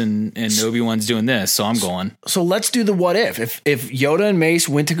this and Obi-Wan's doing this, so I'm going. So let's do the what if. If Yoda and Mace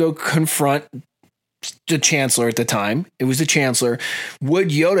went to go confront the Chancellor at the time, it was the Chancellor, would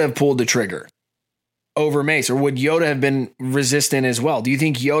Yoda have pulled the trigger over Mace, or would Yoda have been resistant as well? Do you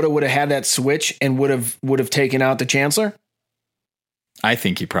think Yoda would have had that switch and would have taken out the Chancellor? I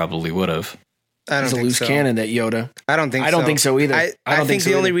think he probably would have. I don't It's a think loose so. cannon that Yoda. I don't think so. I don't think so either. I think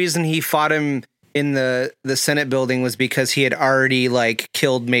the only reason he fought him in the Senate building was because he had already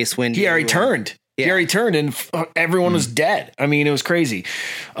killed Mace Windu. He already turned. Yeah. He already turned, and everyone was dead. I mean, it was crazy.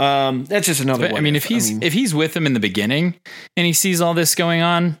 That's just another one. I mean, if he's with him in the beginning and he sees all this going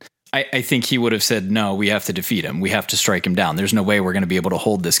on, I think he would have said, no, we have to defeat him. We have to strike him down. There's no way we're going to be able to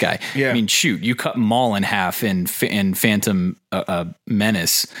hold this guy. Yeah. I mean, shoot, you cut Maul in half in Phantom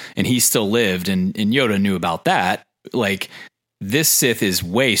Menace, and he still lived, and Yoda knew about that. Like, this Sith is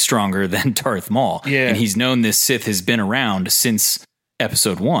way stronger than Darth Maul. Yeah. And he's known this Sith has been around since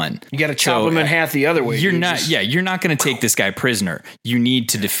Episode 1. You got to chop him in half the other way. You're not going to take this guy prisoner. You need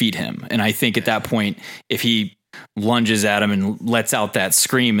to defeat him. And I think at that point, if he lunges at him and lets out that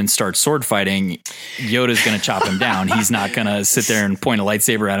scream and starts sword fighting, Yoda's going to chop him down. He's not going to sit there and point a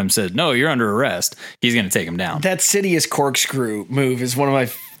lightsaber at him and say, no, you're under arrest. He's going to take him down. That Sidious corkscrew move is one of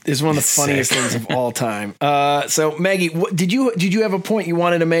the funniest things of all time. So Maggie, did you have a point you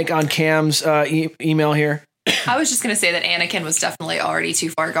wanted to make on Cam's email here? I was just going to say that Anakin was definitely already too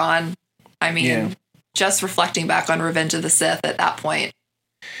far gone. I mean, just reflecting back on Revenge of the Sith at that point.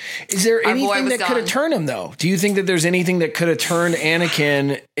 Is there anything that could have turned him, though? Do you think that there's anything that could have turned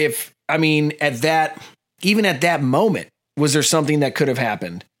Anakin even at that moment, was there something that could have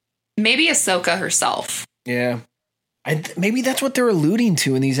happened? Maybe Ahsoka herself. Yeah. Maybe that's what they're alluding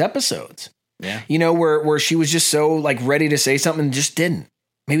to in these episodes. Yeah. Where she was just so ready to say something and just didn't.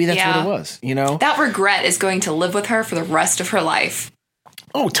 Maybe that's what it was, That regret is going to live with her for the rest of her life.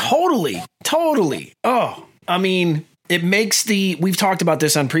 Oh, totally. Totally. Oh, I mean, it makes we've talked about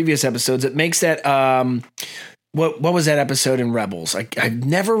this on previous episodes. It makes that, what was that episode in Rebels? I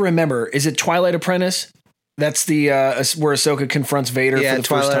never remember. Is it Twilight Apprentice? That's the, where Ahsoka confronts Vader for the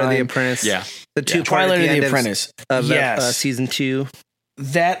Twilight first time. of the Apprentice. Yeah. The two Twilight of the Apprentice. Of season 2.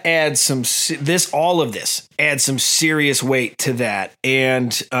 That adds all of this adds some serious weight to that.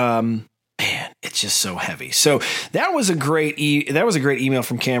 And it's just so heavy. So that was a great email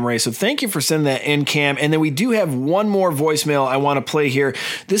from Cam Ray. So thank you for sending that in, Cam. And then we do have one more voicemail I want to play here.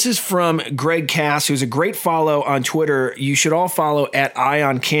 This is from Greg Cass, who's a great follow on Twitter. You should all follow at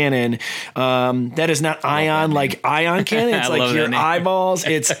Ion Cannon. That is not Ion like Ion Cannon. It's like your eyeballs.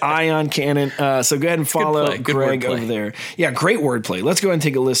 It's Ion Cannon. So go ahead and follow Greg over there. Yeah, great wordplay. Let's go ahead and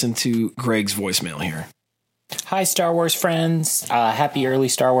take a listen to Greg's voicemail here. Hi, Star Wars friends. Happy early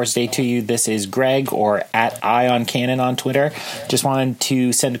Star Wars Day to you. This is Greg, or at Ion Cannon on Twitter. Just wanted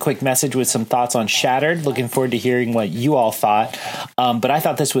to send a quick message with some thoughts on Shattered. Looking forward to hearing what you all thought. But I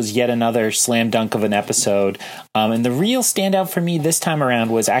thought this was yet another slam dunk of an episode. And the real standout for me this time around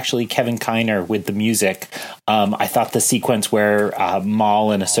was actually Kevin Kiner with the music. I thought the sequence where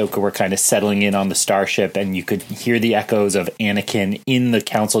Maul and Ahsoka were kind of settling in on the starship, and you could hear the echoes of Anakin in the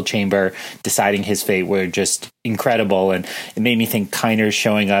council chamber deciding his fate were just incredible. And it made me think Kiner's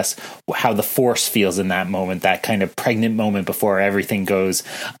showing us how the Force feels in that moment, that kind of pregnant moment before everything goes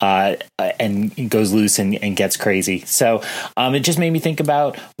and goes loose and gets crazy. So it just made me think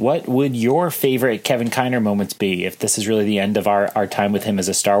about, what would your favorite Kevin Kiner moments be if this is really the end of our time with him as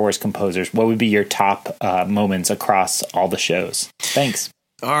a Star Wars composer? What would be your top moments across all the shows? Thanks.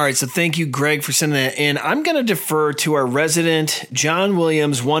 All right, so thank you, Greg, for sending that in. I'm going to defer to our resident John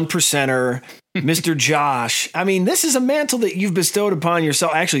Williams 1%er, Mr. Josh. I mean, this is a mantle that you've bestowed upon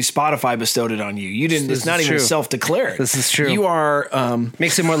yourself. Actually, Spotify bestowed it on you. You didn't. It's not even self-declared. This is true. You are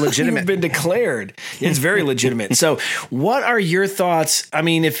makes it more legitimate. You've been declared. It's very legitimate. So, what are your thoughts? I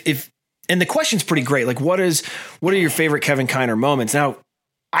mean, if and the question's pretty great. Like, what are your favorite Kevin Kiner moments? Now,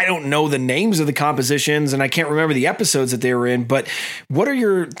 I don't know the names of the compositions, and I can't remember the episodes that they were in, but what are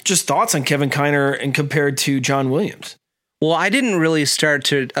your just thoughts on Kevin Kiner and compared to John Williams? Well, I didn't really start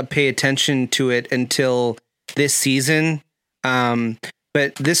to pay attention to it until this season.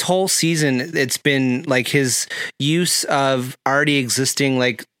 But this whole season, it's been like his use of already existing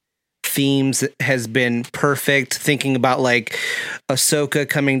like themes has been perfect. Thinking about like Ahsoka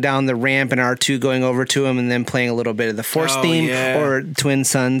coming down the ramp and R2 going over to him and then playing a little bit of the Force theme, or Twin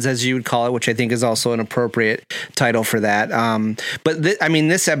Suns, as you would call it, which I think is also an appropriate title for that. But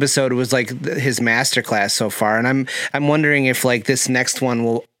this episode was like his masterclass so far, and I'm wondering if like this next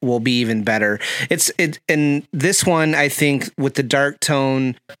one will be even better. And this one, I think, with the dark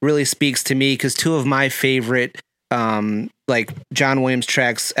tone really speaks to me, because two of my favorite like John Williams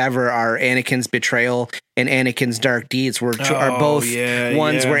tracks ever are Anakin's Betrayal and Anakin's Dark Deeds, are both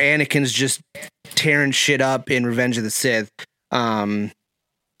ones where Anakin's just tearing shit up in Revenge of the Sith.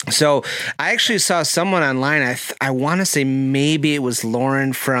 So I actually saw someone online, I want to say maybe it was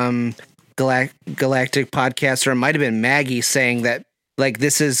Lauren from Galactic Podcast, or it might have been Maggie, saying that like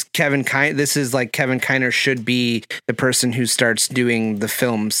this is like Kevin Kiner should be the person who starts doing the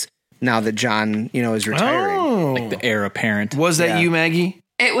films now that John, is retiring. Oh. Like the heir apparent. Was that you, Maggie?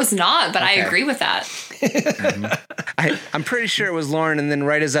 It was not, but okay. I agree with that. I'm pretty sure it was Lauren, and then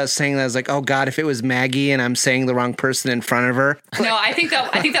right as I was saying that, I was like, oh God, if it was Maggie and I'm saying the wrong person in front of her. No, I think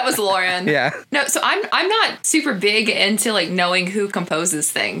that was Lauren. Yeah. No, so I'm not super big into like knowing who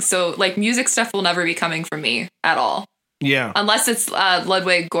composes things. So like music stuff will never be coming from me at all. Yeah. Unless it's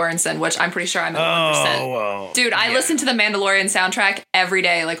Ludwig Göransson, which I'm pretty sure I'm at 1%. Well, dude, I listen to the Mandalorian soundtrack every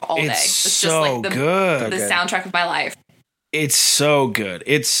day, like all day. It's so just like the good. Soundtrack of my life. It's so good.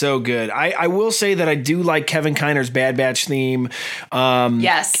 It's so good. I will say that I do like Kevin Kiner's Bad Batch theme.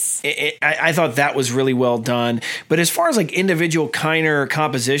 Yes. I thought that was really well done. But as far as like individual Kiner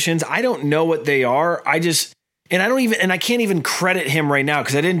compositions, I don't know what they are. I can't even credit him right now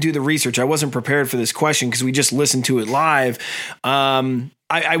because I didn't do the research. I wasn't prepared for this question because we just listened to it live.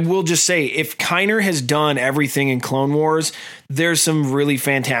 I will just say, if Kiner has done everything in Clone Wars, there's some really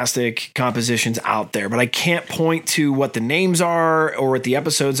fantastic compositions out there, but I can't point to what the names are or what the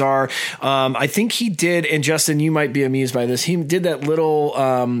episodes are. I think he did, and Justin, you might be amused by this, he did that little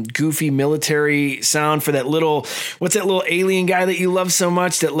goofy military sound for that little, what's that little alien guy that you love so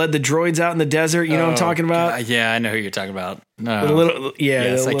much that led the droids out in the desert? You know what I'm talking about? God, yeah, I know who you're talking about.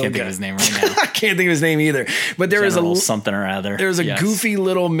 Yes, I can't think of his name right now. I can't think of his name either. But there was a something or other. There was a goofy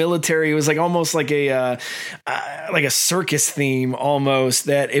little military. It was like almost like a circus theme almost.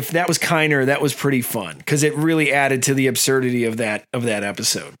 That if that was Kiner, that was pretty fun because it really added to the absurdity of that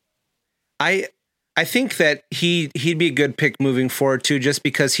episode. I think that he'd be a good pick moving forward too, just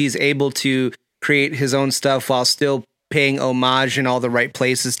because he's able to create his own stuff while still paying homage in all the right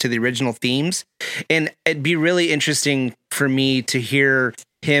places to the original themes. And it'd be really interesting for me to hear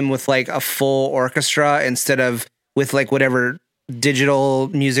him with like a full orchestra instead of with like whatever digital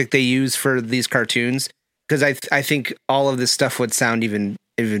music they use for these cartoons. Because I think all of this stuff would sound even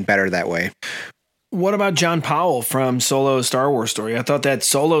even better that way. What about John Powell from Solo Star Wars Story? I thought that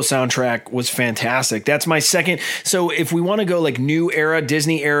Solo soundtrack was fantastic. That's my second. So if we want to go like new era,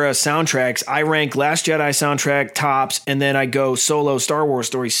 Disney era soundtracks, I rank Last Jedi soundtrack tops, and then I go Solo Star Wars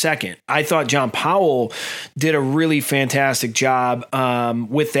Story second. I thought John Powell did a really fantastic job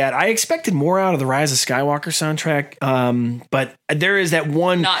with that. I expected more out of the Rise of Skywalker soundtrack, but there is that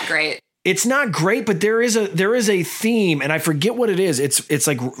one. Not great. It's not great, but there is a theme, and I forget what it is. It's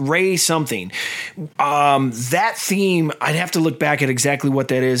like Ray something. That theme, I'd have to look back at exactly what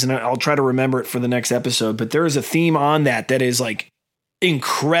that is, and I'll try to remember it for the next episode. But there is a theme on that is like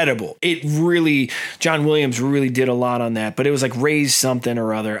incredible. It really, John Williams really did a lot on that. But it was like Ray's something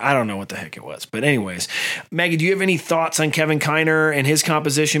or other. I don't know what the heck it was. But anyways, Maggie, do you have any thoughts on Kevin Kiner and his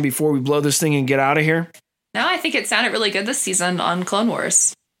composition before we blow this thing and get out of here? No, I think it sounded really good this season on Clone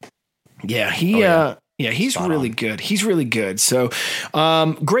Wars. Yeah, he's really good. He's really good. So,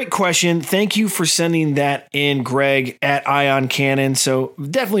 great question. Thank you for sending that in, Greg, at Ion Cannon. So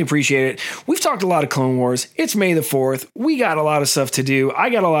definitely appreciate it. We've talked a lot of Clone Wars. It's May the 4th. We got a lot of stuff to do. I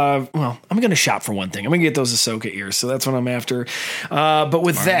got a lot of, well, I'm going to shop for one thing. I'm going to get those Ahsoka ears. So that's what I'm after. But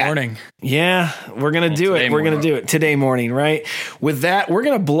with Tomorrow that, morning. Yeah, we're going to do it. We're going to do it today morning, right? With that, we're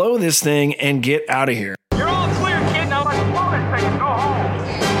going to blow this thing and get out of here. You're all clear, kid. Now let's blow this thing and go home.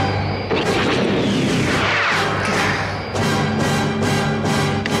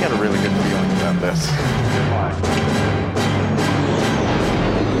 I got a really good feeling about this.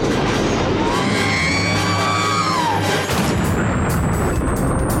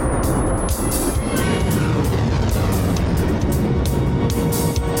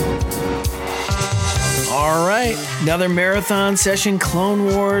 All right, another marathon session, Clone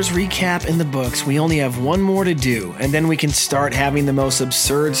Wars recap in the books. We only have one more to do, and then we can start having the most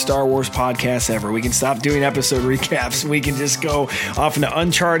absurd Star Wars podcasts ever. We can stop doing episode recaps. We can just go off into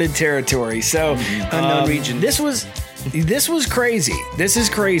uncharted territory. So, unknown region. This was crazy. This is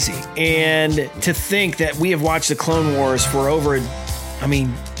crazy. And to think that we have watched the Clone Wars for over,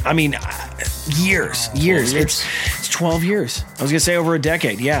 years. It's 12 years. I was gonna say over a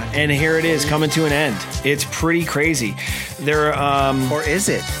decade. Yeah, and here it is coming to an end. It's pretty crazy. There, or is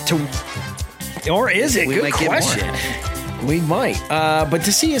it? Or is it? Good question. We might, but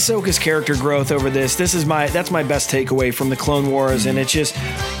to see Ahsoka's character growth over that's my best takeaway from the Clone Wars, and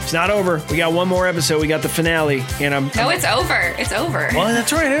it's not over. We got one more episode. We got the finale, and it's over. It's over. Well,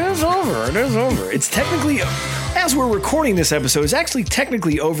 that's right. It is over. It's technically, as we're recording this episode, it's actually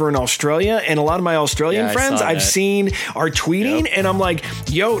technically over in Australia, and a lot of my Australian friends I've seen are tweeting, and I'm like,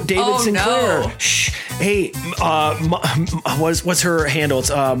 "Yo, David Sinclair, no. shh, hey, what's her handle?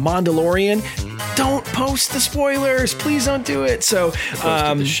 It's Mandalorian. Don't post the spoilers, please." Don't do it. So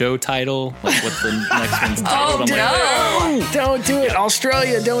the show title, like what the next one's titled. Don't do it.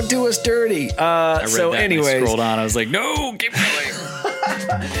 Australia, don't do us dirty. I read so that anyways, and I scrolled on. I was like, no, keep going.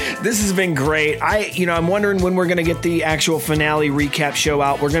 This has been great. I'm wondering when we're going to get the actual finale recap show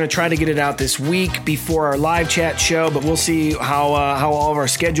out. We're going to try to get it out this week before our live chat show, but we'll see how all of our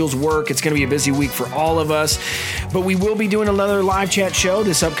schedules work. It's going to be a busy week for all of us, but we will be doing another live chat show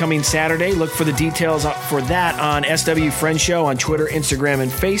this upcoming Saturday. Look for the details for that on SW Friends Show on Twitter, Instagram,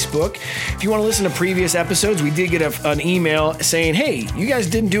 and Facebook. If you want to listen to previous episodes, we did get an email saying, "Hey, you guys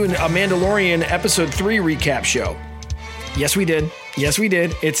didn't do a Mandalorian episode 3 recap show." Yes, we did.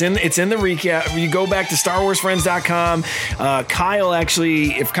 It's in the recap. You go back to StarWarsFriends.com. Kyle,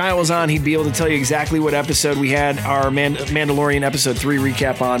 actually, if Kyle was on, he'd be able to tell you exactly what episode we had our Mandalorian episode 3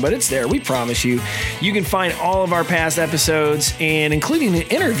 recap on, but it's there. We promise you. You can find all of our past episodes, and including an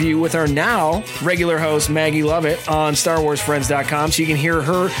interview with our now regular host, Maggie Lovett, on StarWarsFriends.com, so you can hear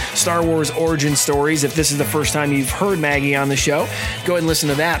her Star Wars origin stories. If this is the first time you've heard Maggie on the show, go ahead and listen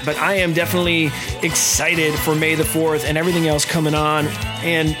to that. But I am definitely excited for May the 4th and everything else coming on.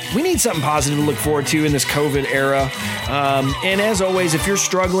 And we need something positive to look forward to in this COVID era. And as always, if you're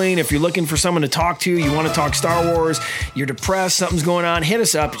struggling, if you're looking for someone to talk to, you want to talk Star Wars, you're depressed, something's going on, hit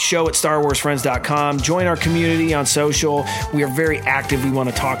us up at show@StarWarsFriends.com. Join our community on social. We are very active. We want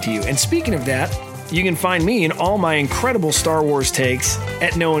to talk to you. And speaking of that, you can find me and all my incredible Star Wars takes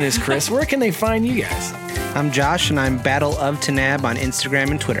at No One Is Chris. Where can they find you guys? I'm Josh, and I'm Battle of Tanab on Instagram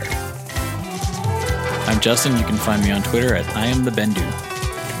and Twitter. I'm Justin. You can find me on Twitter at I am the Bendu.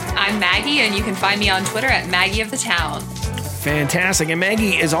 I'm Maggie, and you can find me on Twitter at Maggie of the Town. Fantastic. And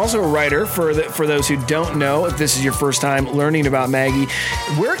Maggie is also a writer, for those who don't know. If this is your first time learning about Maggie,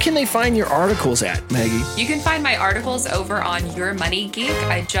 where can they find your articles at, Maggie? You can find my articles over on Your Money Geek.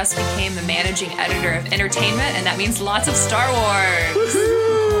 I just became the managing editor of entertainment, and that means lots of Star Wars.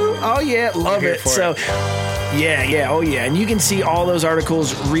 Woo-hoo! Oh, yeah. Love it. So Yeah. Oh, yeah. And you can see all those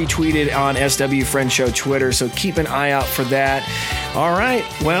articles retweeted on SW Friends Show Twitter, so keep an eye out for that. All right.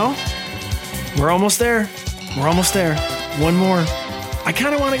 Well, we're almost there. One more. I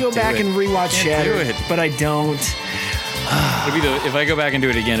kind of want to go back and rewatch Shattered, but I don't. If I go back and do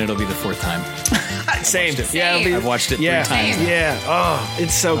it again, it'll be the fourth time. Same. Yeah, I've watched it 3 times. Yeah. Oh,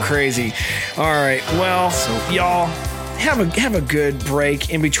 it's so crazy. All right. Well, y'all have a good break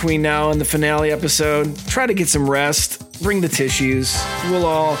in between now and the finale episode. Try to get some rest. Bring the tissues. We'll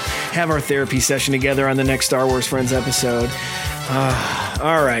all have our therapy session together on the next Star Wars Friends episode.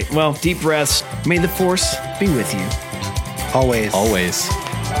 All right. Well, deep breaths. May the Force be with you. Always.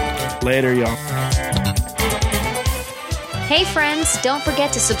 Later, y'all. Hey friends, don't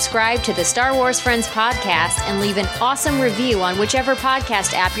forget to subscribe to the Star Wars Friends podcast and leave an awesome review on whichever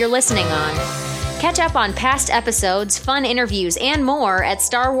podcast app you're listening on. Catch up on past episodes, fun interviews, and more at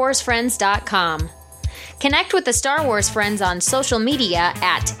StarWarsFriends.com. Connect with the Star Wars Friends on social media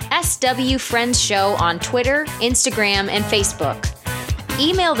at SW Friends Show on Twitter, Instagram, and Facebook.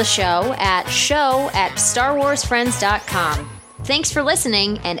 Email the show at show@StarWarsFriends.com. Thanks for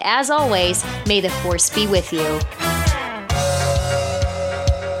listening, and as always, may the Force be with you.